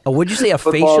 Oh, would you say a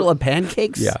facial of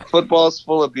pancakes? Yeah. Football's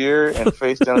full of beer and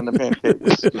face down in the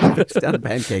pancakes. Face down to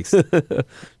pancakes.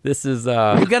 This is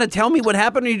You got to tell me what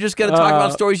happened, or you just got to talk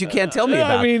about stories you can't tell me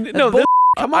about? I mean, That's no, bull-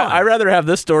 come on. I'd rather have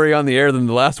this story on the air than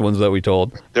the last ones that we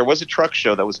told. There was a truck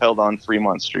show that was held on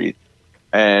Fremont Street,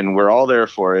 and we're all there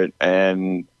for it,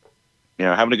 and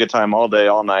having a good time all day,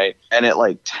 all night. And at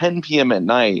like 10 p.m. at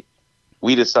night,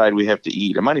 we decide we have to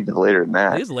eat. It might even be later than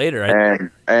that. It is later, right?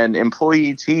 And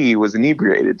employee T was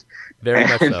inebriated. Very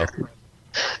much so.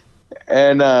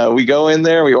 And we go in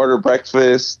there, we order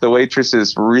breakfast. The waitress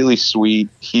is really sweet.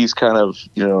 He's kind of,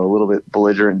 a little bit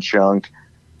belligerent junk.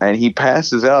 And he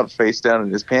passes out face down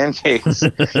in his pancakes.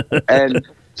 And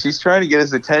she's trying to get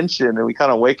his attention, and we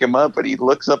kind of wake him up, but he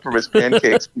looks up from his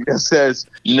pancakes and just says,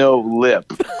 "No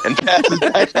lip," and passes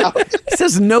back out. He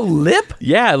says no lip?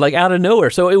 Yeah, like out of nowhere.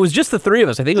 So it was just the three of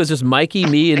us. I think it was just Mikey,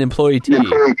 me, and employee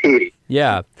T.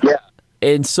 Yeah. Yeah.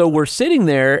 And so we're sitting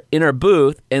there in our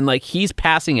booth, and like he's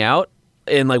passing out,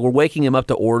 and like we're waking him up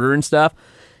to order and stuff.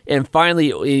 And finally,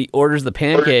 he orders the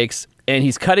pancakes, and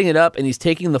he's cutting it up, and he's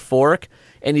taking the fork,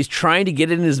 and he's trying to get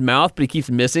it in his mouth, but he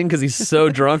keeps missing because he's so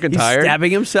drunk and He's tired.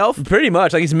 stabbing himself? Pretty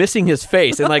much, like he's missing his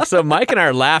face, and like so, Mike and I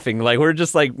are laughing, like we're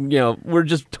just like we're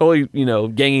just totally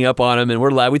ganging up on him, and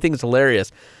we're we think it's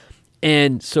hilarious.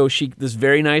 And so this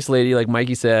very nice lady, like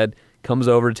Mikey said, comes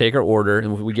over to take our order,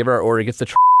 and we give her our order. It gets to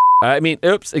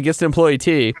it gets to employee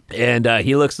T, and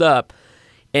he looks up,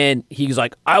 and he's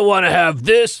like, "I want to have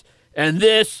this and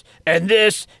this and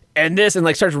this." And this, and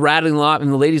like starts rattling a lot,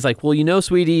 and the lady's like, "Well,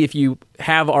 sweetie, if you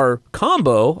have our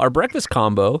breakfast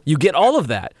combo, you get all of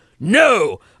that."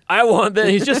 No, I want that.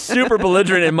 He's just super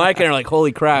belligerent, and Mike and I are like,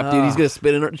 "Holy crap, dude! She's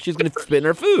gonna spit in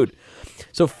her food."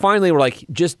 So finally, we're like,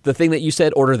 "Just the thing that you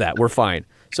said, order that. We're fine."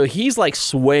 So he's like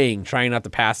swaying, trying not to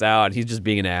pass out. He's just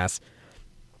being an ass.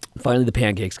 Finally, the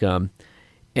pancakes come,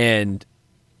 and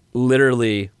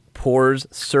literally pours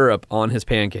syrup on his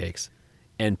pancakes.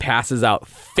 And passes out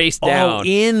face down. Oh,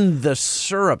 in the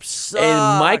syrup. Sucks.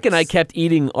 And Mike and I kept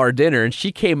eating our dinner, and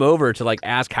she came over to like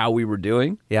ask how we were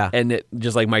doing. Yeah. And it,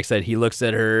 just like Mike said, he looks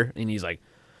at her and he's like,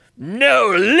 "No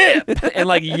lip," and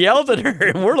like yells at her,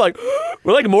 and we're like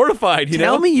mortified.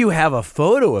 Tell me you have a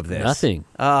photo of this. Nothing.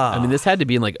 I mean, this had to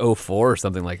be in like 2004 or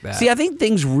something like that. See, I think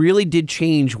things really did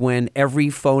change when every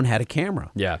phone had a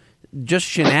camera. Yeah. Just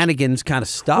shenanigans kind of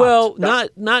stopped. Well,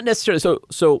 not necessarily.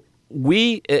 So.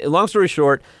 Long story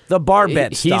short, the bar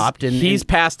bet stopped, and he's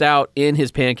passed out in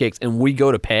his pancakes, and we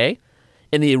go to pay,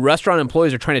 and the restaurant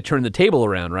employees are trying to turn the table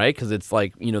around, right? Because it's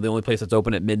like the only place that's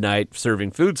open at midnight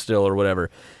serving food still or whatever,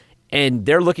 and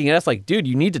they're looking at us like, "Dude,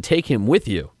 you need to take him with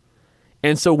you."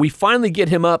 And so we finally get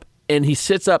him up and he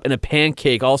sits up in a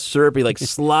pancake, all syrupy, like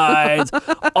slides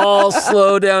all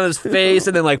slow down his face,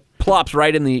 and then like plops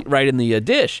right in the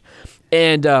dish.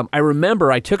 And I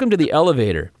remember I took him to the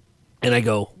elevator, and I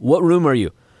go, "What room are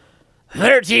you?"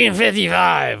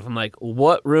 1355. I'm like,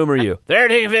 "What room are you?"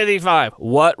 1355.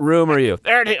 What room are you?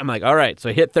 13. I'm like, all right. So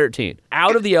I hit 13.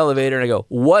 Out of the elevator, and I go,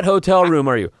 "What hotel room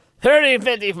are you?"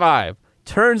 1355.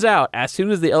 Turns out, as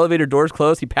soon as the elevator doors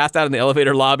closed, he passed out in the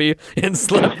elevator lobby and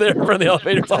slept there from the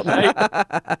elevators all night.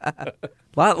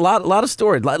 Lot of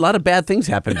stories. Lot of bad things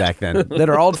happened back then that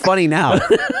are all funny now.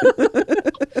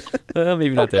 Well,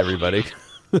 maybe not to everybody.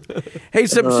 Hey,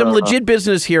 some legit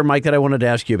business here, Mike, that I wanted to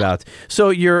ask you about. So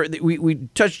we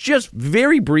touched just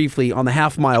very briefly on the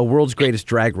half-mile World's Greatest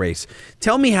Drag Race.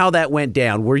 Tell me how that went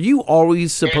down. Were you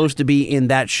always supposed to be in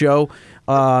that show?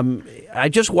 I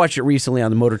just watched it recently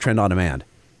on the Motor Trend On Demand.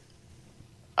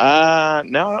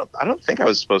 No, I don't think I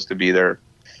was supposed to be there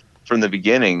from the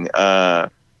beginning.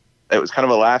 It was kind of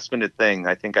a last-minute thing.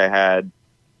 I think I had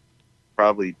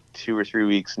probably 2 or 3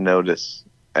 weeks' notice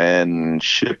and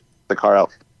shipped the car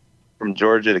out from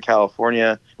Georgia to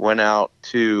California. Went out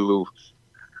to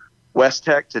West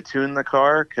Tech to tune the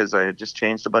car because I had just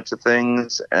changed a bunch of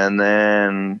things. And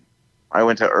then I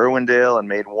went to Irwindale and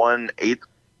made 1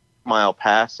 8-mile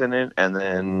pass in it, and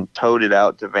then towed it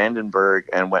out to Vandenberg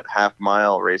and went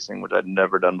half-mile racing, which I'd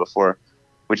never done before,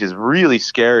 which is really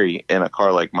scary in a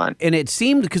car like mine. And it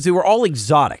seemed, because they were all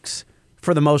exotics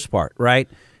for the most part, right?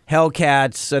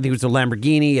 Hellcats, I think it was a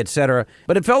Lamborghini, etc.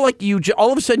 But it felt like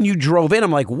all of a sudden you drove in.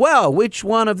 I'm like, well, which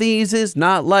one of these is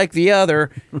not like the other?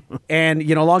 And,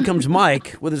 along comes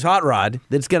Mike with his hot rod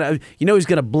that's going to, he's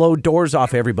going to blow doors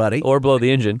off everybody. Or blow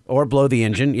the engine.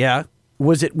 Yeah.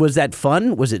 Was that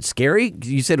fun? Was it scary?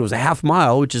 You said it was a half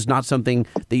mile, which is not something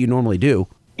that you normally do.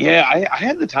 Yeah, I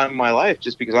had the time of my life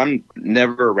just because I'm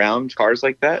never around cars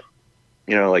like that.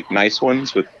 Like nice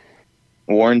ones with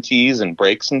warranties and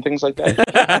brakes and things like that.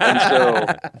 And so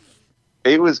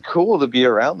it was cool to be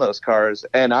around those cars.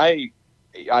 And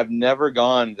I've never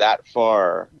gone that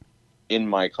far in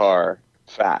my car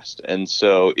fast. And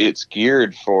so it's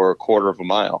geared for a quarter of a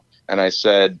mile. And I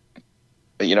said,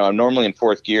 I'm normally in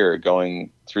 4th gear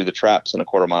going through the traps in a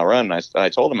quarter-mile run. And I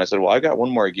told him, I said, well, I've got 1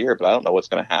 more gear, but I don't know what's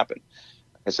going to happen.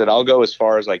 I said, I'll go as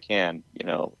far as I can,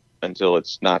 until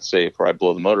it's not safe or I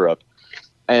blow the motor up.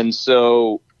 And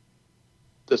so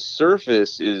the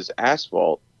surface is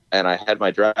asphalt, and I had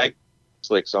my drag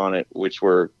slicks on it, which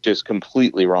were just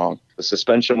completely wrong. The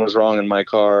suspension was wrong in my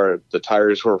car. The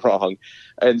tires were wrong.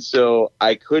 And so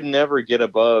I could never get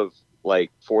above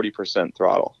like 40%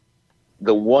 throttle.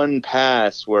 The one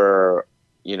pass where,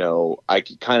 I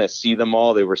could kind of see them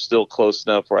all, they were still close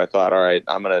enough where I thought, all right,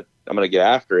 I'm going to get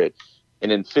after it.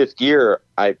 And in 5th gear,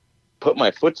 I put my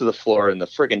foot to the floor and the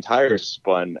friggin' tires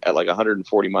spun at like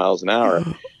 140 miles an hour.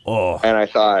 Oh. And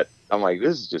I'm like,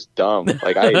 this is just dumb.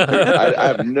 Like I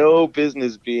have no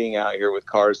business being out here with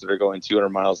cars that are going 200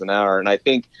 miles an hour. And I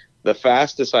think the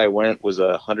fastest I went was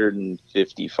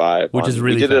 155. Which is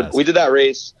really fast. We did that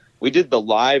race. We did the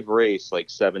live race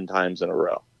like 7 times in a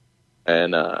row.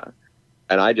 And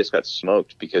I just got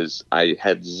smoked because I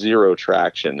had 0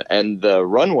 traction, and the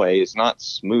runway is not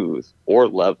smooth or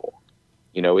level.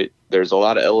 There's a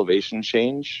lot of elevation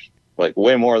change, like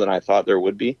way more than I thought there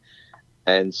would be.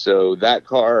 And so that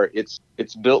car, it's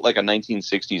built like a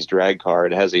 1960s drag car.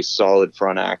 It has a solid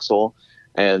front axle,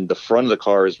 and the front of the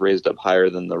car is raised up higher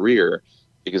than the rear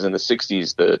because in the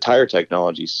 60s, the tire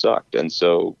technology sucked. And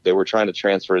so they were trying to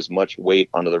transfer as much weight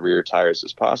onto the rear tires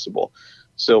as possible.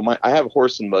 So I have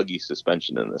horse and buggy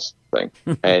suspension in this thing,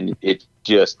 and it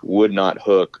just would not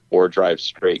hook or drive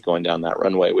straight going down that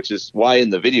runway, which is why in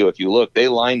the video, if you look, they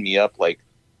lined me up like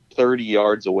 30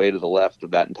 yards away to the left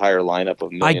of that entire lineup of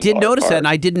 $1 million I did notice cars. that, and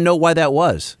I didn't know why that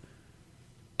was.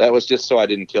 That was just so I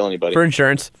didn't kill anybody. For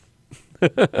insurance.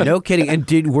 No kidding. And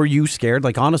were you scared?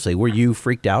 Like, honestly, were you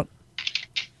freaked out?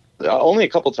 Only a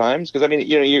couple times, because I mean,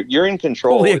 you're in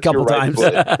control. Only a It's your couple right times.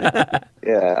 foot.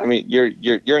 Yeah, I mean,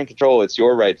 you're in control. It's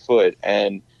your right foot,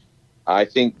 and I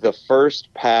think the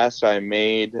first pass I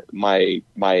made, my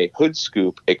hood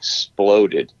scoop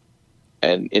exploded,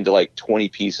 and into like 20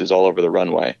 pieces all over the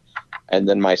runway, and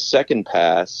then my second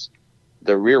pass,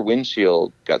 the rear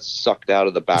windshield got sucked out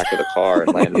of the back of the car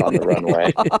and landed on the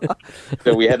runway.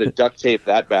 So we had to duct tape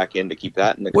that back in to keep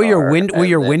that in the car. Were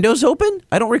your windows open?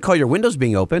 I don't recall your windows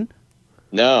being open.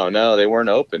 No, they weren't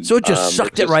open. So it just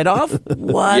sucked it right off?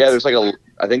 What? Yeah,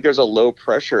 I think there's a low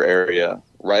pressure area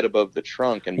right above the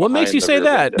trunk. And what makes you say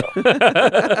that?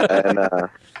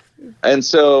 And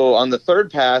so on the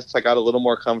third pass, I got a little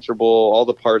more comfortable. All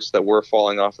the parts that were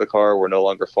falling off the car were no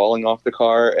longer falling off the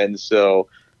car. And so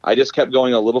I just kept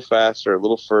going a little faster, a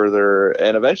little further,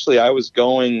 and eventually I was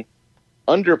going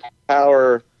under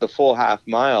power the full half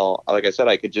mile. Like I said,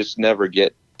 I could just never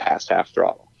get past half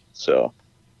throttle. So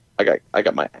I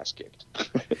got my ass kicked.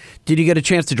 Did you get a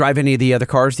chance to drive any of the other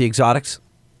cars, the exotics?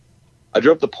 I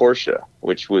drove the Porsche,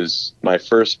 which was my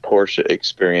first Porsche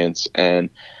experience, and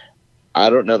I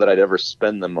don't know that I'd ever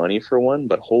spend the money for one,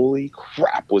 but holy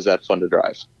crap, was that fun to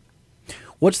drive.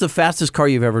 What's the fastest car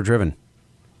you've ever driven?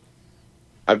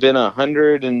 I've been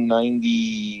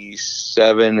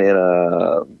 197 in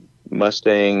a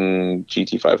Mustang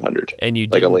GT500. And you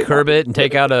Like a didn't late curb model. it and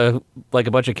take out a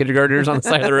bunch of kindergartners on the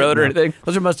side of the road or anything?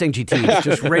 Those are Mustang GTs,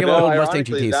 just regular No, old Mustang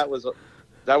ironically, GTs.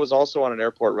 that was also on an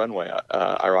airport runway.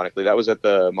 Ironically, that was at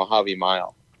the Mojave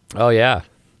Mile. Oh, yeah.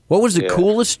 What was the Yeah.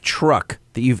 coolest truck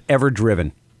that you've ever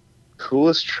driven?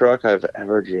 Coolest truck I've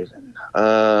ever driven.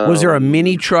 Was there a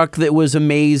mini truck that was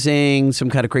amazing, some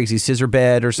kind of crazy scissor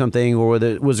bed or something? Or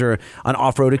was there an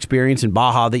off-road experience in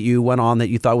Baja that you went on that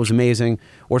you thought was amazing?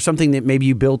 Or something that maybe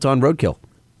you built on roadkill?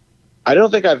 I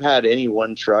don't think I've had any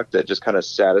one truck that just kind of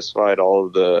satisfied all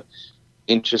of the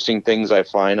interesting things I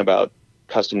find about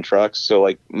custom trucks. So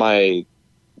like my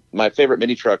favorite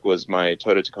mini truck was my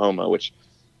Toyota Tacoma, which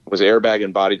was airbag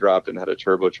and body dropped and had a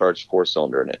turbocharged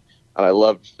 4-cylinder in it. And I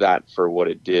loved that for what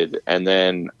it did. And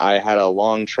then I had a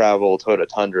long travel Toyota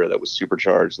Tundra that was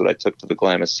supercharged that I took to the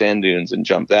Glamis sand dunes and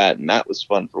jumped that. And that was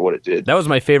fun for what it did. That was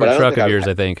my But I favorite don't truck think of I've yours,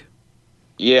 had- I think.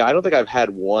 Yeah, I don't think I've had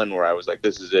one where I was like,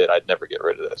 this is it. I'd never get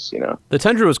rid of this, you know? The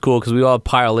Tundra was cool because we all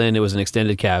pile in. It was an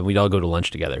extended cab. And we'd all go to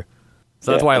lunch together.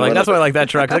 So that's Yeah, why I like one that's of why I the- like that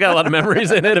truck. 'Cause I got a lot of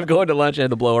memories in it of going to lunch and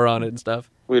had the blower on it and stuff.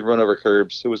 We'd run over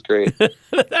curbs. It was great. I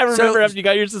remember after you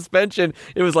got your suspension,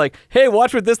 it was like, hey,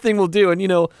 watch what this thing will do. And, you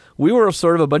know, we were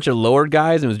sort of a bunch of lowered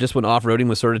guys, and it was just when off-roading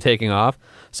was sort of taking off.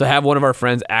 So have one of our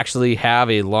friends actually have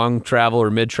a long travel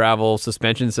or mid-travel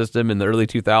suspension system in the early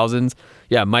 2000s.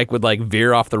 Yeah, Mike would, like,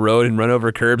 veer off the road and run over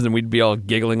curbs, and we'd be all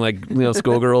giggling like, you know,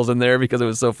 schoolgirls in there because it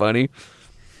was so funny.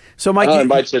 So, Mike, And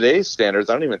by today's standards,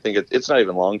 I don't even think it's not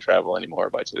even long travel anymore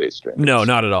by today's standards. No,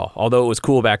 not at all. Although it was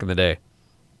cool back in the day.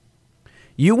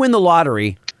 you win the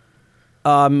lottery,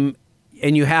 and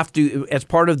you have to, as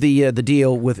part of the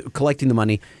deal with collecting the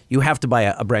money, you have to buy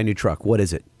a brand new truck. What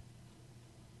is it?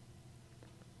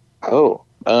 Oh,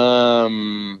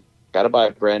 gotta buy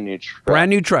a brand new truck. Brand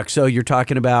new truck. So you're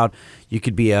talking about you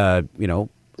could be a, you know,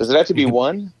 Does it have to be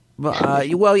one?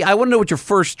 well, I want to know what your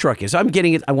first truck is. I'm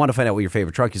getting it. I want to find out what your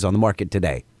favorite truck is on the market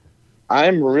today.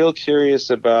 I'm real curious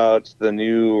about the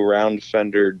new round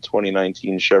fendered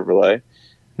 2019 Chevrolet.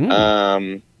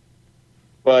 But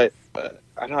I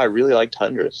don't know. I really like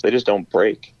Tundras. They just don't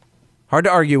break. Hard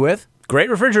to argue with. Great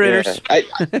refrigerators.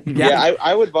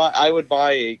 I would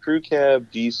buy a crew cab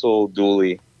diesel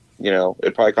dually. You know,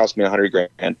 it'd probably cost me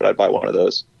 $100,000, but I'd buy one of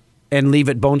those. And leave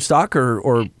it bone stock,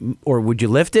 or would you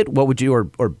lift it? What would you,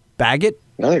 or bag it?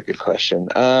 Another good question.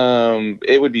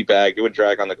 It would be bagged. It would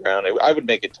drag on the ground. I would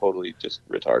make it totally just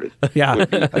retarded. Yeah.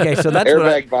 Okay. So that's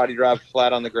Airbag body drop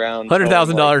flat on the ground.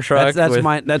 $100,000 truck.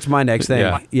 that's my next thing.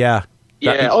 Yeah. Yeah.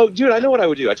 Yeah. Oh, dude, I know what I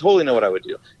would do. I totally know what I would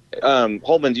do.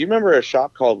 Holman, do you remember a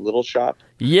shop called Little Shop?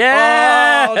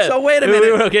 Yeah. Oh, so wait a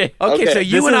minute. Okay. Okay. So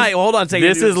you and I, hold on a second.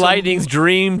 This is So- Lightning's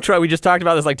dream truck. We just talked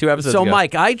about this like 2 episodes So, ago.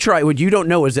 Mike, I tried. What you don't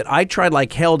know is that I tried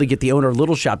like hell to get the owner of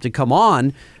Little Shop to come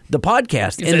on the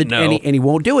podcast, He said no. and he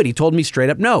won't do it. He told me straight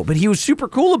up no. But he was super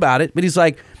cool about it. But he's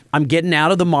like, I'm getting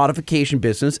out of the modification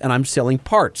business and I'm selling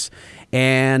parts.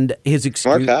 And his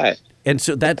excuse. Okay. And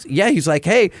so that's he's like,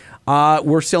 hey,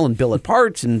 we're selling billet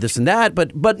parts and this and that.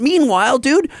 But meanwhile,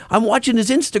 dude, I'm watching his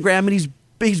Instagram and he's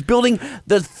building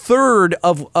the third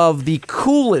of the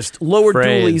coolest lower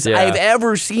Frames, dualies yeah. I've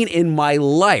ever seen in my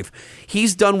life.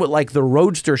 He's done what like the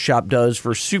Roadster shop does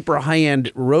for super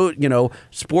high-end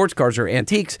sports cars or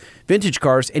antiques, vintage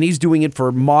cars, and he's doing it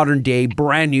for modern day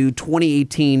brand new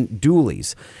 2018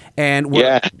 dualies. And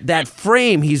that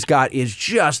frame he's got is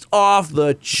just off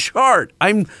the chart.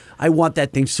 I want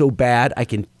that thing so bad. I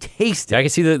can taste it. I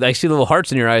see the little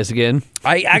hearts in your eyes again.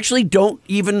 I actually don't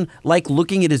even like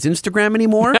looking at his Instagram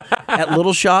anymore at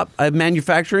Little Shop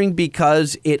Manufacturing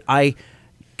because I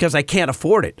can't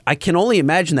afford it. I can only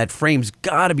imagine that frame's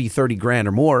got to be $30,000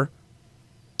 or more.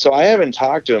 So I haven't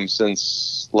talked to him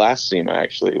since last SEMA,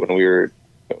 actually, when we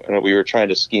were trying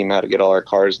to scheme how to get all our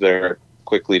cars there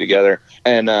quickly together.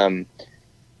 And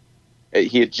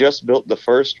he had just built the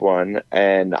first one,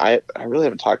 and I really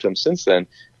haven't talked to him since then.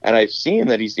 And I've seen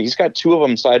that he's got 2 of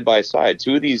them side by side,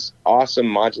 2 of these awesome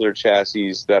modular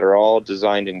chassis that are all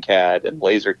designed in CAD and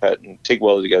laser cut and TIG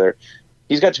welded together.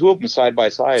 He's got 2 of them side by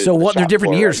side. So they're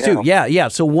different years right too. Yeah.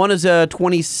 So one's a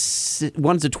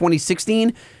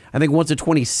 2016, I think one's a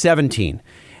 2017.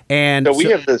 And So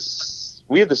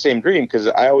we have the same dream, because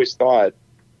I always thought,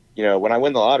 when I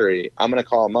win the lottery, I'm going to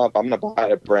call them up. I'm going to buy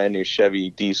a brand new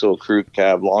Chevy diesel crew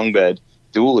cab long bed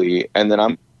dually, and then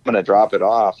I'm going to drop it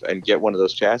off and get one of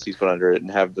those chassis put under it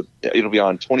and it'll be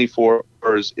on 24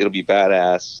 hours. It'll be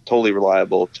badass, totally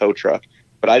reliable tow truck.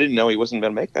 But I didn't know he wasn't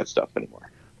going to make that stuff anymore.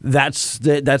 That's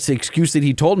the excuse that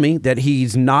he told me, that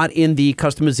he's not in the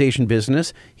customization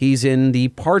business. He's in the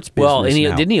parts business. Well, and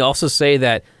now. didn't he also say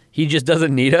that he just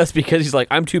doesn't need us because he's like,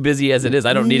 I'm too busy as it is.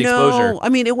 I don't need exposure. I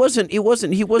mean, he wasn't. He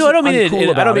wasn't. No, I don't mean uncool it. I don't mean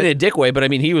about it a dick way, but I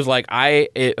mean he was like,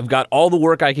 I've got all the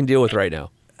work I can deal with right now.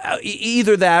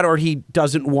 Either that, or he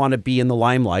doesn't want to be in the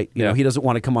limelight. You know, he doesn't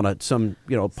want to come on some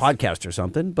podcast or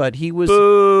something. But he was.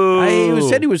 He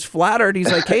said he was flattered.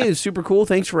 He's like, hey, it's super cool.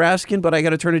 Thanks for asking, but I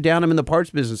got to turn it down. I'm in the parts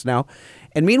business now.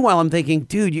 And meanwhile, I'm thinking,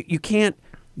 dude, you can't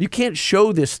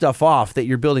show this stuff off that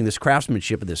you're building this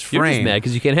craftsmanship of this frame. You're just mad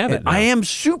because you can't have it. I am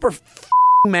super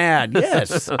mad.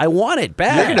 Yes, I want it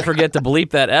bad. You're gonna forget to bleep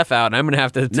that F out, and I'm gonna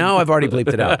have to. No, I've already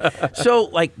bleeped it out. So,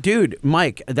 like, dude,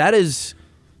 Mike, that is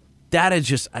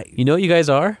just. You know what you guys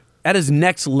are? That is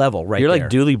next level, right? You're there. like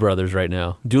Dooley brothers right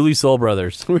now. Dooley Soul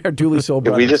Brothers. We are Dooley Soul Did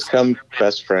Brothers. we just become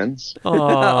best friends?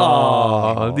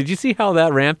 Oh, did you see how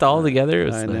that ramped all together? It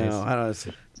was I nice. know. I don't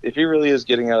know. If he really is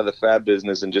getting out of the fab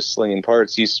business and just slinging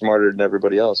parts, he's smarter than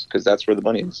everybody else, because that's where the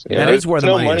money is. That is where the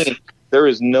money is. There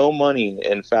is no money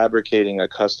in fabricating a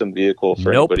custom vehicle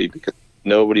for anybody, because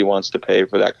nobody wants to pay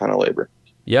for that kind of labor.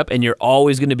 Yep, and you're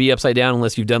always going to be upside down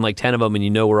unless you've done like 10 of them and you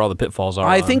know where all the pitfalls are.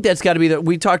 I think that's got to be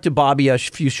we talked to Bobby a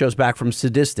few shows back from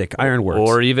Sadistic Ironworks,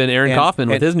 or even Aaron Kaufman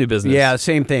with his new business. Yeah,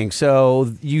 same thing.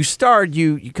 So you start,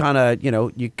 you kind of,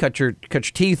 you cut your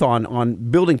teeth on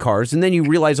building cars, and then you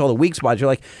realize all the weak spots. You're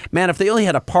like, man, if they only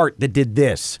had a part that did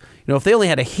this, if they only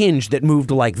had a hinge that moved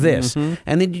like this, and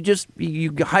then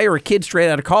you hire a kid straight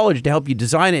out of college to help you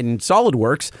design it in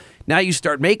SolidWorks. Now you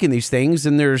start making these things,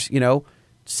 and there's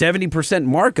 70%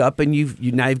 markup, and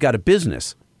now you've got a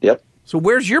business. Yep. So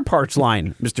where's your parts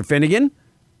line, Mr. Finnegan?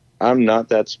 I'm not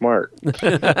that smart.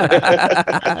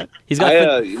 He's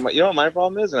got. you know what my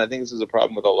problem is, and I think this is a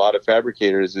problem with a lot of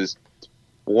fabricators, is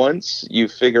once you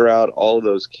figure out all of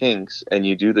those kinks and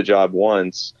you do the job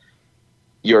once,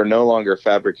 you're no longer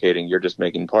fabricating, you're just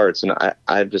making parts. And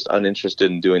I'm just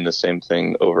uninterested in doing the same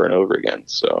thing over and over again.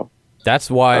 So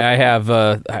that's why I have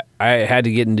I had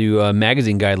to get into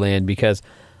magazine guide land, because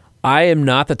I am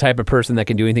not the type of person that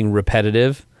can do anything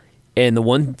repetitive. And the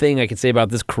one thing I can say about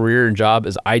this career and job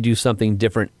is I do something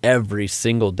different every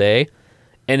single day.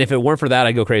 And if it weren't for that,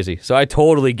 I'd go crazy. So I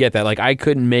totally get that. Like, I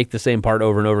couldn't make the same part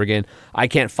over and over again. I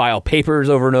can't file papers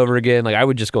over and over again. Like, I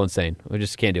would just go insane. I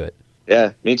just can't do it.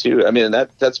 Yeah, me too. I mean,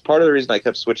 that's part of the reason I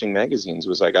kept switching magazines,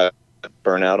 was I got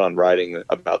burnt out on writing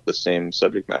about the same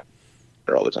subject matter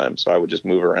all the time. So I would just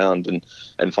move around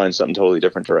and find something totally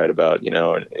different to write about,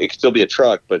 and it could still be a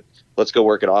truck, but let's go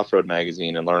work at Off-Road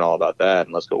Magazine and learn all about that.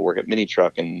 And let's go work at Mini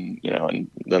Truck and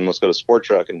then let's go to Sport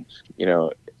Truck. And,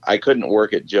 I couldn't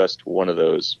work at just one of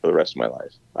those for the rest of my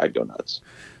life. I'd go nuts.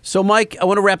 So, Mike, I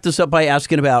want to wrap this up by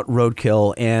asking about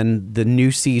Roadkill and the new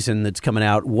season that's coming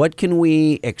out. What can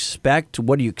we expect?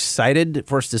 What are you excited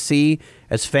for us to see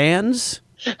as fans?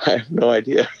 I have no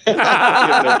idea.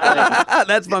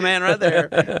 That's my man right there.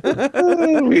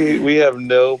 we have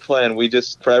no plan.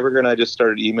 Freiberger and I just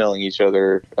started emailing each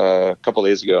other a couple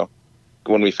days ago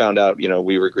when we found out,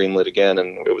 we were greenlit again,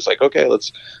 and it was like, okay,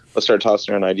 let's start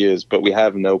tossing around ideas, but we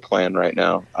have no plan right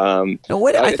now. No,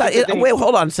 wait, wait,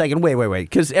 hold on a second. Wait.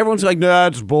 Because everyone's like, nah,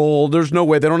 it's bold. There's no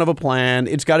way. They don't have a plan.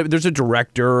 There's a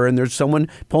director, and there's someone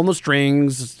pulling the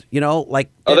strings,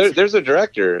 there's a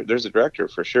director. There's a director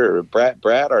for sure. Brad,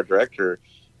 our director,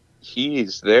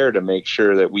 he's there to make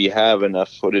sure that we have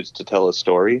enough footage to tell a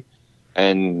story.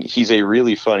 And he's a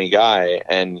really funny guy,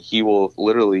 and he will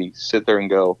literally sit there and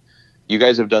go, you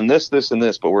guys have done this, this, and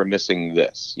this, but we're missing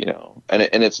this, and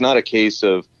it's not a case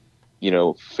of,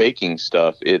 faking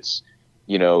stuff. It's,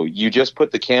 you just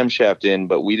put the camshaft in,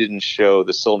 but we didn't show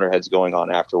the cylinder heads going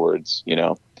on afterwards,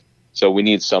 so we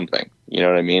need something, you know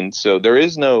what I mean? So there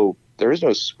is no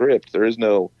script. There is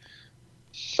no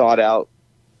thought out,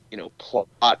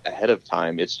 plot ahead of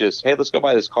time. It's just, hey, let's go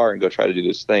buy this car and go try to do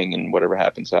this thing, and whatever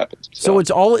happens, happens. So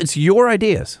it's your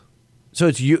ideas. So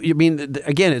it's you. I mean,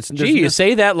 again, it's. Gee, you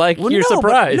say that like you're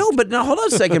surprised. But hold on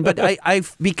a second. But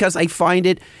because I find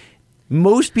it,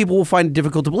 most people will find it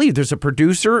difficult to believe. There's a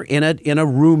producer in a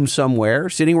room somewhere,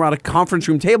 sitting around a conference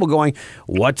room table, going,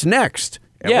 "What's next?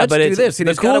 Yeah, let's do this." And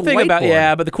the cool thing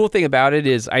but the cool thing about it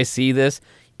is, I see this.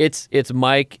 It's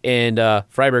Mike and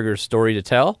Freiberger's story to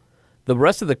tell, The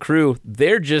rest of the crew,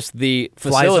 they're just the facilitators.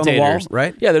 Flies on the wall,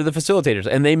 right? Yeah, they're the facilitators.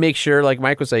 And they make sure, like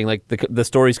Mike was saying, like the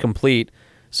story's complete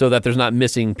so that there's not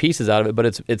missing pieces out of it.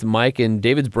 But it's Mike and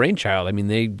David's brainchild. I mean,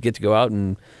 they get to go out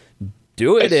and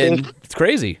do it, and it's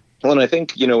crazy. Well, and I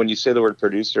think, when you say the word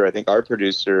producer, I think our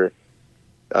producer,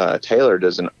 Taylor,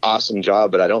 does an awesome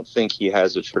job, but I don't think he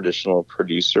has a traditional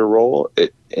producer role.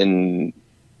 From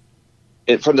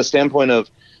the standpoint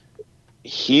of,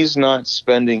 he's not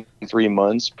spending 3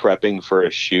 months prepping for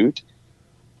a shoot.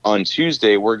 On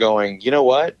Tuesday, we're going, you know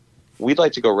what? We'd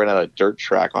like to go rent out a dirt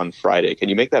track on Friday. Can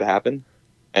you make that happen?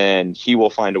 And he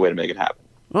will find a way to make it happen.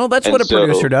 Well, that's what a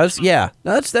producer does. Yeah.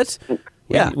 That's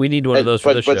yeah. We need one of those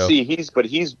for the show. But see,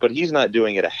 he's not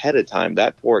doing it ahead of time.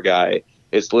 That poor guy,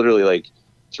 it's literally like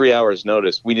 3 hours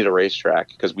notice. We need a racetrack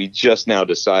because we just now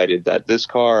decided that this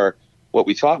car, what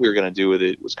we thought we were going to do with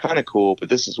it was kind of cool, but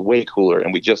this is way cooler,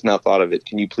 and we just now thought of it.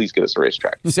 Can you please get us a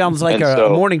racetrack? Sounds like a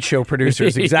morning show producer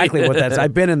is exactly what that's.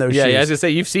 I've been in those shoes. Yeah, I was going to say,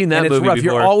 you've seen that and movie it's rough.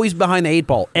 before. You're always behind the 8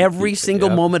 ball. Every single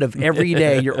moment of every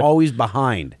day, you're always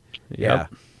behind. Yeah.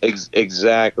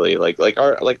 Exactly. Like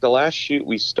the last shoot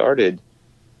we started,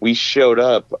 we showed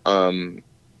up, and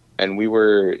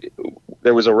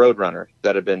there was a Roadrunner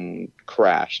that had been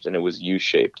crashed, and it was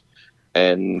U-shaped.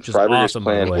 And Freiberger's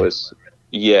plan was...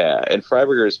 Yeah, and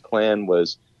Freiberger's plan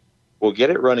was, we'll get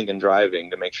it running and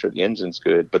driving to make sure the engine's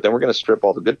good, but then we're going to strip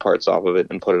all the good parts off of it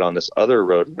and put it on this other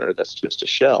Roadrunner that's just a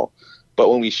shell. But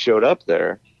when we showed up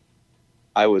there,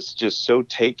 I was just so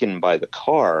taken by the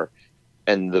car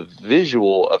and the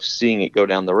visual of seeing it go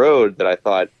down the road that I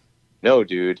thought, no,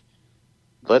 dude,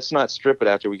 let's not strip it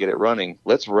after we get it running.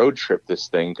 Let's road trip this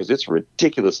thing because it's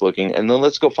ridiculous looking, and then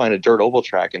let's go find a dirt oval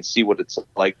track and see what it's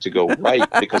like to go right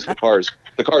because the car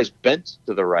is bent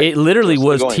to the right. It literally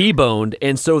was T-boned,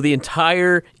 and so the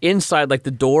entire inside, like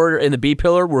the door and the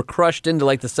B-pillar, were crushed into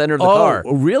like the center of the car.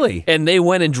 Oh, really? And they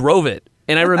went and drove it.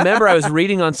 And I remember I was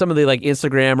reading on some of the like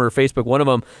Instagram or Facebook, one of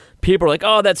them, people are like,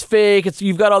 "Oh, that's fake.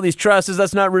 You've got all these trusses.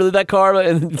 That's not really that car."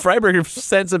 And Freiberger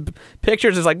sent some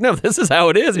pictures. It's like, no, this is how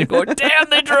it is. And you're going, damn,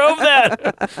 they drove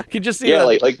that. You can just see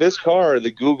that. like this car,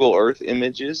 the Google Earth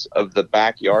images of the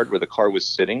backyard where the car was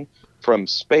sitting from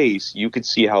space, you could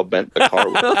see how bent the car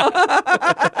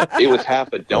was. It was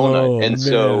half a donut.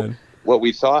 So what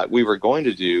we thought we were going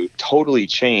to do totally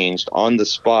changed on the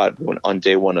spot on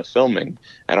day one of filming.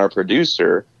 And our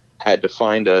producer had to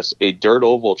find us a dirt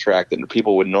oval track that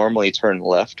people would normally turn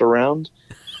left around.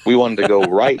 We wanted to go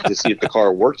right to see if the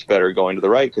car worked better going to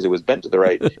the right because it was bent to the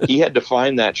right. He had to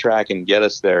find that track and get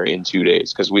us there in 2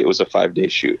 days because it was a 5-day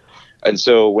shoot. And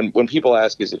so when people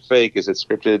ask, is it fake? Is it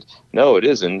scripted? No, it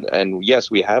isn't. And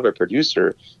yes, we have a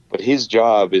producer, but his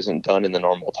job isn't done in the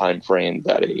normal time frame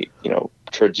that a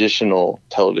traditional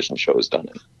television show is done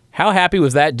in. How happy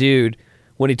was that dude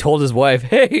when he told his wife,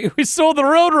 "Hey, we sold the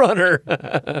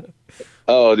Roadrunner"?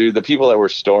 Oh, dude, the people that were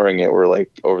storing it were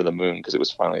like over the moon because it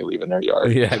was finally leaving their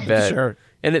yard. Yeah, I bet. Sure.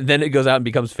 And then it goes out and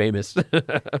becomes famous.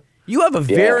 You have a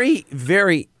very,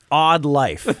 very odd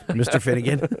life, Mr.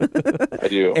 Finnegan. I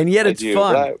do. And yet it's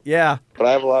fun. But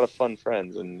I have a lot of fun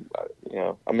friends, and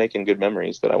I'm making good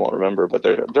memories that I won't remember, but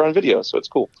they're on video, so it's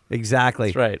cool. Exactly.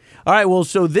 That's right. All right, well,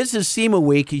 so this is SEMA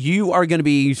week. You are going to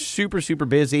be super, super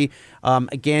busy.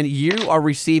 Again, you are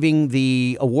receiving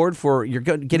the award for, you're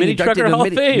getting Mini inducted Trucker into Hall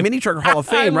of Fame. Mini Trucker Hall of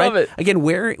Fame, right? I love it. Again,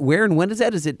 where and when is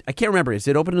that? I can't remember. Is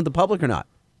it open to the public or not?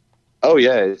 Oh,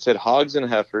 yeah. It's at Hogs and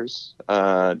Heifers,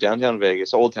 downtown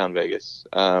Vegas, Old Town Vegas.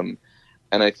 And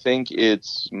I think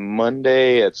it's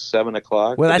Monday at 7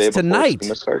 o'clock. Well, that's tonight.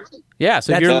 Yeah,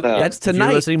 so that's tonight. If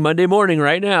you're listening Monday morning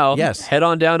right now, yes, head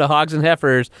on down to Hogs and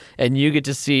Heifers, and you get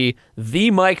to see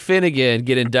the Mike Finnegan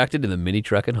get inducted to the Mini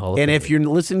Trucking Hall of Fame. And if you're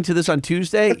listening to this on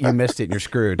Tuesday, you missed it and you're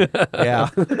scred. Yeah.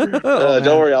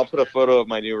 Don't worry, I'll put a photo of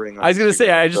my new ring on. I was going to say,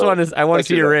 I want to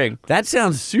see your ring. That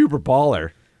sounds super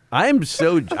baller. I'm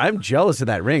jealous of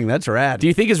that ring. That's rad. Do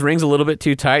you think his ring's a little bit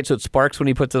too tight so it sparks when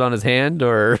he puts it on his hand,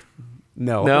 or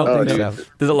no? No, I don't think so.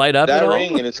 Does it light up? That at all?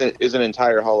 ring is an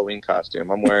entire Halloween costume.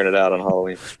 I'm wearing it out on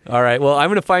Halloween. All right. Well, I'm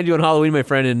going to find you on Halloween, my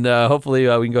friend, and hopefully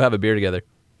we can go have a beer together.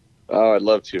 Oh, I'd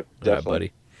love to. Definitely, yeah,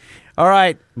 buddy. All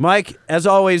right, Mike. As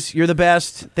always, you're the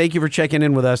best. Thank you for checking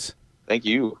in with us. Thank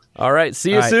you. All right.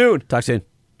 See you soon. Talk soon.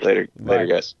 Later,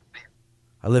 guys.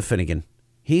 I live Finnegan.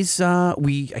 He's I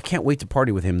can't wait to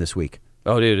party with him this week.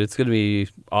 Oh, dude, it's going to be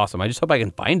awesome. I just hope I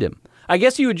can find him. I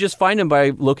guess you would just find him by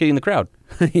locating the crowd.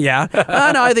 Yeah.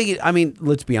 No, I mean,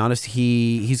 let's be honest.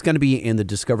 He's going to be in the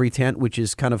Discovery tent, which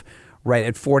is kind of right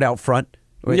at Ford out front.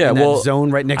 Yeah, in that zone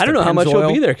right next to I don't know how much Pennzoil.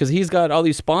 he'll be there because he's got all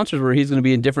these sponsors where he's going to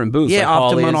be in different booths. Yeah, like Optima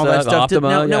Holly and all that stuff.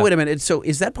 Optima, No, wait a minute. So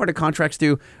is that part of contracts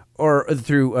too? or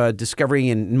through Discovery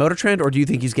and Motor Trend, or do you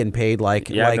think he's getting paid like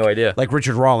I have no idea. like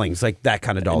Richard Rawlings, like that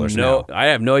kind of dollars now? I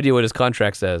have no idea what his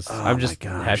contract says. Oh, I'm just my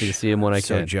gosh. happy to see him when I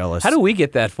So can. jealous. How do we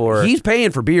get that for? He's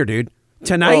paying for beer, dude.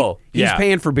 Tonight, he's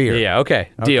paying for beer. Yeah, okay.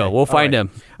 Deal. Okay. We'll find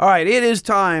him. All right, it is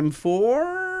time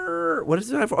for... What is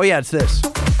it time for? Oh, yeah, it's this. I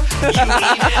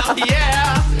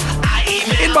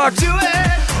email Inbox. to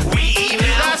it. We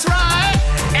email. That's right.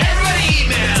 Everybody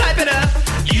email. Type it up.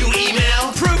 You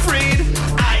email. Proofread.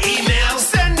 I email.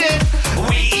 Send it.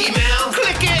 We email.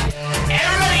 Click it.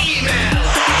 Everybody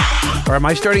email. Or am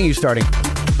I starting? You starting?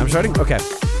 I'm starting? Okay.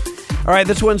 All right,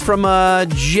 this one's from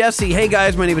Jesse. Hey,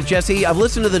 guys, my name is Jesse. I've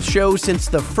listened to the show since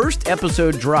the first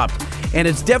episode dropped, and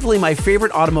it's definitely my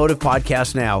favorite automotive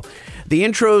podcast now. The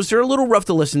intros are a little rough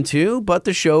to listen to, but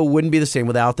the show wouldn't be the same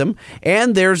without them.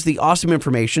 And there's the awesome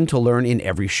information to learn in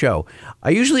every show. I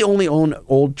usually only own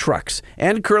old trucks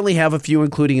and currently have a few,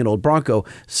 including an old Bronco,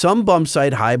 some bump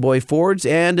side highboy Fords,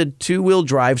 and a two-wheel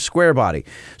drive square body.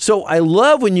 So I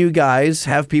love when you guys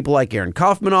have people like Aaron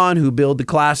Kaufman on who build the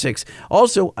classics.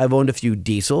 Also, I've owned a few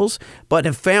diesels, but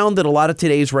have found that a lot of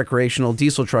today's recreational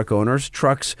diesel truck owners,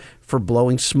 trucks for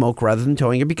blowing smoke rather than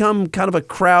towing, have become kind of a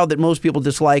crowd that most people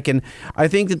dislike, and I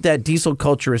think that diesel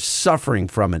culture is suffering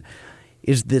from it.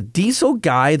 Is the diesel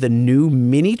guy the new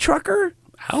mini trucker?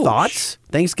 Ouch. Thoughts?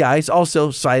 Thanks, guys.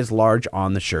 Also, size large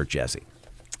on the shirt, Jesse.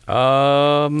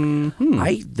 The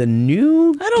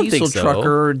new I don't diesel think so.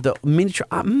 trucker, the mini truck.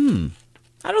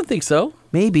 I don't think so.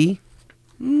 Maybe.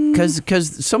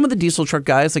 Because some of the diesel truck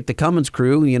guys, like the Cummins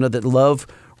crew, that love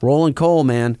rolling coal,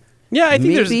 man. Yeah, I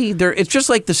think maybe it's just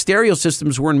like the stereo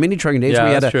systems were in mini trucking days. Yeah,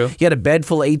 where that's true. You had a bed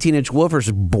full of 18-inch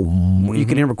woofers, boom, you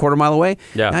can hear them a quarter mile away.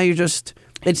 Yeah. Now you're just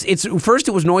it's first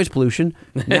it was noise pollution,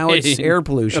 now it's air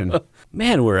pollution.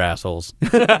 Man, we're assholes.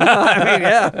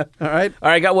 Yeah. All right. All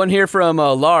right, got one here from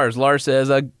Lars. Lars says,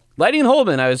 Lightning and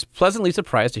Holman, I was pleasantly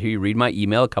surprised to hear you read my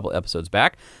email a couple episodes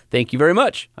back. Thank you very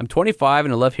much. I'm 25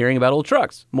 and I love hearing about old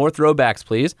trucks. More throwbacks,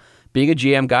 please. Being a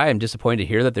GM guy, I'm disappointed to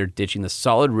hear that they're ditching the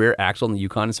solid rear axle in the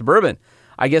Yukon and Suburban.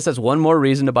 I guess that's one more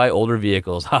reason to buy older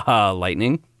vehicles. Haha,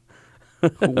 Lightning.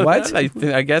 What? I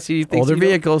guess he thinks Older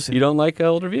vehicles. You don't like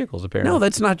older vehicles, apparently. No,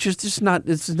 that's not just.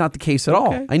 This is not the case at all.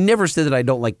 Okay. I never said that I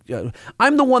don't like.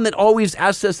 I'm the one that always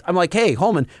asks us. I'm like, hey,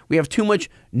 Holman, we have too much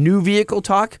new vehicle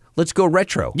talk. Let's go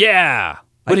retro. Yeah.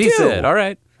 I What he do. said. All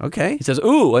right. Okay. He says,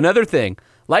 ooh, another thing.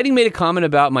 Lightning made a comment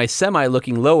about my semi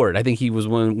looking lowered. I think he was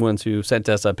one who sent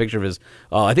us a picture of his,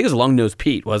 I think it was Long-Nosed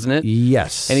Pete, wasn't it?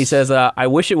 Yes. And he says, I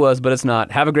wish it was, but it's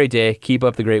not. Have a great day. Keep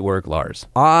up the great work, Lars.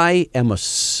 I am a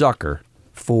sucker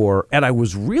for, and I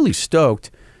was really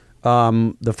stoked.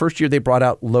 The first year they brought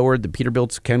out lowered the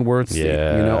Peterbilts, Kenworths,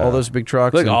 Yeah. all those big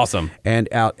trucks. Look awesome. And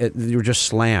out, they were just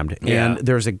slammed. Yeah. And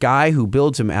there's a guy who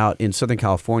builds them out in Southern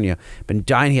California. Been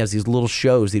dying. He has these little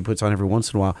shows that he puts on every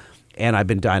once in a while. And I've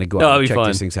been dying to go out that'd and be check fun.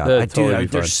 these things out. That'd totally be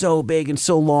They're fun. so big and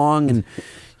so long. And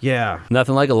yeah,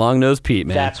 Nothing like a Long-Nosed Pete,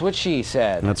 man. That's what she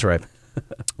said. that's right.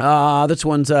 This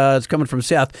one's it's coming from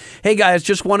Seth. Hey guys,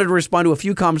 just wanted to respond to a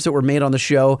few comments that were made on the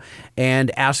show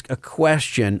and ask a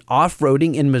question.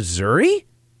 Off-roading in Missouri?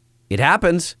 It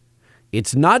happens.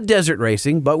 It's not desert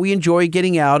racing, but we enjoy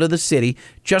getting out of the city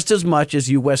just as much as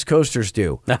you West Coasters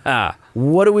do.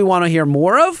 What do we want to hear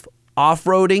more of?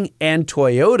 Off-roading and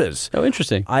Toyotas. Oh,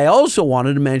 interesting. I also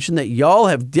wanted to mention that y'all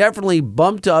have definitely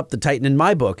bumped up the Titan in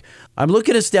my book. I'm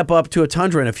looking to step up to a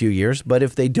Tundra in a few years, but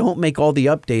if they don't make all the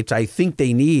updates I think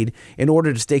they need in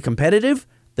order to stay competitive,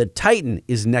 the Titan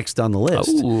is next on the list.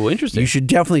 Oh, interesting. You should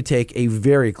definitely take a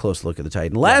very close look at the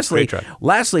Titan. Lastly, great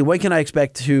truck. when can I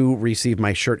expect to receive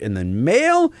my shirt in the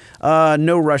mail?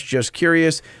 No rush, just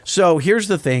curious. So here's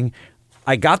the thing.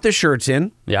 I got the shirts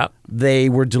in. Yeah. They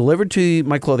were delivered to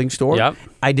my clothing store. Yep.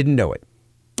 I didn't know it.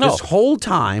 This Oh. whole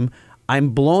time,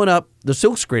 I'm blowing up the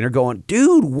silk screener going,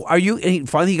 dude, are you? And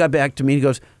finally, he got back to me and he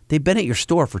goes, they've been at your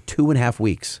store for 2.5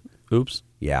 weeks. Oops.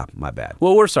 Yeah, my bad.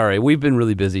 Well, we're sorry. We've been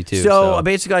really busy, too. So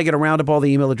basically, I got to round up all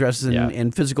the email addresses and, Yeah.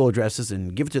 and physical addresses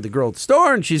and give it to the girl at the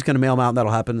store, and she's going to mail them out, and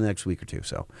that'll happen in the next week or two.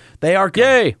 So they are coming.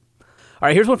 Yay. All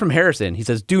right, here's one from Harrison. He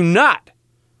says, do not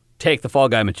take the Fall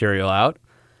Guy material out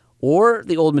or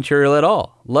the old material at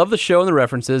all. Love the show and the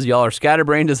references. Y'all are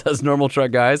scatterbrained as us normal truck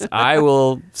guys. I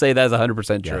will say that is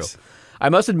 100% true. Yes. I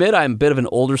must admit I'm a bit of an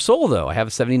older soul, though. I have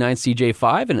a 79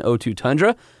 CJ5 and an 02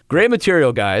 Tundra. Great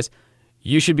material, guys.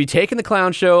 You should be taking the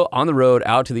clown show on the road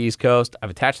out to the East Coast. I've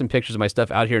attached some pictures of my stuff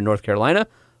out here in North Carolina.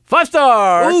 5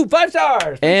 stars. Ooh, 5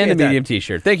 stars. And a Appreciate that. medium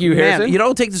T-shirt. Thank you, Harrison.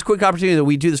 Man, take this quick opportunity that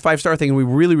we do this 5-star thing, and we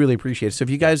really, really appreciate it. So if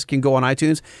you guys can go on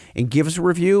iTunes and give us a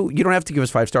review, you don't have to give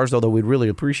us 5 stars, although we'd really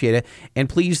appreciate it. And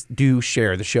please do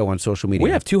share the show on social media.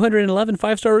 We have 211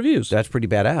 5-star reviews. That's pretty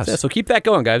badass. Yeah, so keep that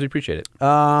going, guys. We appreciate it.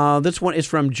 This one is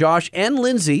from Josh and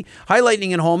Lindsay. Hi,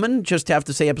 Lightning and Holman. Just have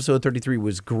to say episode 33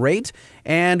 was great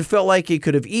and felt like it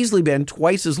could have easily been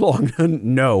twice as long.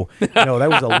 No, that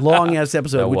was a long-ass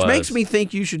episode, That which was. makes me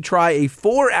think you should try a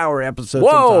 4-hour episode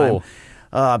Whoa.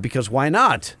 sometime. Because why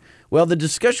not? Well, the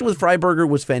discussion with Freiberger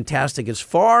was fantastic. As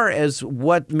far as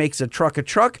what makes a truck,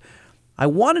 I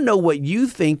want to know what you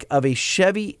think of a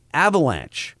Chevy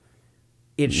Avalanche.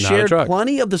 It Not a shared truck.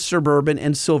 plenty of the Suburban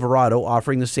and Silverado,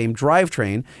 offering the same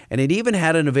drivetrain, and it even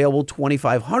had an available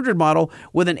 2500 model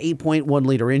with an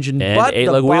 8.1-liter engine, And but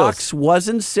 8-lug the wheels. box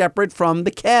wasn't separate from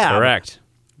the cab. Correct.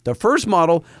 The first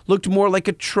model looked more like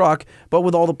a truck, but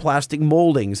with all the plastic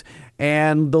moldings.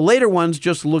 And the later ones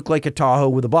just look like a Tahoe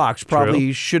with a box.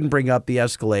 Probably shouldn't bring up the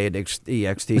Escalade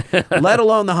EXT, let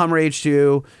alone the Hummer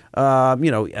H2,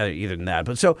 either than that.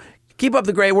 But so keep up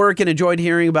the great work and enjoyed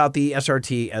hearing about the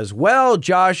SRT as well,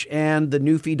 Josh and the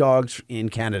Newfie dogs in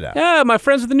Canada. Yeah, my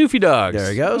friends with the Newfie dogs. There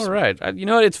he goes. All right. You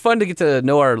know what? It's fun to get to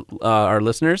know our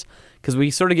listeners because we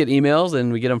sort of get emails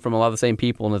and we get them from a lot of the same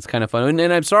people, and it's kind of fun.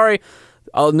 And I'm sorry.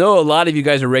 I'll know a lot of you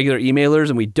guys are regular emailers,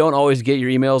 and we don't always get your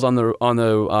emails on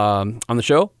the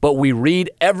show, but we read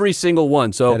every single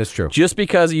one. So that is true. Just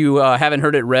because you haven't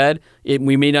heard it read,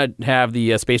 we may not have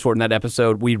the space for it in that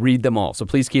episode. We read them all, so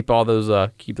please keep all those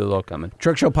all coming.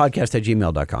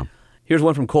 Truckshowpodcast@gmail.com. Here's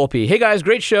one from Cole P. Hey guys,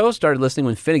 great show. Started listening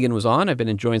when Finnegan was on. I've been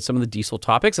enjoying some of the diesel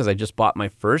topics as I just bought my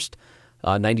first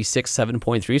 96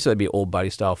 7.3, so that'd be old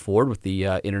body style Ford with the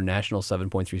International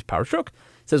 7.3 Power Stroke.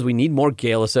 Says we need more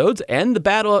Gale-Episodes and the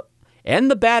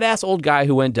badass old guy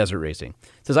who went desert racing.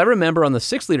 Says I remember on the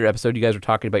 6-liter episode you guys were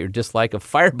talking about your dislike of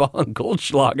Fireball and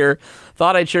Goldschlager.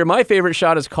 Thought I'd share my favorite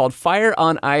shot is called Fire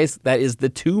on Ice. That is the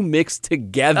two mixed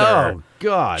together. Oh,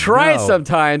 God. Try it no.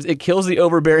 sometimes. It kills the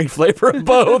overbearing flavor of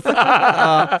both.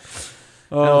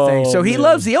 No, thanks. So he man.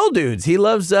 loves the old dudes. He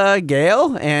loves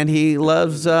Gale, and he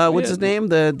loves what's his name,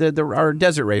 our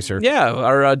desert racer. Yeah,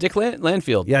 our Dick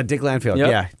Landfield. Yeah, Dick Landfield. Yep.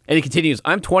 Yeah, And he continues,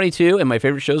 I'm 22, and my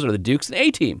favorite shows are the Dukes and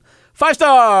A-Team. 5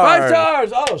 stars! 5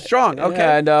 stars. Oh, strong. Okay.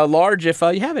 And large if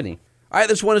you have any. All right,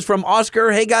 this one is from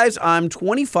Oscar. Hey guys, I'm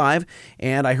 25,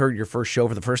 and I heard your first show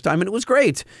for the first time, and it was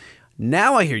great.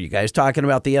 Now I hear you guys talking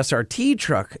about the SRT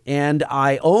truck, and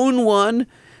I own one.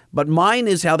 But mine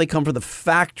is how they come from the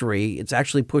factory. It's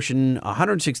actually pushing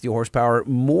 160 horsepower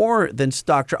more than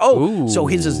stock truck. Oh, so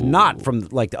his is not from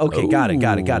like, okay, got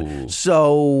it.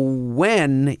 So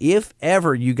when, if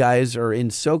ever you guys are in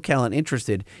SoCal and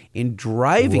interested in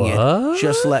driving it,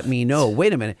 just let me know.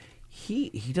 Wait a minute. He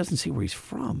doesn't say where he's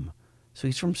from. So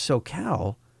he's from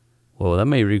SoCal. Well, that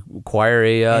may require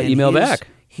a email back.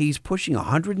 He's pushing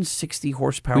 160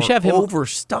 horsepower We should have him over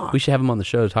stock. We should have him on the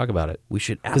show to talk about it. We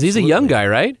should Because he's a young guy,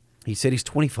 right? He said he's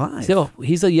 25. So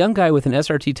he's a young guy with an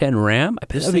SRT10 Ram. I bet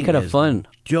This that'd be thing kind of is fun.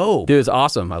 dope. Dude, it's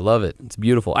awesome. I love it. It's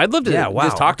beautiful. I'd love to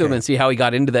just talk to him and see how he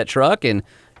got into that truck and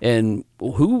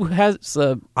who has...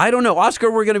 I don't know. Oscar,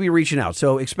 we're going to be reaching out.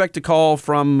 So expect a call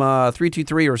from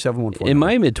 323 or 714. In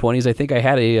my mid-20s, I think I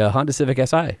had a Honda Civic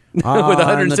Si with in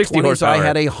 160 the 20s, horsepower. I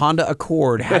had a Honda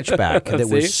Accord hatchback that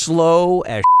See? was slow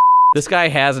as This guy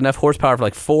has enough horsepower for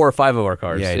like 4 or 5 of our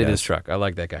cars Yeah, he in does. his truck. I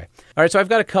like that guy. All right, so I've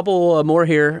got a couple more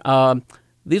here.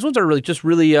 These ones are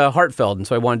really heartfelt, and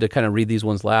so I wanted to kind of read these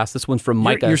ones last. This one's from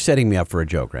Micah. You're setting me up for a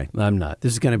joke, right? I'm not.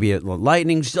 This is going to be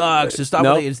lightning sucks. Just stop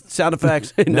Nope. with the sound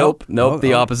effects. Nope.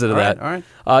 The opposite of All that. right,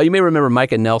 all right. You may remember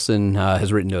Micah Nelson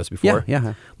has written to us before.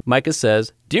 Yeah. Micah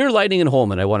says, Dear Lightning and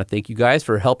Holman, I want to thank you guys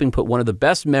for helping put one of the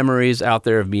best memories out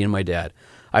there of me and my dad.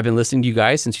 I've been listening to you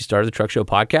guys since you started the Truck Show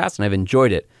podcast, and I've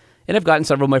enjoyed it. And I've gotten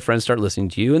several of my friends start listening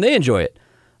to you, and they enjoy it.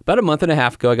 About a month and a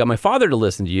half ago, I got my father to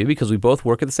listen to you because we both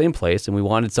work at the same place, and we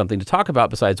wanted something to talk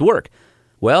about besides work.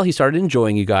 Well, he started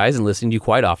enjoying you guys and listening to you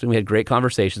quite often. We had great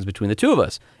conversations between the two of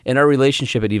us, and our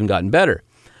relationship had even gotten better.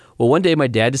 Well, one day my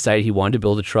dad decided he wanted to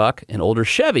build a truck, an older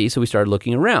Chevy, so we started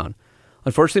looking around.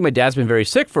 Unfortunately, my dad's been very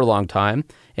sick for a long time,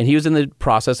 and he was in the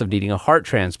process of needing a heart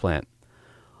transplant.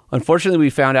 Unfortunately,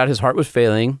 we found out his heart was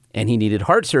failing, and he needed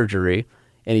heart surgery,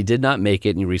 and he did not make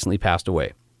it, and he recently passed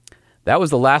away. That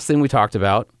was the last thing we talked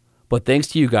about, but thanks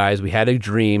to you guys, we had a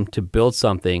dream to build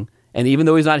something, and even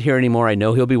though he's not here anymore, I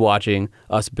know he'll be watching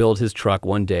us build his truck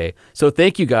one day. So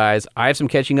thank you guys. I have some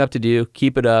catching up to do.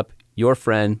 Keep it up. Your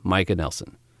friend, Micah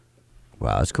Nelson.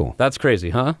 Wow, that's cool. That's crazy,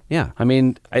 huh? Yeah. I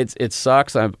mean, it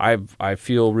sucks. I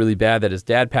feel really bad that his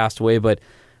dad passed away, but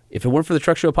if it weren't for the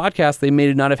Truck Show podcast, they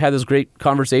may not have had those great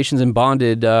conversations and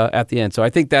bonded at the end. So I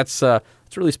think that's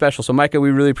really special. So Micah, we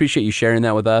really appreciate you sharing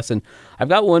that with us. And I've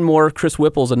got one more. Chris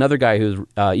Whipple's another guy who's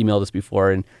emailed us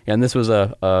before, and this was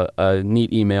a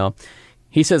neat email.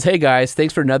 He says, "Hey guys,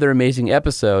 thanks for another amazing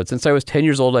episode. Since I was 10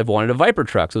 years old, I've wanted a Viper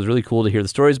truck, so it was really cool to hear the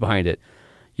stories behind it.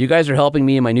 You guys are helping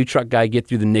me and my new truck guy get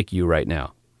through the NICU right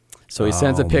now." So he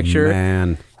sends a picture.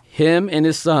 Man. Him and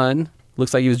his son,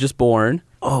 looks like he was just born.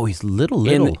 Oh, he's little.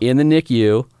 In the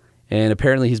NICU, and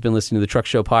apparently he's been listening to the Truck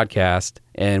Show podcast,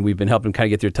 and we've been helping him kind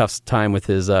of get through a tough time with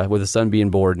his son being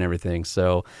bored and everything.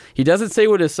 So he doesn't say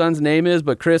what his son's name is,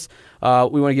 but Chris,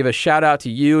 we want to give a shout out to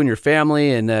you and your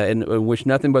family, and wish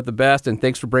nothing but the best. And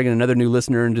thanks for bringing another new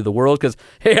listener into the world. Because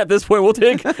hey, at this point, we'll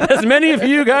take as many of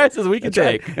you guys as we can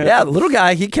take. Yeah, the little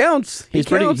guy, he counts. He's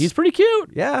pretty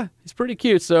cute. Yeah. He's pretty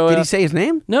cute. So did he say his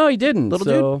name? No, he didn't.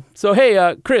 Little dude. So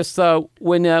hey, Chris,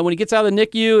 when he gets out of the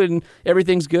NICU and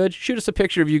everything's good, shoot us a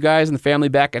picture of you guys and the family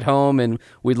back at home, and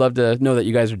we'd love to know that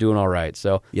you guys are doing all right.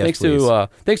 So yes,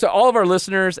 thanks to all of our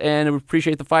listeners, and we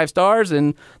appreciate the 5 stars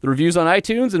and the reviews on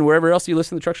iTunes and wherever else you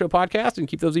listen to the Truck Show podcast, and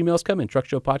keep those emails coming.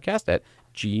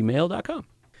 truckshowpodcast@gmail.com.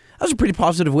 That was a pretty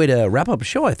positive way to wrap up a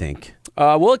show, I think.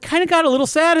 Well, it kind of got a little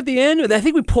sad at the end. I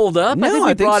think we pulled up. No, I think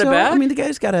we brought so. it back. I mean, the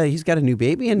guy's got a new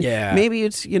baby, and maybe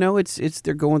it's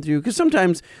they're going through, because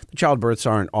sometimes the childbirths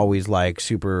aren't always like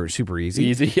super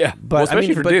easy. Yeah. But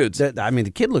especially for dudes.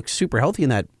 The kid looks super healthy in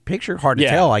that picture. Hard to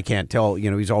tell. I can't tell.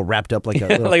 He's all wrapped up like a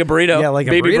little, like a burrito. Yeah, like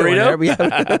baby a burrito.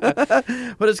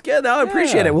 burrito. But it's good. No, I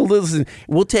appreciate it.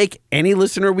 We'll take any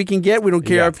listener we can get. We don't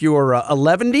care if you're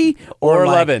 11 or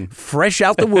 11, fresh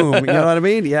out the womb. You know what I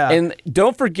mean? Yeah. And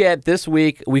don't forget, this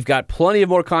week we've got plenty of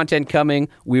more content coming.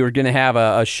 We were going to have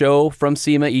a show from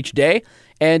SEMA each day,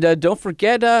 and don't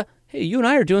forget, hey, you and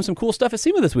I are doing some cool stuff at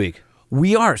SEMA this week.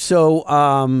 We are. So,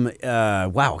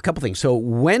 wow, a couple things. So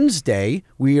Wednesday,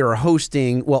 we are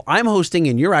hosting, I'm hosting,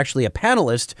 and you're actually a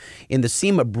panelist in the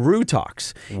SEMA Brew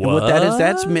Talks. What? And what that is,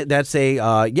 that's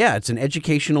it's an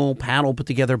educational panel put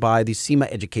together by the SEMA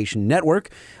Education Network.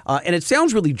 And it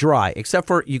sounds really dry, except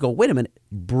for you go, wait a minute,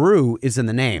 brew is in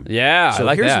the name. Yeah, so I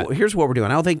like that. Here's what we're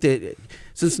doing. I don't think that,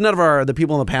 since none of the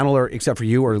people on the panel except for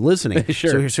you, are listening.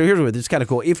 Sure. So here's what, it's kind of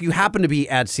cool. If you happen to be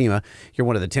at SEMA, you're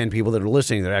one of the 10 people that are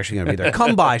listening that are actually going to be there.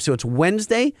 Come by. So it's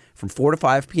Wednesday from 4 to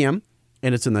 5 p.m.,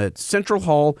 and it's in the Central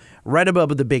Hall, right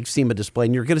above the big SEMA display.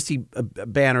 And you're going to see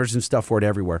banners and stuff for it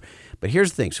everywhere. But here's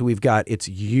the thing. So we've got, it's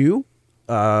you,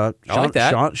 I like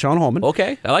that. Sean Holman.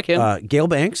 Okay, I like him. Gail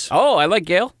Banks. Oh, I like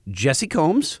Gail. Jesse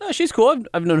Combs. Oh, she's cool.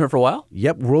 I've known her for a while.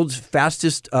 Yep, world's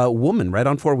fastest woman, right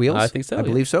on 4 wheels. I think so. I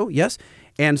believe so, yes.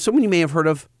 And someone you may have heard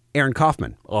of, Aaron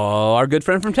Kaufman. Oh, our good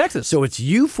friend from Texas. So it's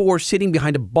you 4 sitting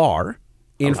behind a bar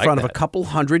in front of a couple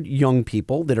hundred young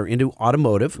people that are into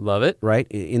automotive. Love it. Right,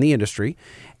 in the industry.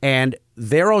 And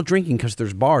they're all drinking because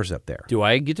there's bars up there. Do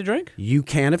I get to drink? You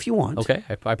can if you want. Okay,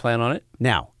 I plan on it.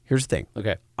 Now, here's the thing.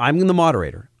 Okay. I'm the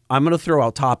moderator. I'm going to throw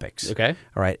out topics. Okay.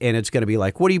 All right. And it's going to be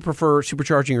like, what do you prefer,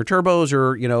 supercharging or turbos,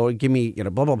 or, give me, blah,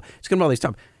 blah, blah. It's going to be all these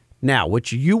topics. Now,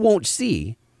 what you won't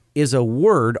see is a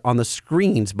word on the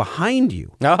screens behind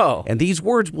you. Oh. And these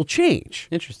words will change.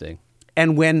 Interesting.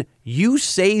 And when you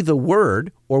say the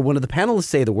word, or one of the panelists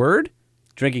say the word,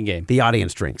 drinking game, the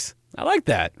audience drinks. I like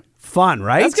that. Fun,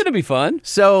 right? That's going to be fun.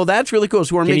 So that's really cool.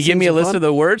 So we're Can you give me a list of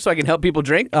the words so I can help people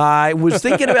drink? I was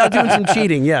thinking about doing some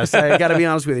cheating. Yes, I got to be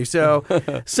honest with you. So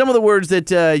some of the words that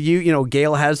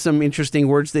Gail has some interesting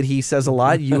words that he says a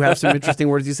lot. You have some interesting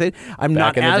words you say. I'm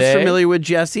not as familiar with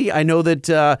Jesse. I know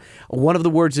that one of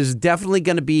the words is definitely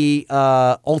going to be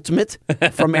ultimate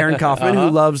from Aaron Kaufman,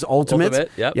 who loves ultimate.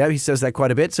 Yep. Yeah, he says that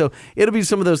quite a bit. So it'll be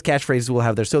some of those catchphrases we'll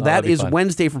have there. So that is fun.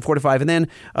 Wednesday from 4 to 5. And then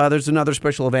there's another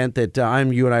special event that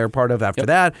you and I are part of after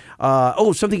that.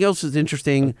 Something else is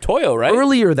interesting. Toyo, right?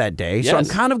 Earlier that day. Yes. So I'm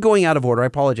kind of going out of order. I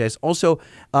apologize. Also,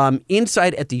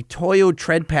 inside at the Toyo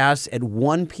Tread Pass at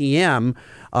 1 p.m.,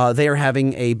 they are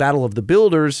having a Battle of the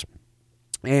Builders.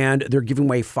 And they're giving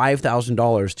away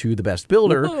 $5,000 to the best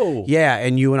builder. Whoa. Yeah,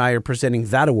 and you and I are presenting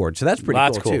that award. So that's pretty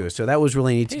cool, too. So that was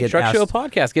really neat to get Truck asked. Show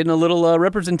Podcast, getting a little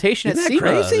representation Isn't at that SEMA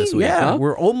crazy? this week. Yeah, huh?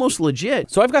 we're almost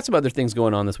legit. So I've got some other things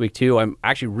going on this week, too. I'm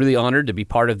actually really honored to be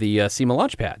part of the SEMA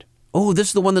Launchpad. Oh, this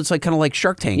is the one that's kind of like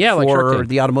Shark Tank for like Shark Tank.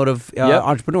 The automotive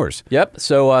entrepreneurs. Yep.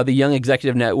 So the Young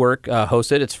Executive Network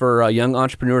hosts it. It's for young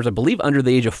entrepreneurs, I believe, under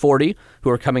the age of 40 who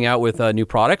are coming out with new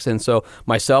products. And so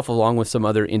myself, along with some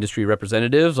other industry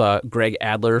representatives, Greg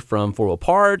Adler from 4 Wheel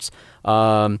Parts.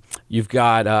 You've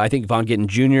got, I think, Von Gittin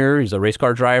Jr. He's a race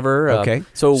car driver. Okay.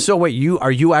 So wait,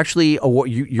 are you actually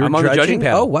you're I'm on the judging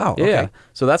panel. Oh, wow. Yeah. Okay.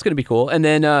 So that's going to be cool. And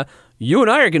then you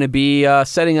and I are going to be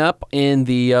setting up in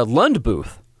the Lund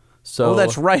booth. So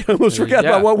that's right. I almost forgot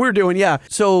yeah. about what we're doing. Yeah.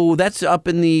 So that's up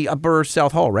in the upper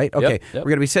South Hall, right? Okay. Yep. We're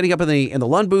going to be setting up in the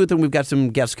Lund booth, and we've got some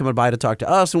guests coming by to talk to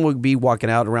us, and we'll be walking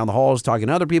out around the halls talking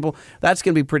to other people. That's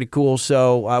going to be pretty cool.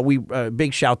 So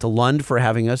big shout to Lund for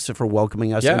having us, for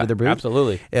welcoming us into their booth.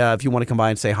 Absolutely. If you want to come by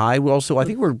and say hi, we also, I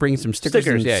think we're bringing some stickers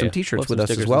and some T-shirts with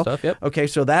us as well. Stuff, yep. Okay.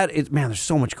 So that is, man, there's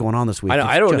so much going on this week.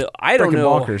 I don't know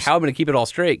bonkers. how I'm going to keep it all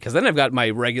straight, because then I've got my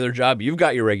regular job. You've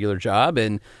got your regular job,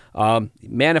 and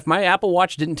man, if my Apple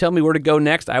Watch didn't tell me where to go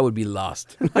next, I would be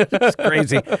lost. It's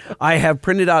crazy. I have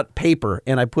printed out paper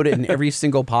and I put it in every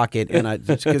single pocket, and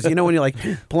because when you're like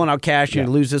pulling out cash and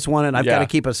you lose this one, and I've got to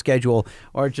keep a schedule,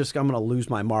 or I'm going to lose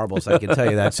my marbles. I can tell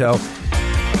you that. So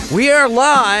we are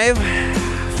live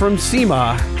from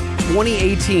SEMA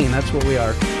 2018. That's what we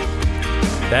are.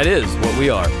 That is what we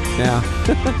are. Yeah.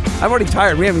 I'm already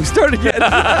tired. We haven't started yet.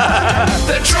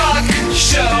 The Truck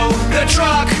Show, the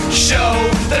Truck Show,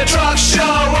 the Truck Show.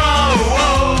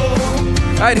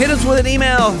 All right, hit us with an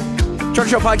email.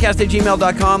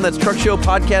 truckshowpodcast@gmail.com. That's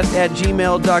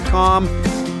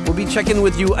truckshowpodcast@gmail.com. We'll be checking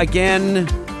with you again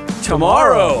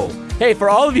tomorrow. Hey, for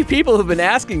all of you people who've been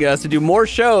asking us to do more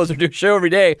shows or do a show every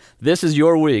day, this is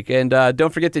your week. And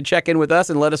don't forget to check in with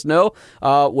us and let us know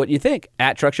what you think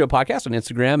at Truck Show Podcast on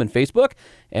Instagram and Facebook.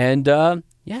 And we're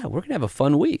going to have a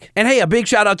fun week. And hey, a big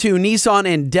shout out to Nissan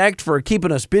and Decked for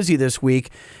keeping us busy this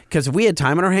week, because if we had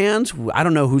time on our hands, I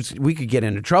don't know we could get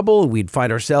into trouble. We'd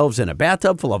find ourselves in a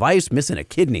bathtub full of ice, missing a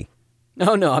kidney.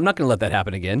 Oh, no, I'm not going to let that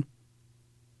happen again.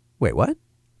 Wait, what?